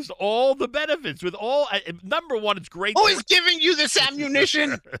realized all the benefits. With all, number one, it's great. Who is giving you this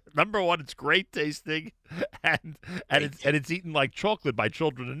ammunition? Number one, it's great tasting, and it's eaten like chocolate by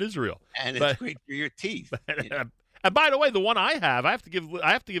children in Israel. And it's great for your teeth. And by the way, the one I have to give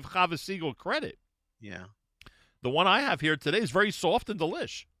Chava Siegel credit. Yeah. The one I have here today is very soft and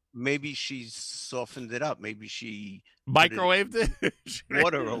delish. Maybe she softened it up. Maybe she microwaved it.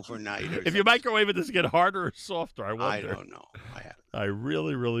 Water overnight. If you microwave it, does it get harder or softer? I wonder. I don't know. I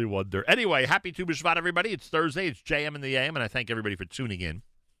really, really wonder. Anyway, happy Tu B'Shvat, everybody. It's Thursday. It's JM in the AM, and I thank everybody for tuning in.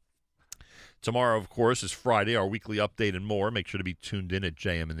 Tomorrow, of course, is Friday, our weekly update and more. Make sure to be tuned in at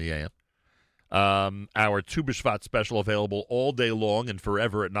JM in the AM. Our Tu B'Shvat special available all day long and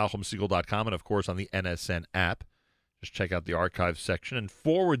forever at NachumSiegel.com and, of course, on the NSN app. Just check out the archive section and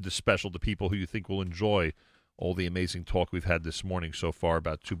forward the special to people who you think will enjoy all the amazing talk we've had this morning so far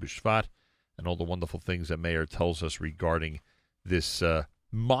about Tu B'Shvat and all the wonderful things that Meir tells us regarding this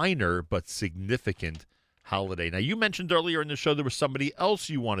minor but significant holiday. Now, you mentioned earlier in the show there was somebody else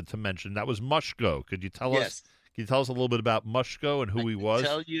you wanted to mention. That was Mushko. Could you tell us? Can you tell us a little bit about Mushko and who he was? I'll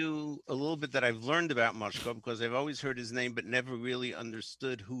tell you a little bit that I've learned about Mushko because I've always heard his name but never really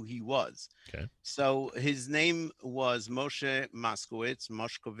understood who he was. Okay. So his name was Moshe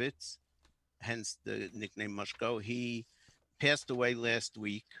Moshkovitz, hence the nickname Mushko. He passed away last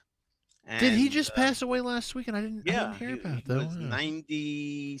week. And, did he just pass away last week? And I didn't hear about that. He was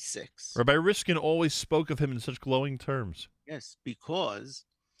 96. Rabbi Riskin always spoke of him in such glowing terms. Yes, because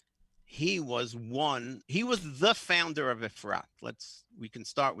he was the founder of Efrat. We can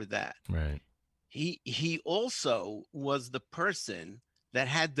start with that. Right. He also was the person that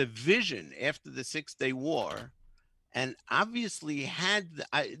had the vision after the 6-Day War, and obviously had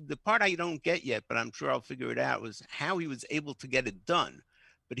the part I don't get yet, but I'm sure I'll figure it out, was how he was able to get it done.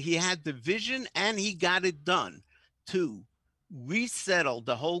 But he had the vision and he got it done to resettle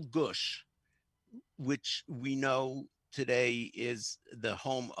the whole Gush, which we know today is the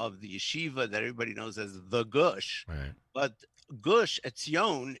home of the yeshiva that everybody knows as the Gush. Right. But Gush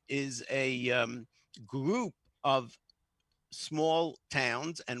Etzion is a group of small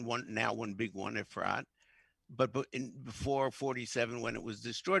towns and one big one, Efrat. But before 47, when it was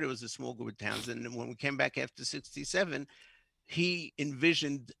destroyed, it was a small group of towns. And then when we came back after 67, he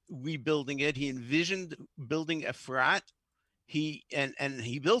envisioned rebuilding it. He envisioned building Efrat. He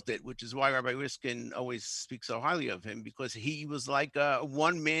built it, which is why Rabbi Riskin always speaks so highly of him, because he was like a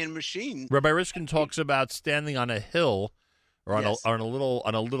one-man machine. Rabbi Riskin talks about standing on a hill or on a little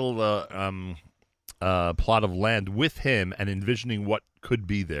plot of land with him and envisioning what could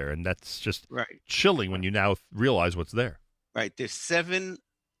be there, and that's just chilling when you now realize what's there. Right. There's seven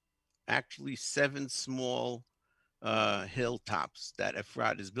small hilltops that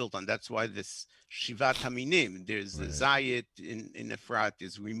Efrat is built on. That's why this Shivat Haminim, there's Zayit in Efrat,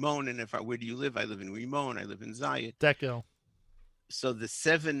 there's Rimon in Efrat. Where do you live? I live in Rimon, I live in Zayit. Dekel. So the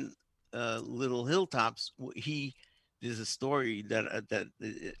seven little hilltops, there's a story that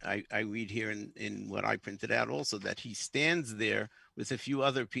I read here in what I printed out also, that he stands there with a few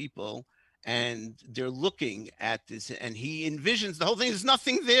other people and they're looking at this, and he envisions the whole thing. There's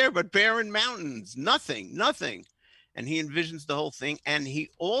nothing there but barren mountains, nothing. And he envisions the whole thing, and he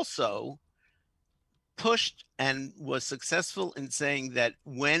also pushed and was successful in saying that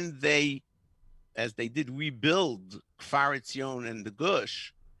when they, as they did rebuild Kfar Etzion and the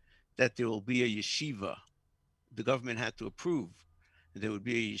Gush, that there will be a yeshiva. The government had to approve there would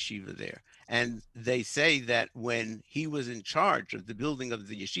be a yeshiva there. And they say that when he was in charge of the building of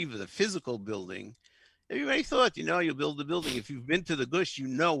the yeshiva, the physical building, everybody thought, you'll build the building. If you've been to the Gush, you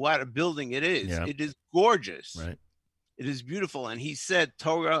know what a building it is. Yeah. It is gorgeous. Right. It is beautiful. And he said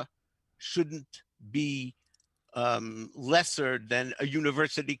Torah shouldn't be lesser than a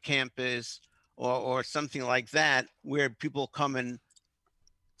university campus or something like that, where people come and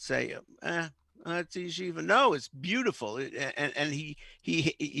say, it's a yeshiva. No, it's beautiful. And he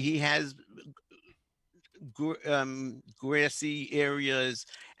has grassy areas,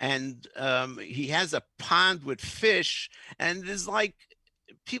 and he has a pond with fish, and there's like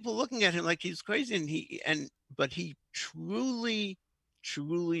people looking at him like he's crazy, but he truly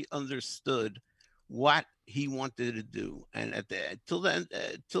understood what he wanted to do, and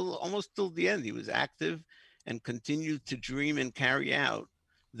almost till the end, he was active and continued to dream and carry out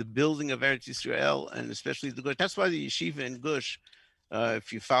the building of Eretz Yisrael, and especially the Gush. That's why the yeshiva in Gush,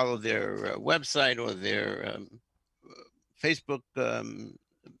 if you follow their website or their Facebook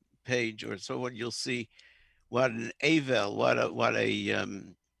page or so on, you'll see what an avel,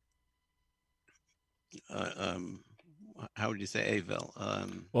 how would you say avel?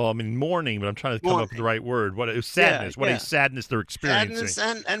 Well, I mean mourning, but I'm trying to come up with the right word. What is sadness? What a sadness they're experiencing.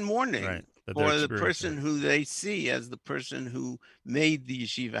 Sadness and mourning. Right. For the person who they see as the person who made the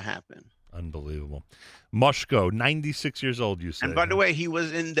yeshiva happen. Unbelievable. Moshko, 96 years old, you said. And by the way, he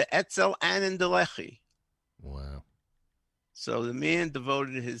was in the Etzel and in the Lechi. Wow. So the man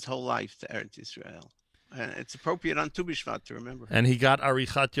devoted his whole life to Eretz Yisrael. And it's appropriate on Tu B'Shvat to remember. And he got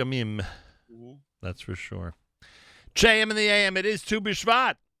Arichat Yamim. Mm-hmm. That's for sure. JM in the AM, it is Tu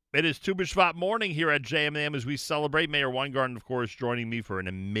B'Shvat. It is Tu B'Shvat morning here at JM in the AM as we celebrate. Mayor Weingarten, of course, joining me for an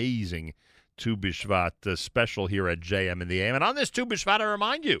amazing Tu B'Shvat special here at JM in the AM. And on this Tu B'Shvat, I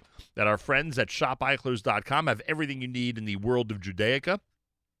remind you that our friends at shopeichlers.com have everything you need in the world of Judaica.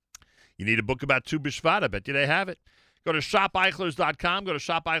 You need a book about Tu B'Shvat? I bet you they have it. Go to shopeichlers.com. Go to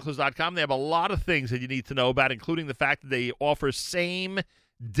shopeichlers.com. They have a lot of things that you need to know about, including the fact that they offer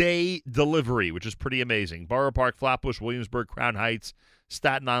same-day delivery, which is pretty amazing. Borough Park, Flatbush, Williamsburg, Crown Heights,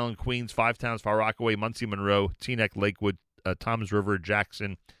 Staten Island, Queens, Five Towns, Far Rockaway, Muncie, Monroe, Teaneck, Lakewood, Toms River,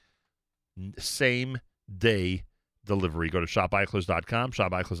 Jackson. Same-day delivery. Go to shopeichlers.com.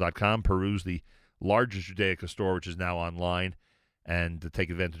 Shopeichlers.com. Peruse the largest Judaica store, which is now online, and to take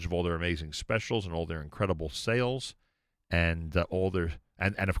advantage of all their amazing specials and all their incredible sales, and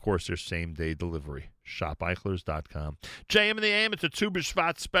and of course their same-day delivery. Shopeichlers.com. JM in the AM. It's a Tu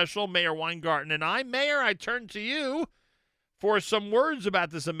B'Shvat special. Mayor Weingarten and I. Mayor, I turn to you for some words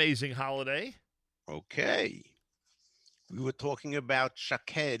about this amazing holiday. Okay. We were talking about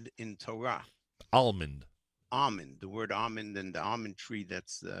shaked in Torah. Almond. Almond. The word almond and the almond tree,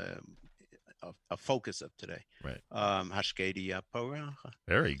 that's a focus of today. Right. Hashkedi Yaporah.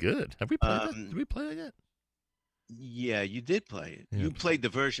 Very good. Have we played that? Did we play that yet? Yeah, you did play it. Yeah. You played the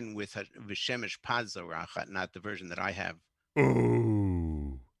version with Vishemesh Pazarachat, not the version that I have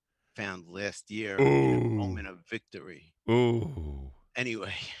found last year in a moment of victory. Ooh.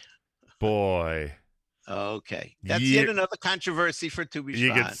 Anyway. Boy. Okay. That's yet another controversy for Tu B'Shvat.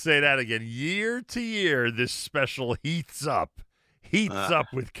 You can say that again. Year to year, this special heats up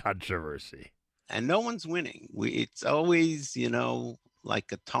with controversy. And no one's winning. It's always,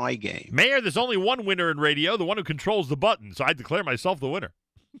 like a tie game. Mayor, there's only one winner in radio, the one who controls the button, so I declare myself the winner.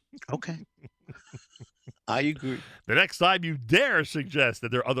 Okay. I agree. The next time you dare suggest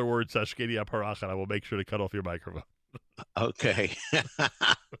that there are other words, Hashkedi Aparachat, I will make sure to cut off your microphone. Okay.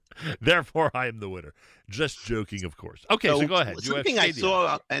 Therefore, I am the winner. Just joking, of course. Okay, so go ahead. Something I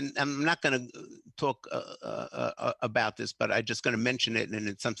saw, and I'm not going to talk about this, but I'm just going to mention it, and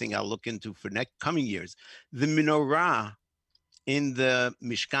it's something I'll look into for coming years. The menorah in the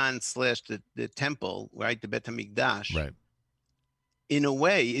Mishkan / the temple, right, the Bet HaMikdash, right, in a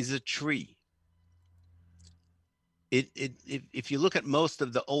way, is a tree. If you look at most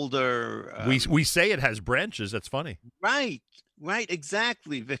of the older, we say it has branches. That's funny. Right,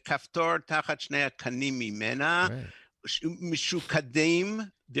 exactly. V'kaftor tachat shnei kanim mimena, mishukadim.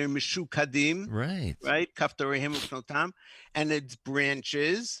 They're mishukadim. Right. Kaftorehem uknotam, and it's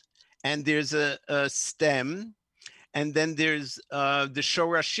branches, and there's a stem, and then there's the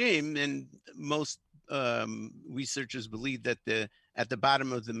shorashim, and most researchers believe that at the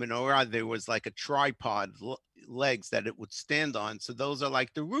bottom of the menorah there was like a tripod legs that it would stand on. So those are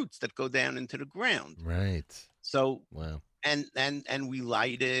like the roots that go down into the ground. Right. So wow. And we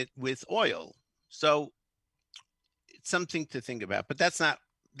light it with oil. So it's something to think about. But that's not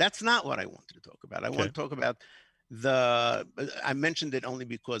what I wanted to talk about. I want to talk about I mentioned it only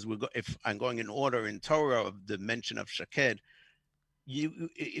because if I'm going in order in Torah of the mention of Shaked.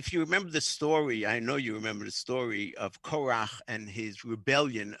 If you remember the story, I know you remember the story of Korach and his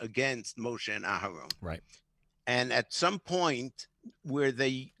rebellion against Moshe and Aharon. Right. And at some point where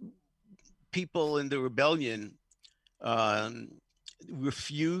people in the rebellion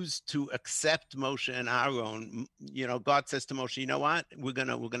refused to accept Moshe and Aaron, God says to Moshe, you know what? We're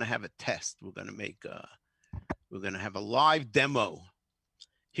gonna have a test. We're gonna have a live demo.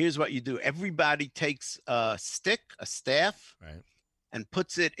 Here's what you do. Everybody takes a stick, a staff, right, and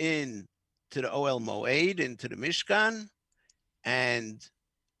puts it in to the Oel Moed, into the Mishkan, and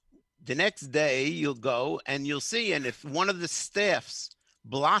the next day you'll go and you'll see, and if one of the staffs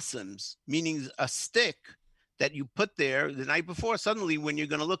blossoms, meaning a stick that you put there the night before, suddenly when you're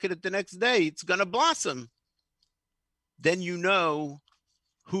going to look at it the next day, it's going to blossom. Then you know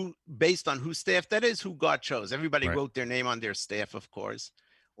who, based on whose staff that is, who God chose. Everybody wrote their name on their staff, of course,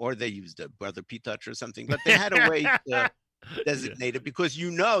 or they used a Brother P-Touch or something, but they had a way to designate it, because you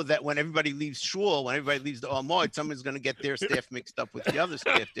know that when everybody leaves shul, when everybody leaves the Almoid, someone's going to get their staff mixed up with the other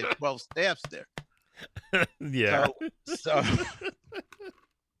staff. There are 12 staffs there. Yeah.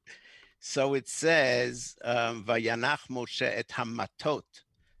 So it says, Vayanach Moshe et hamatot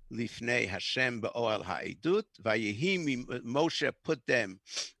lifnei Hashem be'oel ha'edut. Vayihimi, Moshe put them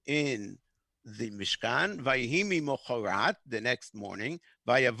in the Mishkan. Vayihimi mochorat, the next morning.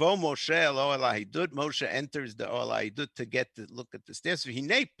 Vayavo Moshe el oel ha'edut. Moshe enters the oel ha'edut to look at the stairs.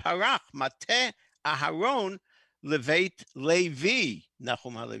 Hinei parach mateh Aharon leveit Levi.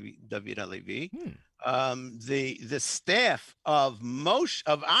 Nachum HaLevi, David HaLevi. The staff of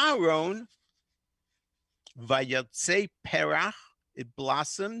Aaron, vayatse perach, it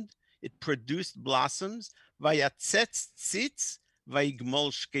blossomed, it produced blossoms, vayatzetz tzitz,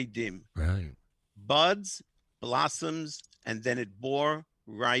 vayigmol shkedim, right, buds, blossoms, and then it bore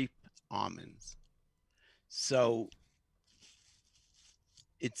ripe almonds. So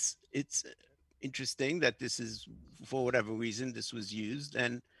it's interesting that this is, for whatever reason, this was used.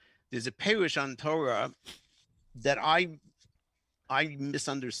 And there's a parish on Torah that I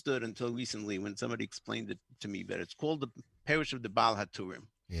misunderstood until recently when somebody explained it to me better. It's called the parish of the Baal HaTurim.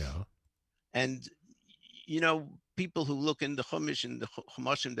 Yeah. And, people who look in the Chumash and the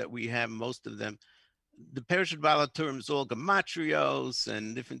Chumashim that we have, most of them, the parish of Baal HaTurim is all gematrios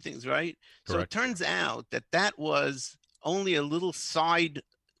and different things, right? Correct. So it turns out that was only a little side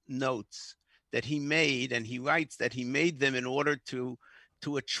notes that he made, and he writes that he made them in order to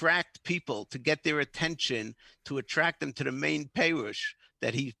attract people, to get their attention, to attract them to the main parish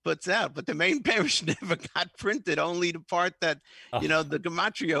that he puts out. But the main parish never got printed, only the part that, the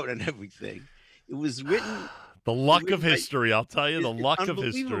gematriot and everything. It was written. The luck of history, I'll tell you, the luck of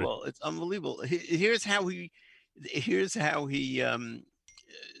history. It's unbelievable. Here's how he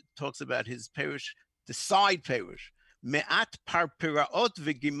talks about his parish, the side parish. Me'at parpiraot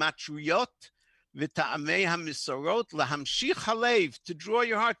v'gimatriot v'ta'amei hamisorot lahamshich halev, to draw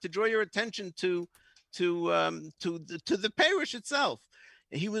your heart, to draw your attention to the parish itself.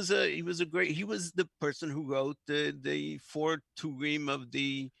 He was the person who wrote the 4 Turim of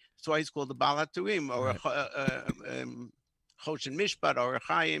the, that's why he's called the Baal HaTurim, or Choshen Mishpat, or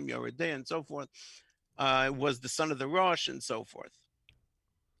Chaim, Yoredei, and so forth. Was the son of the Rosh, and so forth.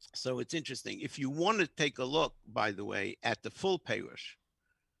 So it's interesting. If you want to take a look, by the way, at the full parish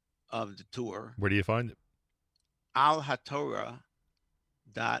of the tour, where do you find it?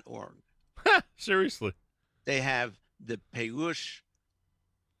 alhatorah.org. Seriously. They have the Perush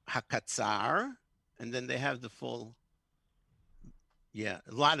Hakatzar, and then they have the full. Yeah,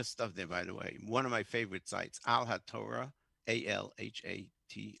 a lot of stuff there, by the way. One of my favorite sites, alhatorah, ALHATORAH.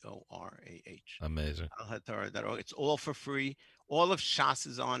 Amazing. alhatorah.org. It's all for free. All of Shas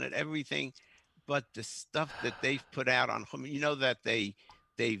is on it, everything. But the stuff that they've put out on, that they've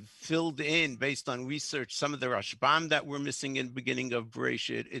filled in based on research some of the Rashbam that were missing in the beginning of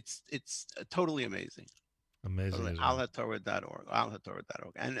Bereshit. It's totally amazing. Amazing.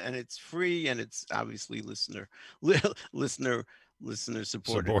 alhatorah.org. And it's free, and it's obviously listener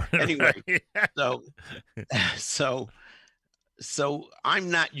supported. Anyway, so I'm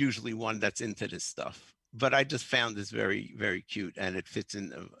not usually one that's into this stuff, but I just found this very, very cute, and it fits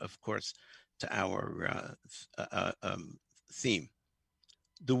in, of course, to our theme.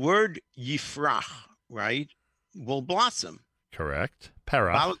 The word yifrach, right, will blossom. Correct.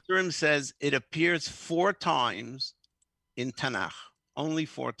 Perach. Balaturim says it appears 4 times in Tanakh, only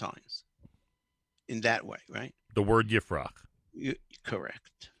 4 times in that way, right? The word Yifrach.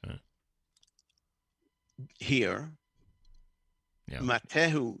 Correct. Right. Here,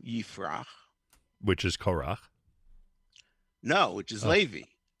 Matehu Yifrach. Which is Korach. No, which is Levi.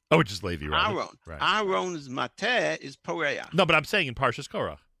 Oh, which is Levi, right? Aaron. Right. Aaron's Mateh is Poreach. No, but I'm saying in Parshas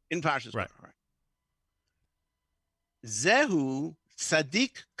Korach. In Parshas right. Korach, right. Zehu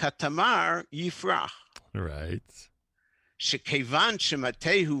Tzadik Katamar Yifrach. Right. Shekevan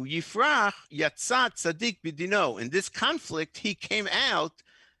Shematehu Yifrach Yatzat Tzadik Bidino. In this conflict, he came out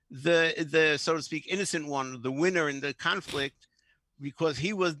the so to speak innocent one, the winner in the conflict, because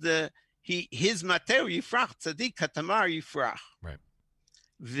he was his Matehu Yifrach Tzadik Katamar Yifrach. Right.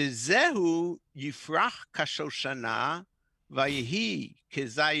 V'zehu Yifrach Kashoshana Vayehi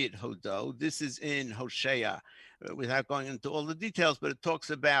Kezayit Hodo. This is in Hosea, without going into all the details, but it talks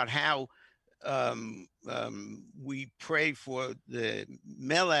about how we pray for the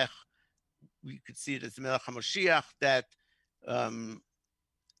Melech. We could see it as the Melech HaMashiach, that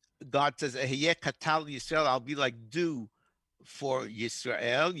God says, Ehiyeh katal Yisrael, I'll be like dew for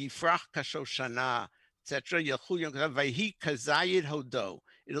Yisrael. Yifrach kashoshana, etc. Yelchu yom vayhi kazayid hodo.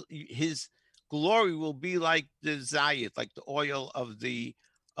 His glory will be like the zayid, like the oil of the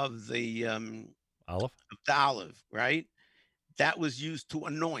olive, right? That was used to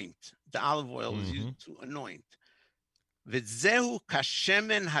anoint. The olive oil was used to anoint. V'zehu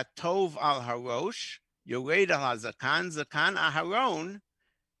kashemen hatov al harosh, yored al hazakan, zakan aharon,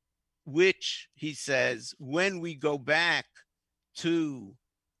 which, he says, when we go back to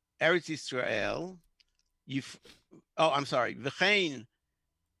Eretz Yisrael, v'chein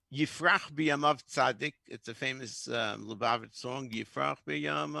Yifrach b'yamav tzadik. It's a famous Lubavitch song, Yifrach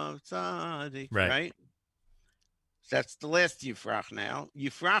b'yamav tzadik, right? That's the last Yifrach now.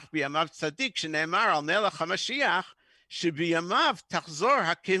 Yifrach b'yamav tzadik, shene'emar al melech HaMashiach, sheb'yamav tachzor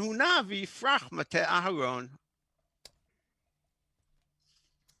hakehuna v'yifrach mateh Aharon.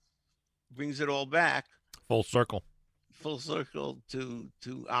 Brings it all back. Full circle to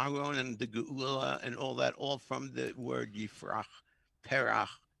Aaron and the Geula and all that, all from the word Yifrach, Perach,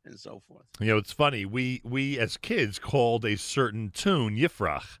 and so forth. You know, it's funny. We as kids called a certain tune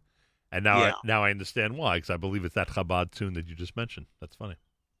Yifrach, and now I understand why, because I believe it's that Chabad tune that you just mentioned. That's funny.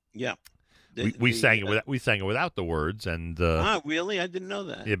 Yeah, we sang it without the words, and really? I didn't know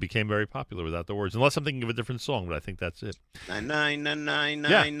that. It became very popular without the words, unless I'm thinking of a different song, but I think that's it.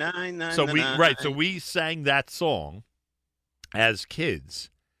 So we sang that song as kids,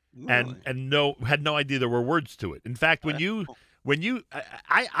 and had no idea there were words to it. In fact, I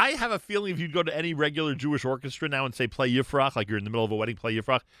have a feeling if you'd go to any regular Jewish orchestra now and say play Yifrach, like you're in the middle of a wedding, play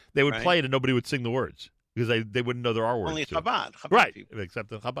Yifrach, they would play it and nobody would sing the words because they wouldn't know there are words. Only to Chabad right? people. Except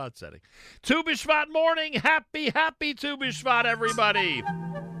the Chabad setting. Tu B'Shvat morning, happy Tu B'Shvat, everybody.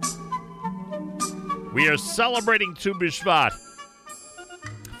 We are celebrating Tu B'Shvat.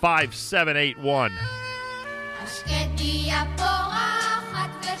 5781. השקדיה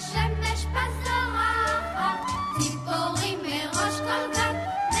פורחת ושמש בזורחת, ציפורים מראש כל גן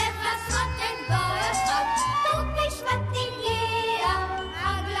מבשרות את בוא אחד. ט"ו בשבט הגיע,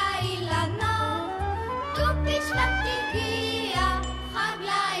 חג לאילנות, ט"ו בשבט הגיע, חג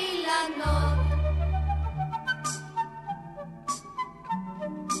לאילנות.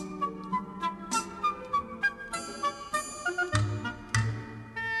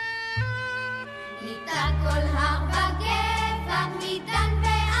 ניתן כל הר וגבע, מדן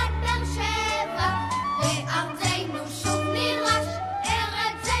ועד באר שבע, בארצנו שוב נירש,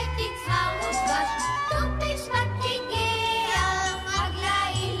 ארץ זית יצהר ודבש. ט"ו בשבט הגיע, חג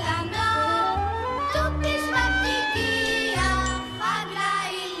לאילנות, ט"ו בשבט הגיע, חג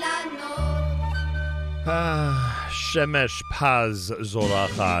לאילנות. Shemesh Paz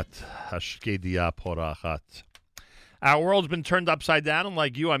Zorachat, Hashkedia Porachat. Our world's been turned upside down, and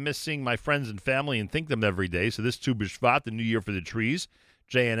like you, I miss seeing my friends and family and think them every day. So this Tu B'Shvat, the new year for the trees,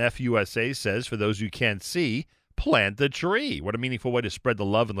 JNF USA says, for those you can't see, plant the tree. What a meaningful way to spread the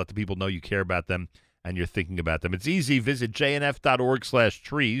love and let the people know you care about them and you're thinking about them. It's easy. Visit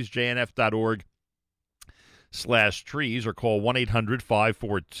jnf.org/trees, jnf.org/trees, or call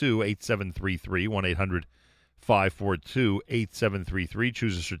 1-800-542-8733, 1-800-542-8733.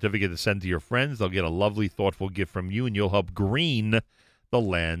 Choose a certificate to send to your friends. They'll get a lovely, thoughtful gift from you, and you'll help green the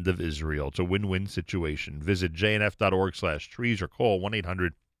land of Israel. It's a win-win situation. Visit jnf.org/trees or call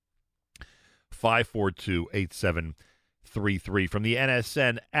 1-800-542-8733. From the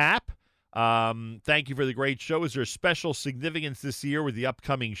NSN app, thank you for the great show. Is there special significance this year with the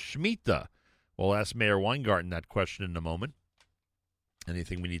upcoming Shemitah? We'll ask Mayor Weingarten that question in a moment.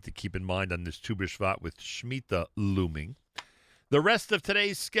 Anything we need to keep in mind on this Tu B'Shvat with Shemitah looming. The rest of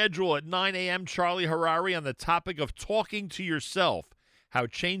today's schedule at 9 a.m., Charlie Harari on the topic of talking to yourself, how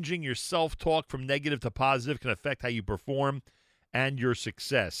changing your self-talk from negative to positive can affect how you perform and your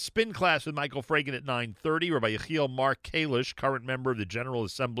success. Spin class with Michael Fragan at 9:30. Rabbi Yechiel Mark Kalish, current member of the General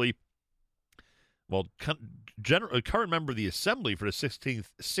Assembly, current member of the Assembly for the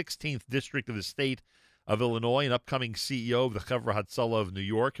 16th District of the State of Illinois, an upcoming CEO of the Chevra Hatzalah of New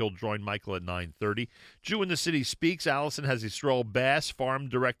York. He'll join Michael at 9:30. Jew in the City Speaks. Allison has Yisrael Bass, farm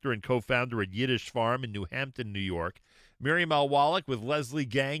director and co-founder at Yiddish Farm in New Hampton, New York. Miriam Al-Wallach with Leslie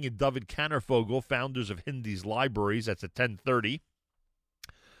Gang and David Kannerfogel, founders of Hindi's Libraries. That's at 10:30.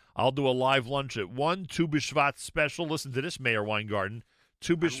 I'll do a live lunch at 1. Tu B'Shvat special. Listen to this, Mayor Weingarten.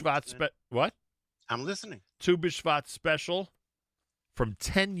 Tu B'Shvat what? I'm listening. Tu B'Shvat special from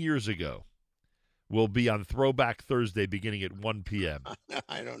 10 years ago will be on Throwback Thursday beginning at 1 p.m.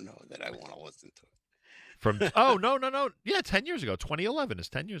 I don't know that I want to listen to it. No. Yeah, 10 years ago. 2011 is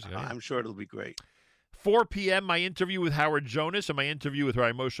 10 years ago. Yeah. I'm sure it'll be great. 4 p.m., my interview with Howard Jonas and my interview with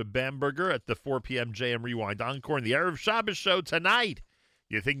Rabbi Moshe Bamberger at the 4 p.m. JM Rewind Encore and the Erev Shabbos show tonight.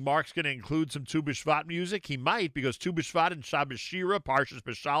 You think Mark's going to include some Tu B'Shvat music? He might, because Tu B'Shvat and Shabbos Shira, Parshas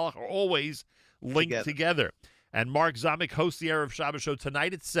B'Shalach are always linked together. And Mark Zamek hosts the Erev Shabbos show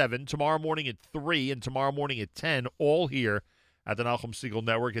tonight at 7, tomorrow morning at 3, and tomorrow morning at 10, all here at the Nachum Segal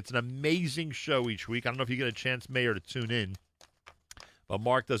Network. It's an amazing show each week. I don't know if you get a chance, Mayor, to tune in. But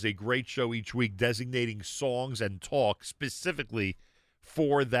Mark does a great show each week designating songs and talk specifically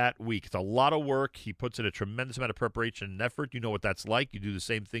for that week. It's a lot of work. He puts in a tremendous amount of preparation and effort. You know what that's like. You do the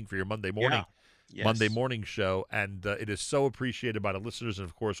same thing for your Monday morning, Monday morning show, and it is so appreciated by the listeners and,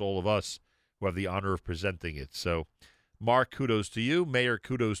 of course, all of us who have the honor of presenting it. So, Mark, kudos to you. Mayor,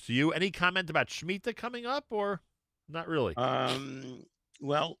 kudos to you. Any comment about Shemitah coming up, or not really?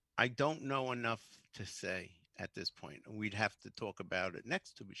 Well, I don't know enough to say at this point. We'd have to talk about it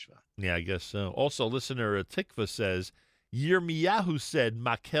next to B'Shvat. Yeah, I guess so. Also, listener Tikva says, Yirmiyahu said,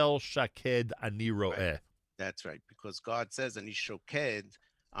 Makel Shaked Ani Roeh. Right. That's right, because God says, Ani Shoked,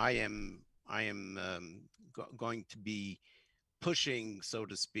 I am going to be pushing, so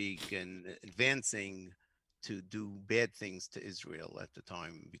to speak, and advancing to do bad things to Israel at the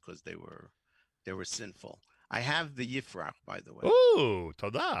time because they were sinful. I have the Yifrach, by the way. Ooh,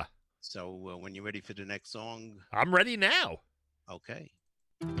 todah. So when you're ready for the next song, I'm ready now. Okay.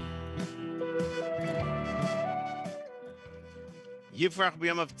 Yifrach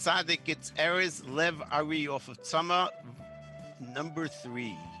B'Yom of Tzaddik, it's Erez Lev Ari off of Tzama, number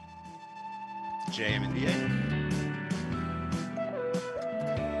 3. JM in the A.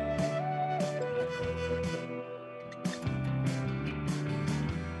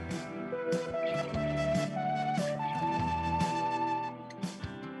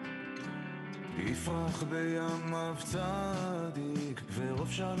 יפרח בימיו צדיק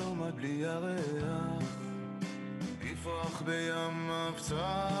ורוב שלום עד בלי ירח יפרח בימיו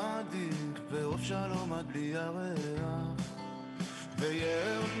צדיק ורוב שלום עד בלי ירח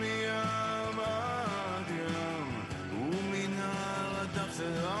וירד מים עד ים ומנהר עד אפסי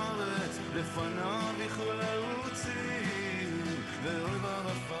הארץ לפניו יכרעו צים ואויב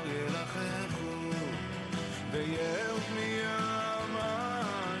עפר ילחכו וירד מים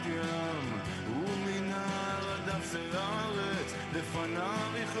עד ים הארץ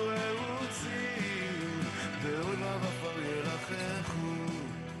לפניו יכרעו צים ואויביו עפר ילחכו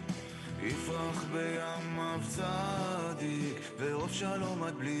יפרח בימיו צדיק ורוב שלום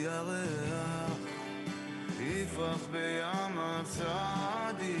עד בלי ירח יפרח בימיו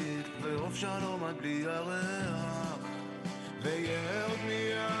צדיק ורוב שלום עד בלי ירח וירד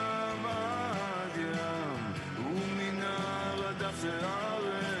מים עד ים ומנהר עד אפסי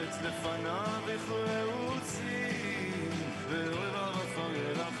הארץ לפניו יכרעו ואויביו עפר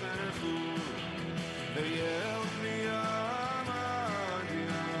ילחכו וירד מים עד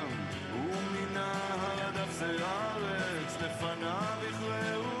ים ומנהר עד אפסי הארץ לפניו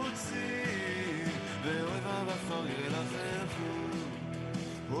יכרעו צים ואויביו עפר ילחכו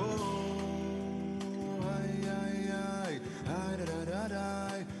איי איי איי איי דה דה דה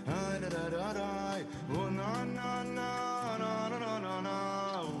איי דה דה דה דה נה נה נה נה נה נה נה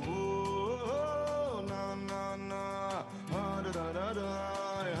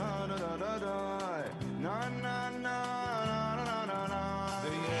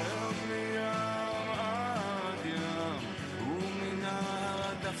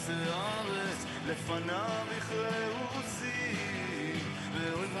לפניו יכרעו צים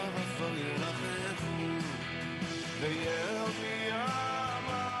ואויביו עפר ילחכו וירד מים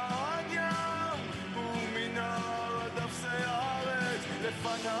עד ים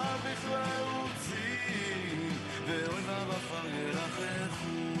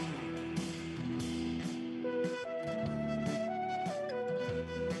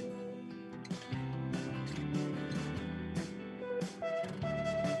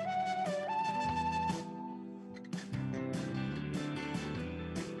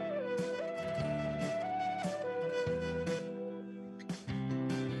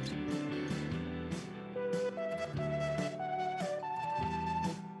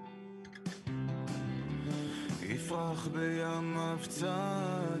יפרח בימיו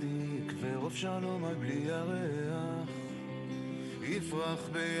צדיק ורוב שלום עד בלי ירח יפרח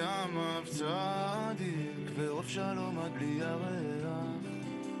בימיו צדיק ורוב שלום עד בלי ירח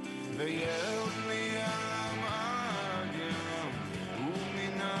וירד מים עד ים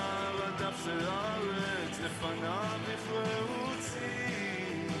ומנהר עד אף של הארץ לפניו יכרעו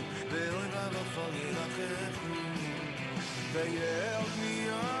צים ואויביו עפר ילחכו וירד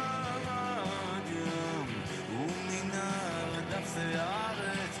מים עד ים ומנהר עד אף של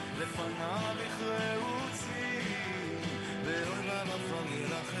הארץ לפניו יכרעו צים ואויביו עפר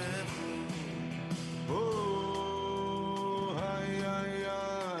ילחכו היי היי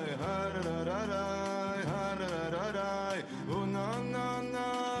היי ha-da-da-da-da ha-da-da-da-da oh na na na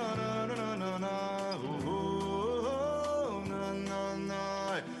na-na-na-na oh na na na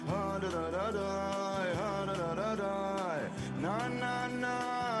ha-da-da-da-da ha-da-da-da-da na na na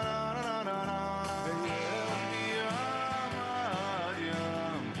na-na-na-na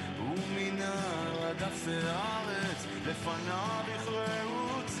ים ומנהר עד אף הארץ לפניו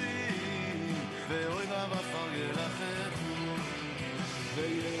יכרעו צים ואויביו עפר ילחכו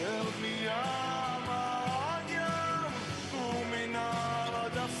וירד מים עד ים ומנהר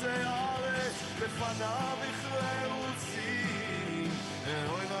עד אף הארץ לפניו יכרעו צים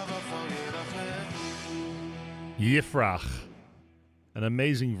ואויביו עפר ילחכו. Yifrach. An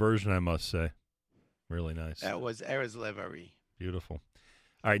amazing version, I must say. Really nice. That was Erez Levari. Beautiful.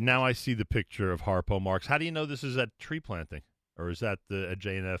 All right, now I see the picture of Harpo Marx. How do you know this is at tree planting? Or is that a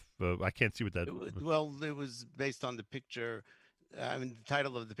JNF? I can't see what that... Well, it was based on the picture, the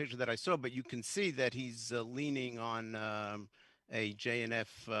title of the picture that I saw, but you can see that he's leaning on a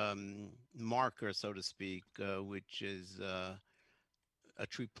JNF marker, so to speak, which is a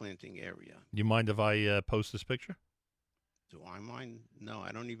tree planting area. You mind if I post this picture? Do I mind? No,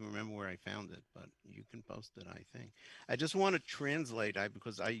 I don't even remember where I found it, but you can post it, I think. I just want to translate,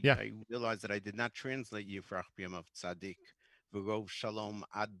 because I realized that I did not translate Yifrach B'yamav Tzadik V'rov Shalom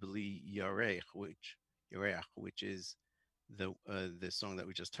Ad Bli Yarech, which is the song that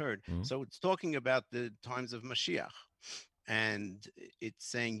we just heard. Mm-hmm. So it's talking about the times of Mashiach. And it's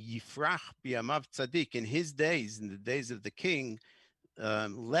saying Yifrach B'yamav Tzadik, in his days, in the days of the king,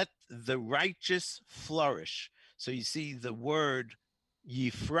 let the righteous flourish. So you see the word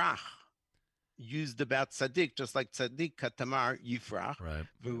Yifrach used about tzaddik, just like tzaddik katamar Yifrach. Right.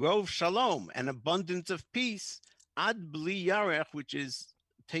 V'rov shalom, an abundance of peace. Ad bli yarech, which is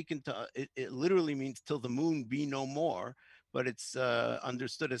taken to, it literally means till the moon be no more, but it's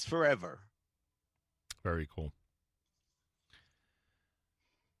understood as forever. Very cool.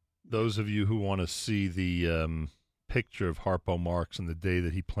 Those of you who want to see the picture of Harpo Marx on the day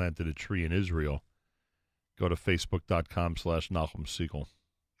that he planted a tree in Israel, go to facebook.com/Nachum Segal.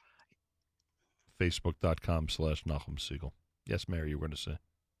 Facebook.com/Nachum Segal. Yes, Mary, you were going to say.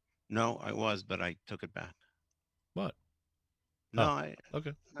 No, I was, but I took it back. What? No,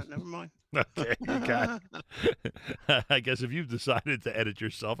 okay. Never mind. Okay, you got it. I guess if you've decided to edit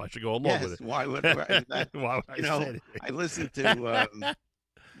yourself, I should go along with it. Why would I say it? I listened to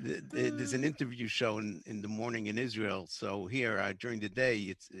there's an interview show in the morning in Israel. So here during the day,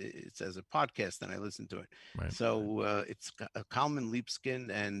 it's as a podcast, and I listen to it. Right. So it's Kalman Liebskin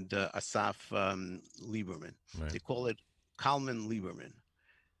and Asaf Lieberman. Right. They call it Kalman Lieberman,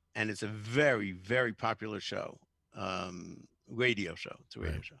 and it's a very, very popular show, radio show. It's a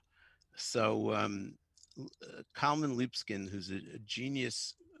radio show. So Kalman Liebskin, who's a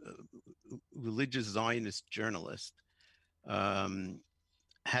genius religious Zionist journalist,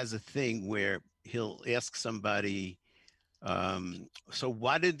 has a thing where he'll ask somebody, so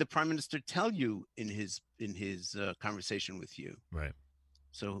what did the prime minister tell you in his conversation with you? Right.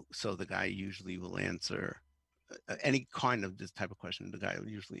 So the guy usually will answer any kind of this type of question. The guy will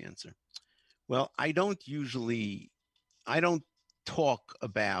usually answer, well, I don't talk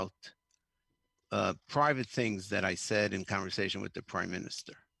about private things that I said in conversation with the prime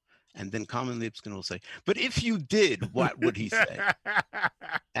minister. And then Kalman Liebskin will say, but if you did, what would he say?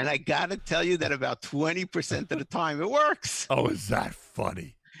 And I got to tell you that about 20% of the time it works. Oh, is that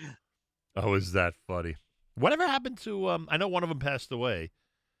funny? Whatever happened to, I know one of them passed away.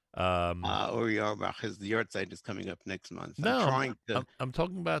 Uri Auerbach, his yahrzeit is coming up next month. No, I'm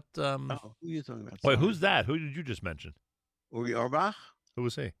talking about. Who are you talking about? Wait, who's that? Who did you just mention? Uri Auerbach? Who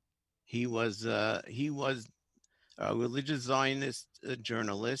was he? He was a religious Zionist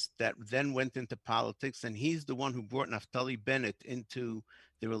journalist that then went into politics, and he's the one who brought Naftali Bennett into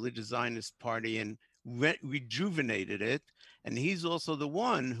the religious Zionist party and rejuvenated it. And he's also the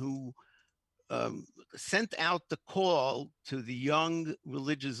one who sent out the call to the young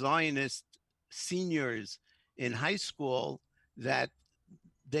religious Zionist seniors in high school that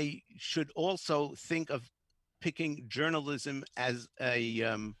they should also think of picking journalism as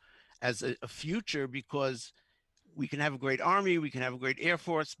a future, because we can have a great army, we can have a great air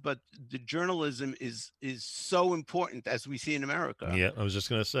force, but the journalism is so important, as we see in America. Yeah, I was just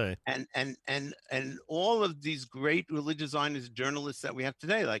going to say. And all of these great religious Zionist journalists that we have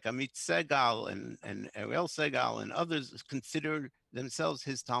today, like Amit Segal and Ariel Segal and others, consider themselves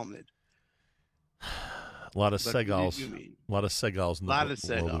his Talmud. A lot of But what did Segals. you mean? A lot of Segals in the Lot of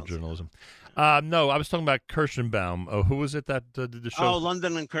world of Segals. journalism. No, I was talking about Kirschenbaum. Oh, who was it that did the show? Oh,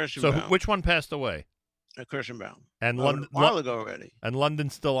 London and Kirschenbaum. So which one passed away? Kirschenbaum. And Oh, London a while ago already. And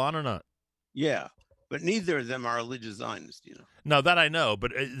London's still on or not? Yeah, but neither of them are religious Zionists, you know. No, that I know.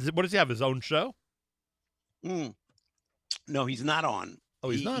 But what does he have? His own show? No, he's not on. Oh,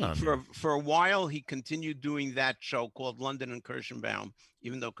 he's not on. For a while, he continued doing that show called London and Kirschenbaum,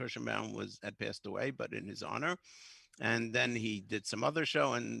 even though Kirschenbaum had passed away, but in his honor. And then he did some other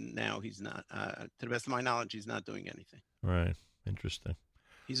show, and now he's not. To the best of my knowledge, he's not doing anything. Right. Interesting.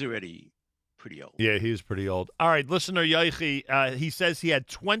 He's already pretty old. Yeah, he's pretty old. All right, listener Yoichi, he says he had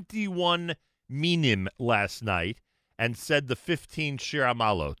 21 minim last night and said the 15 Shir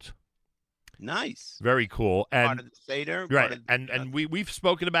Amalot. Nice. Very cool. And part of the Seder. Right. And we've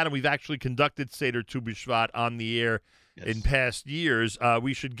spoken about it. We've actually conducted Seder Tu B'Shvat on the air in past years.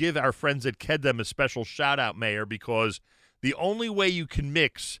 We should give our friends at Kedem a special shout-out, Mayor, because the only way you can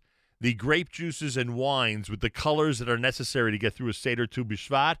mix the grape juices and wines with the colors that are necessary to get through a Seder Tu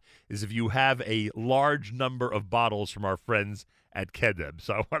B'Shvat is if you have a large number of bottles from our friends at Kedem.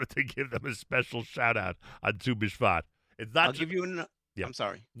 So I wanted to give them a special shout-out on Tu B'Shvat. It's not I'll give you an... Yeah. I'm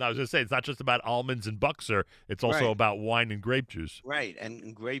sorry. No, I was going to say, it's not just about almonds and Buxer. It's also Right. about wine and grape juice. Right,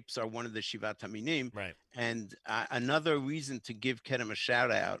 and grapes are one of the Shivat Haminim. Right. And another reason to give Kedem a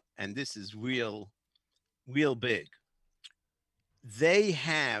shout out, and this is real big. They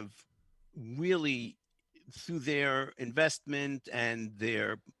have really, through their investment and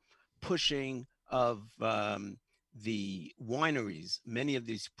their pushing of the wineries, many of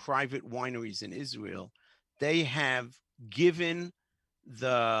these private wineries in Israel, they have given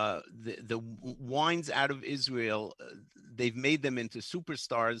the wines out of Israel, they've made them into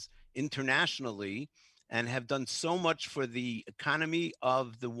superstars internationally and have done so much for the economy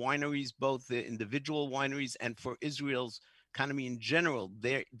of the wineries, both the individual wineries and for Israel's economy in general.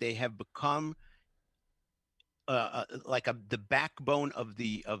 They have become the backbone of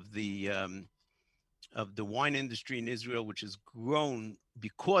the wine industry in Israel, which has grown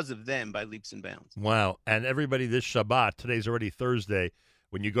because of them by leaps and bounds. Wow. And everybody this Shabbat, today's already Thursday,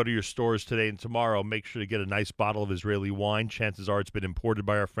 when you go to your stores today and tomorrow, make sure to get a nice bottle of Israeli wine. Chances are it's been imported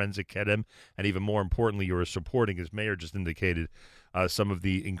by our friends at Kedem. And even more importantly, you're supporting, as Mayor just indicated, some of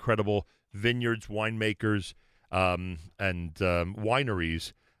the incredible vineyards, winemakers, and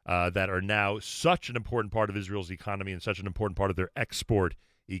wineries that are now such an important part of Israel's economy and such an important part of their export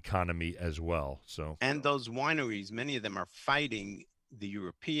economy as well. So, and those wineries, many of them are fighting the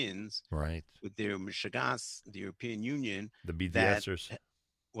Europeans, right, with their Mishagas, the European Union, the BDSers.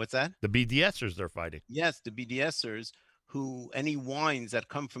 What's that? The BDSers they're fighting. Yes, the BDSers, who any wines that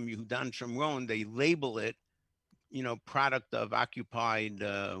come from Yehudan Shomron, they label it, product of occupied.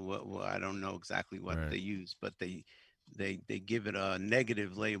 I don't know exactly what they use, but they give it a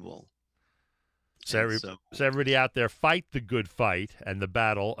negative label. So everybody out there, fight the good fight and the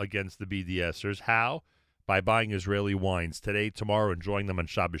battle against the BDSers. How? By buying Israeli wines today, tomorrow, enjoying them on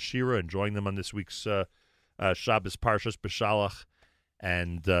Shabbos Shira, enjoying them on this week's Shabbos Parshas B'Shalach,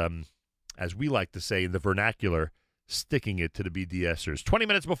 and as we like to say in the vernacular, sticking it to the BDSers. 20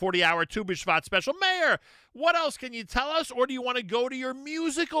 minutes before the hour, Tu B'Shvat special. Mayor, what else can you tell us, or do you want to go to your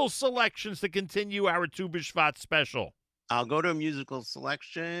musical selections to continue our Tu B'Shvat special? I'll go to a musical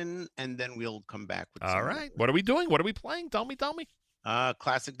selection, and then we'll come back with All right. What are we doing? What are we playing? Tell me.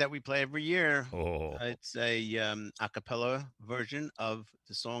 Classic that we play every year. Oh. It's a cappella version of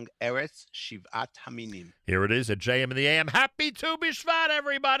the song Eretz Shivat Haminim. Here it is at JM in the AM. Happy Tu B'Shvat,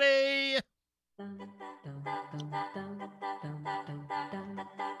 everybody!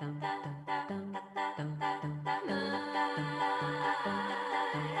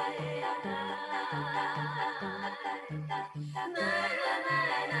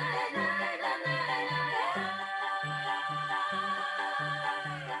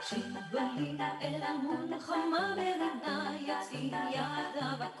 שיבלי אל מלחמה ברינה יוצאים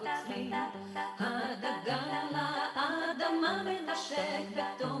ידיו הקוצרים הדגן לאדמה מנשק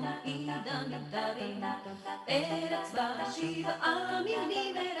בתום עידן נדרים ארץ בה שבעה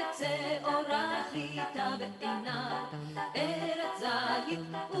מינים ארץ אורה חיטה ועינה ארץ זית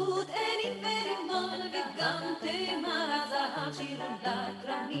ותאנים ורימון וגם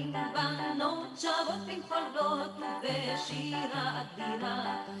לכרמים, בנות שבות במחולות ובשירה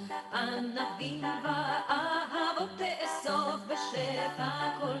אדירה. ענבים ואהבות תאסוף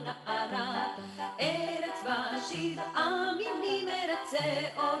בשפע כל נערה. ארץ בשבעה מינים, ארץ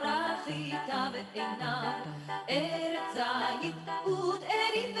אורח איתה ועיניו. ארץ זית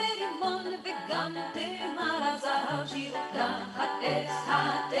ותארים ורימון וגם תמר הזהב, שיר תחת עץ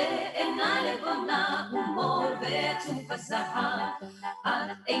התאנה לבונה ומור וצוף הזהב.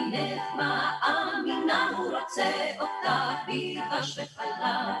 את אינך מאמינה, הוא רוצה אותך בדבש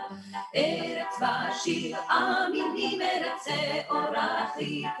וחלב. ארץ בשבעה מינים, ארץ אורח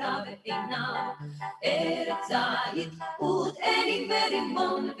איתה ועיניו. ארץ זית ותאנים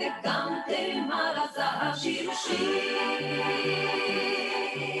ורימון וגם תמר הזהב, שיר שיר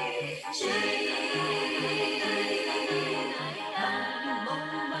שיר.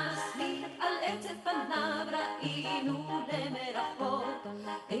 הרימון מסמיק על עצת פניו, ראינו למרחוק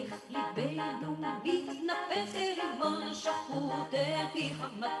איך ליבנו מתנפץ כרימון שחוט אל פיך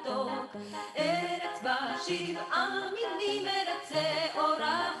מתוק. ארץ בשבעה מינים, ארץ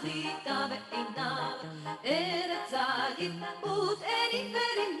אורח איתה ועיניו. ארץ זית ותאנים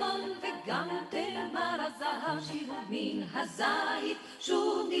ורימון וגם תמר הזהב, שיר מן הזית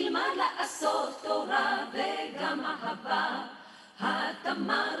שוב נלמד לעשות תורה וגם אהבה.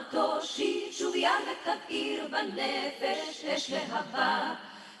 התמר תושיט שוב יד ותבעיר בנפש אש להבה.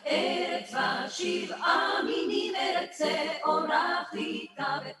 ארץ בשבעה מינים, ארץ אורח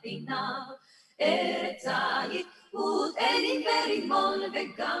איתה ועיניו. ארץ זית ותאנים ורימון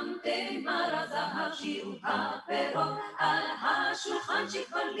וגם תמר הזהב, שירו הפירות על השולחן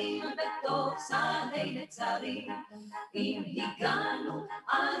שכבלים בתוך שדי נצרים. אם הגענו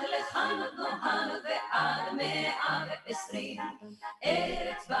עד לכאן עוד נוהל ועד 120.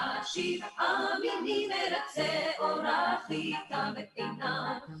 ארץ בשבעה מינים, ארץ אורח איתה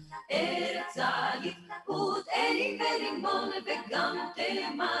ועיניו. ארץ זית ותאנים ורימון וגם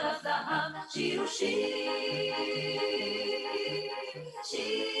תמר הזהב, שירו שיר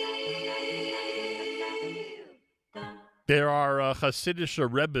There are Hasidic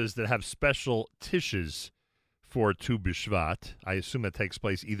Rebbes that have special tishes for Tu BiShvat. I assume that takes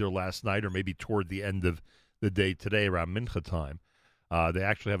place either last night or maybe toward the end of the day today around Mincha time. They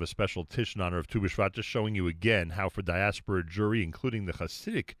actually have a special tish in honor of Tu BiShvat, just showing you again how for diaspora Jewry, including the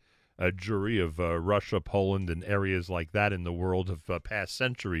Hasidic Jewry of Russia, Poland, and areas like that in the world of past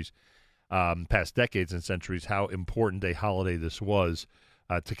centuries, past decades and centuries, how important a holiday this was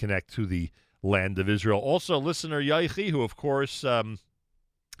to connect to the land of Israel. Also, listener Yochi, who, of course,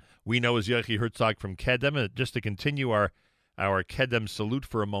 we know as Yochi Herzog from Kedem. And just to continue our Kedem salute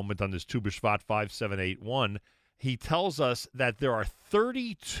for a moment on this Tu BiShvat 5781, he tells us that there are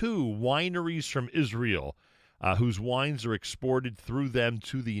 32 wineries from Israel whose wines are exported through them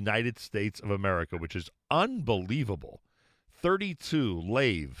to the United States of America, which is unbelievable. 32,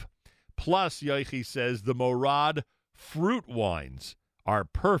 Lave. Plus, Yochi says the Morad fruit wines are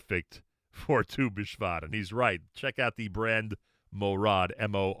perfect for Tu BiShvat. And he's right. Check out the brand Morad,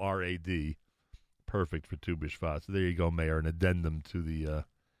 M-O-R-A-D. Perfect for Tu BiShvat. So there you go, Mayor, an addendum to the...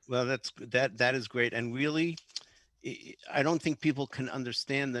 Well, that is great. And really, I don't think people can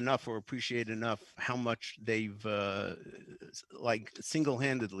understand enough or appreciate enough how much they've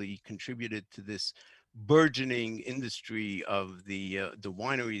single-handedly contributed to this burgeoning industry of the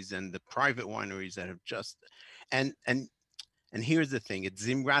wineries and the private wineries that have just and here's the thing, it's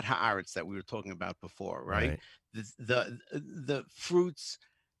Zimrat Haaretz that we were talking about before, right? The fruits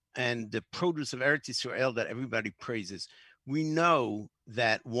and the produce of Eretz Yisrael that everybody praises. We know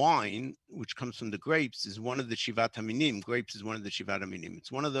that wine, which comes from the grapes, is one of the Shivat Haminim. Grapes is one of the Shivat Haminim.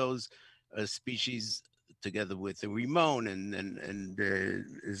 It's one of those species, together with the Rimon and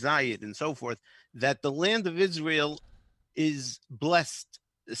Zayit and so forth, that the land of Israel is blessed,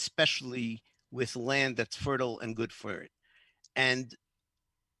 especially with land that's fertile and good for it. And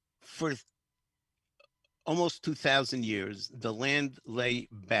for almost 2,000 years, the land lay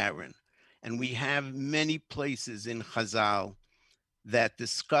barren. And we have many places in Chazal that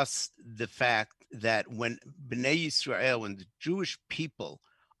discuss the fact that when Bnei Yisrael, when the Jewish people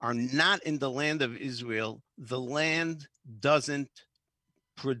are not in the land of Israel, the land doesn't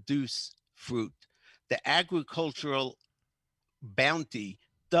produce fruit. The agricultural bounty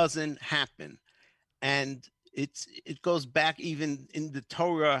doesn't happen. And it goes back even in the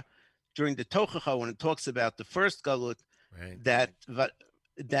Torah, during the Tochacha, when it talks about the first Galut, that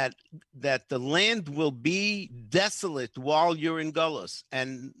the land will be desolate while you're in Galus.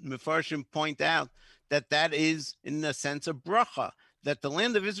 And Mefarshim point out that is, in a sense, a bracha, that the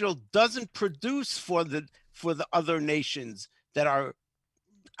land of Israel doesn't produce for the other nations that are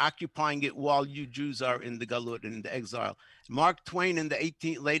occupying it while you Jews are in the Galut and in the exile. Mark Twain in the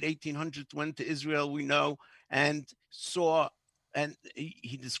late 1800s went to Israel, we know, and saw, and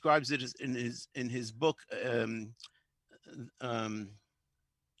he describes it as in his book,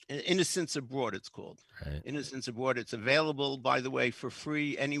 Innocents Abroad, it's called. Right. Innocents Abroad. It's available, by the way, for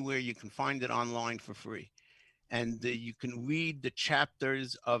free anywhere. You can find it online for free. And you can read the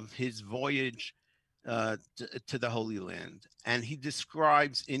chapters of his voyage to the Holy Land. And he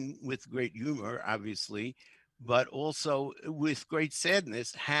describes with great humor, obviously, but also with great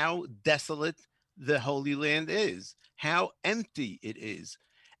sadness, how desolate the Holy Land is, how empty it is.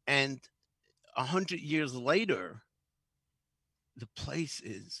 And 100 years later, the place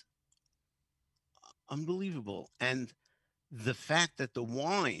is unbelievable. And the fact that the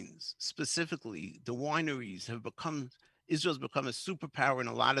wines, specifically the wineries, Israel's become a superpower in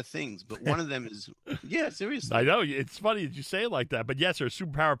a lot of things, but one of them is, yeah, seriously. I know, it's funny that you say it like that, but yes, they're a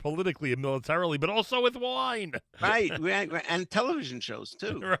superpower politically and militarily, but also with wine. Right, and television shows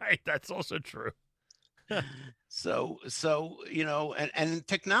too. Right, that's also true. So and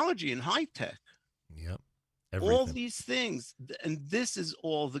technology and high tech. Yep. All these things, and this is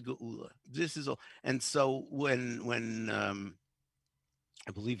all the geula. This is all, and so when I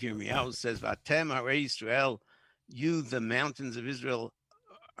believe Yirmiyahu says, "Vatem harei Yisrael, you the mountains of Israel,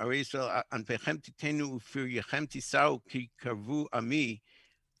 harei Yisrael, anpechem titenu ufiryechem tisau ki karvu ami."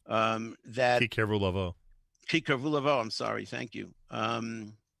 That ki karvu lavo. Ki karvu lavo. I'm sorry. Thank you.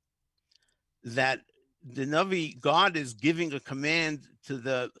 That the Navi, God is giving a command to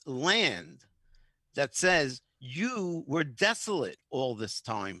the land that says, you were desolate all this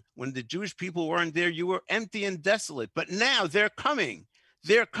time. When the Jewish people weren't there, you were empty and desolate. But now they're coming.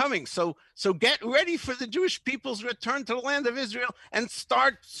 They're coming. So get ready for the Jewish people's return to the land of Israel and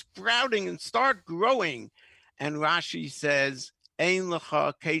start sprouting and start growing. And Rashi says,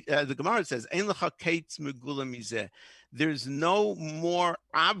 the Gemara says, Ein lecha kates megula mizeh. There's no more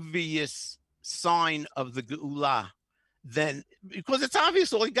obvious sign of the Geula than, because it's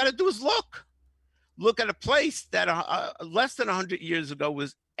obvious. All you got to do is look at a place that less than 100 years ago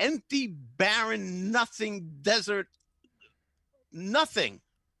was empty, barren, nothing, desert, nothing.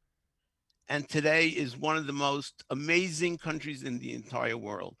 And today is one of the most amazing countries in the entire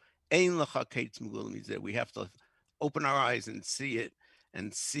world. Ein lecha kates megula mizeh. We have to open our eyes and see it,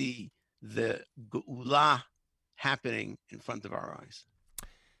 and see the Geula happening in front of our eyes.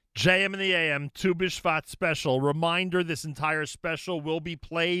 JM in the AM, Tu BiShvat special. Reminder, this entire special will be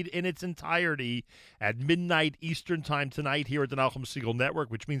played in its entirety at midnight Eastern time tonight here at the Nachum Segal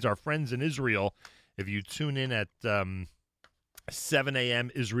Network, which means our friends in Israel, if you tune in at 7 a.m.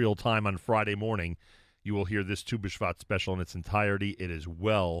 Israel time on Friday morning, you will hear this Tu BiShvat special in its entirety. It is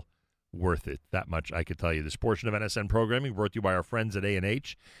well worth it. That much I could tell you. This portion of NSN programming brought to you by our friends at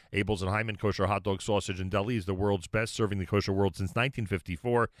A&H. Abel's and Hyman Kosher Hot Dog Sausage and Deli is the world's best, serving the kosher world since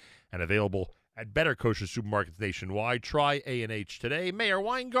 1954 and available at better kosher supermarkets nationwide. Try A&H today. Mayor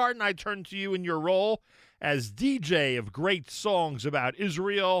Weingarten, I turn to you in your role as DJ of great songs about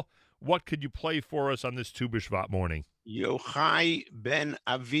Israel. What could you play for us on this Tu BiShvat morning? Yochai Ben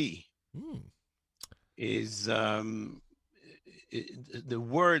Avi is the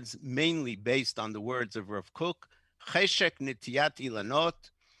words mainly based on the words of Rav Kook. Cheshek nitiyat ilanot,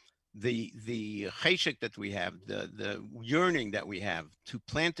 the cheshek that we have, the yearning that we have to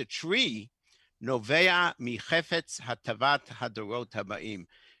plant a tree, novea michefetz hatavat hadorot habaim.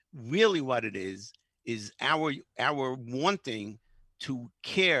 Really what it is our wanting to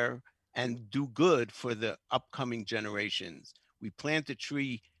care and do good for the upcoming generations. We plant a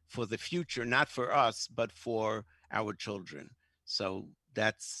tree for the future, not for us, but for our children. So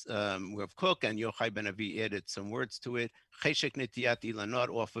that's Rav Kook, and Yochai Ben Avi added some words to it. Cheshek Netiyat Ilanot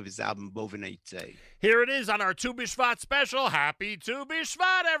off of his album Boven Eitzei. Here it is on our Tu BiShvat special. Happy Tu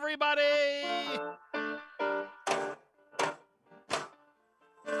BiShvat, everybody!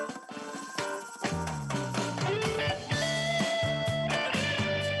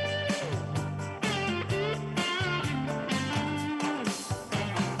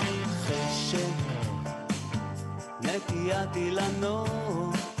 נטיית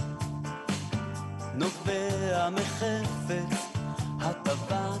אילנות נובע מחפץ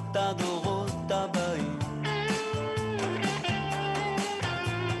הטבת הדורות הבאים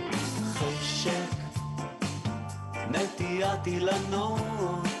חשק נטיית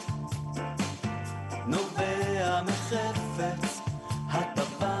אילנות נובע מחפץ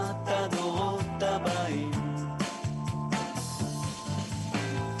הטבת הדורות הבאים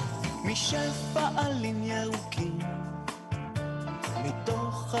משפע עלים ירוקים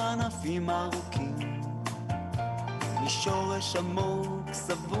מתוך ענפים ארוכים משורש עמוק,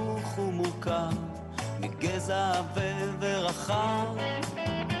 סבוך ומורכב, מגזע עבה ורחב,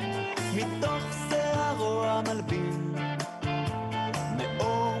 מתוך שערו המלבין,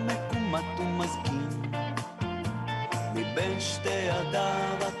 מאור מקומט ומזקין, מבין שתי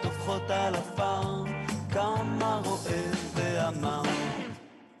ידיו הטופחות על עפר, כמה רואה ואמר,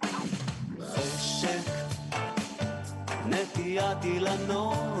 חשק, נטיית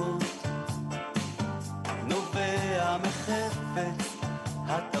אילנות, נובע מחפץ,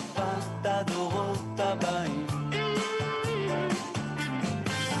 הטבת הדורות הבאים.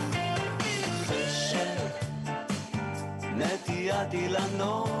 חשק, נטיית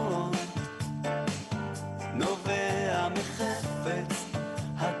אילנות, נובע מחפץ,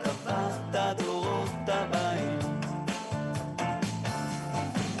 הטבת הדורות הבאים.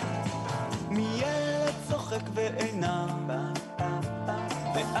 מילד צוחק ועיניו,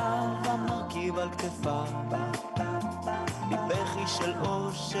 ואב המרכיב על כתפיו, מבכי של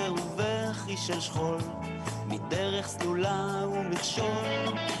אושר ובכי של שכול, מדרך סלולה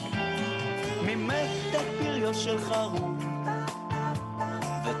ומכשול, ממתק פריו של חרוב,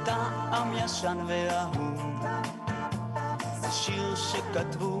 וטעם ישן ואהוב. זה שיר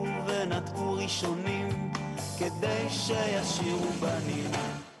שכתבו ונטעו ראשונים, כדי שישירו בנים.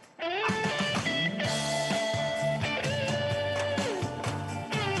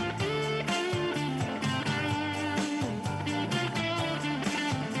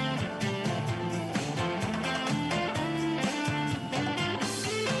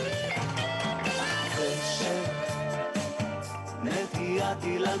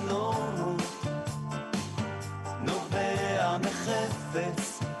 אילנות, נובע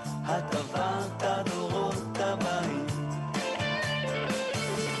מחפץ, הטבת הדורות הבאים.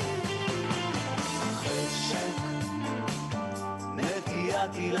 חשק,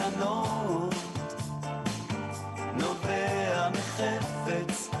 נטיית אילנות, נובע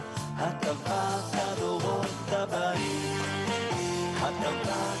מחפץ, הטבת הדורות הבאים.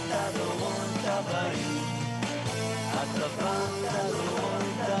 הטבת הדורות הבאים. הטבת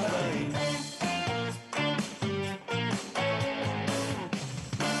הדורות הבאים.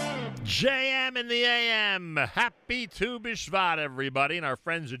 JM in the AM. Happy Tu BiShvat, everybody. And our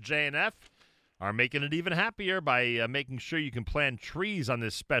friends at JNF are making it even happier by making sure you can plant trees on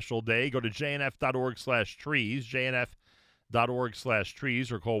this special day. Go to jnf.org/trees,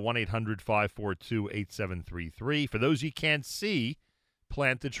 jnf.org/trees, or call 1-800-542-8733. For those you can't see,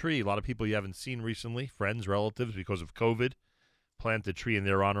 plant a tree. A lot of people you haven't seen recently, friends, relatives, because of COVID. Plant a tree in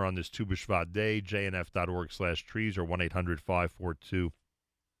their honor on this Tu BiShvat day, jnf.org/trees, or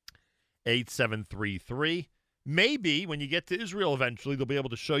 1-800-542-8733. Maybe when you get to Israel eventually, they'll be able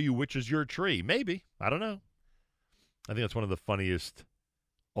to show you which is your tree. Maybe. I don't know. I think that's one of the funniest,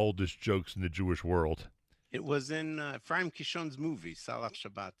 oldest jokes in the Jewish world. It was in Ephraim Kishon's movie, Salach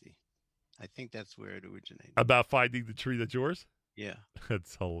Shabbati. I think that's where it originated. About finding the tree that's yours? Yeah.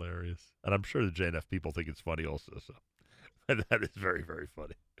 That's hilarious. And I'm sure the JNF people think it's funny also. So that is very, very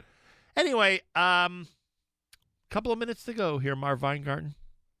funny. Anyway, couple of minutes to go here, Marv Weingarten.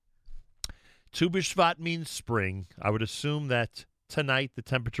 Tu BiShvat means spring. I would assume that tonight the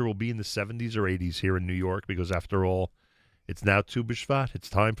temperature will be in the 70s or 80s here in New York because, after all, it's now Tu BiShvat. It's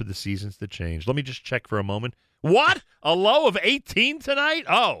time for the seasons to change. Let me just check for a moment. What? A low of 18 tonight?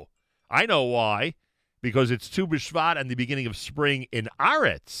 Oh, I know why. Because it's Tu BiShvat and the beginning of spring in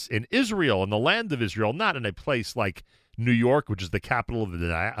Aretz, in Israel, in the land of Israel, not in a place like New York, which is the capital of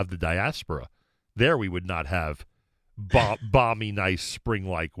the diaspora. There we would not have balmy, nice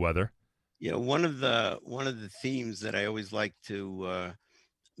spring-like weather. Yeah, one of the themes that I always like to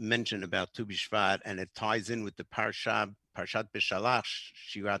mention about Tu BiShvat, and it ties in with the Parshat Beshalach,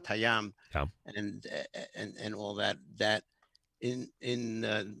 Shirat Hayam, and all that. That in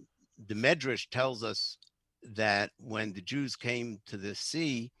the Medrash tells us that when the Jews came to the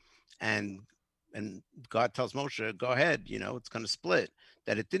sea, and God tells Moshe, "Go ahead, it's going to split."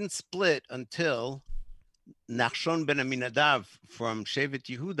 That it didn't split until Nachshon ben Aminadav from Shevet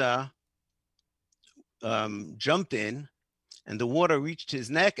Yehuda jumped in, and the water reached his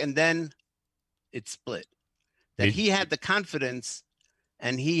neck, and then it split. That he had the confidence,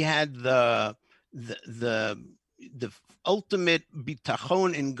 and he had the ultimate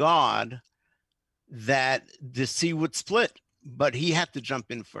bitachon in God that the sea would split, but he had to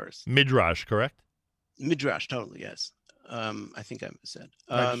jump in first. Midrash, correct? Midrash, totally, yes. I think I said.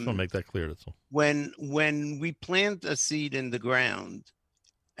 I just want to make that clear. That's all. When we plant a seed in the ground,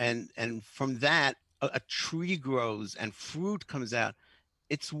 and from that a tree grows and fruit comes out,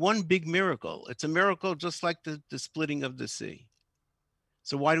 it's one big miracle. It's a miracle just like the splitting of the sea.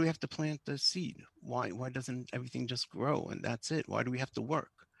 So why do we have to plant the seed? Why doesn't everything just grow and that's it? Why do we have to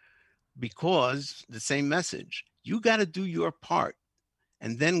work? Because the same message, you got to do your part,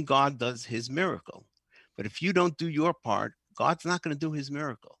 and then God does his miracle. But if you don't do your part, God's not going to do his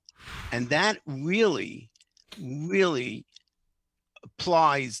miracle. And that really, really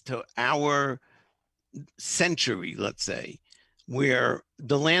applies to our century, let's say, where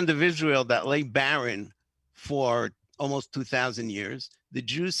the land of Israel that lay barren for almost 2,000 years, the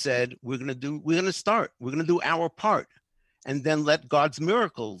Jews said, we're going to do our part, and then let God's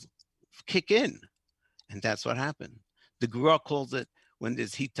miracles kick in. And that's what happened. The Gemara calls it, when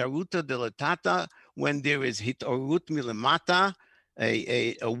there's hitaruta delatata, when there is hitarut milamata,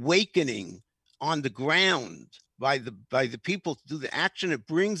 a awakening on the ground by the people to do the action, it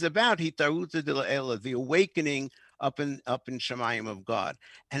brings about hitaruta delaela, the awakening up in Shemayim of God.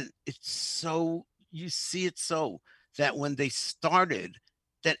 And it's so, you see it so that when they started,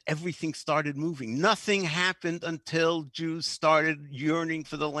 that everything started moving. Nothing happened until Jews started yearning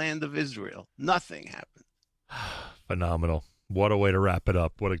for the land of Israel. Nothing happened. Phenomenal. What a way to wrap it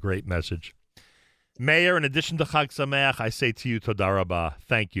up. What a great message. Mayor, in addition to Chag Sameach, I say to you, Toda Rabah.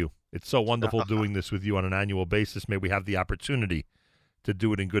 Thank you. It's so wonderful doing this with you on an annual basis. May we have the opportunity to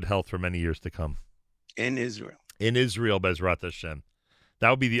do it in good health for many years to come. In Israel. In Israel, Bezrat Hashem. That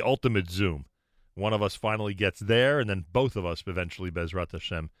would be the ultimate Zoom. One of us finally gets there, and then both of us eventually, Bezrat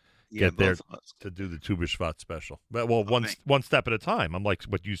Hashem, get there to do the Tu B'Shvat special. But, well, one step at a time. I'm like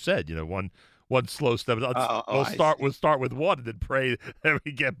what you said, one slow step. We'll start with one and then pray that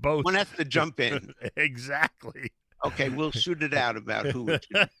we get both. One has to jump in. Exactly. Okay, we'll shoot it out about who it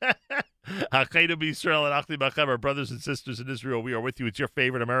is. Our brothers and sisters in Israel, we are with you. It's your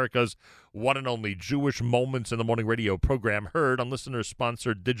favorite America's one and only Jewish Moments in the Morning radio program, heard on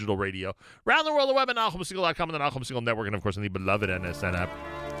listener-sponsored digital radio. Around the world, the web at NachumSegal.com and the Nachum Segal Network, and, of course, on the beloved NSN app.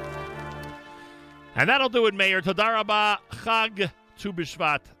 And that'll do it, Mayor. Toda Rabah, Chag Tu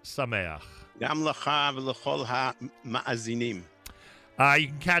B'Shvat Sameach. Gam lacha v'lechol ha'ma'azinim. You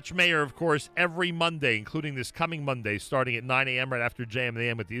can catch Mayor, of course, every Monday, including this coming Monday, starting at 9 a.m. right after JM and the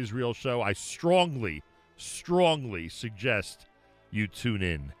AM with the Israel Show. I strongly, strongly suggest you tune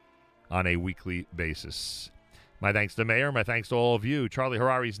in on a weekly basis. My thanks to Mayor. My thanks to all of you. Charlie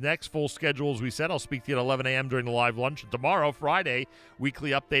Harari's next. Full schedule, as we said. I'll speak to you at 11 a.m. during the live lunch. And tomorrow, Friday,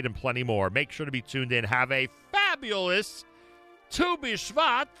 weekly update and plenty more. Make sure to be tuned in. Have a fabulous Tu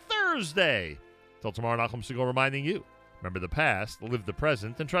B'Shvat Thursday. Till tomorrow, Nachum Segal reminding you. Remember the past, live the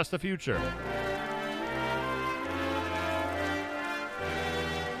present, and trust the future.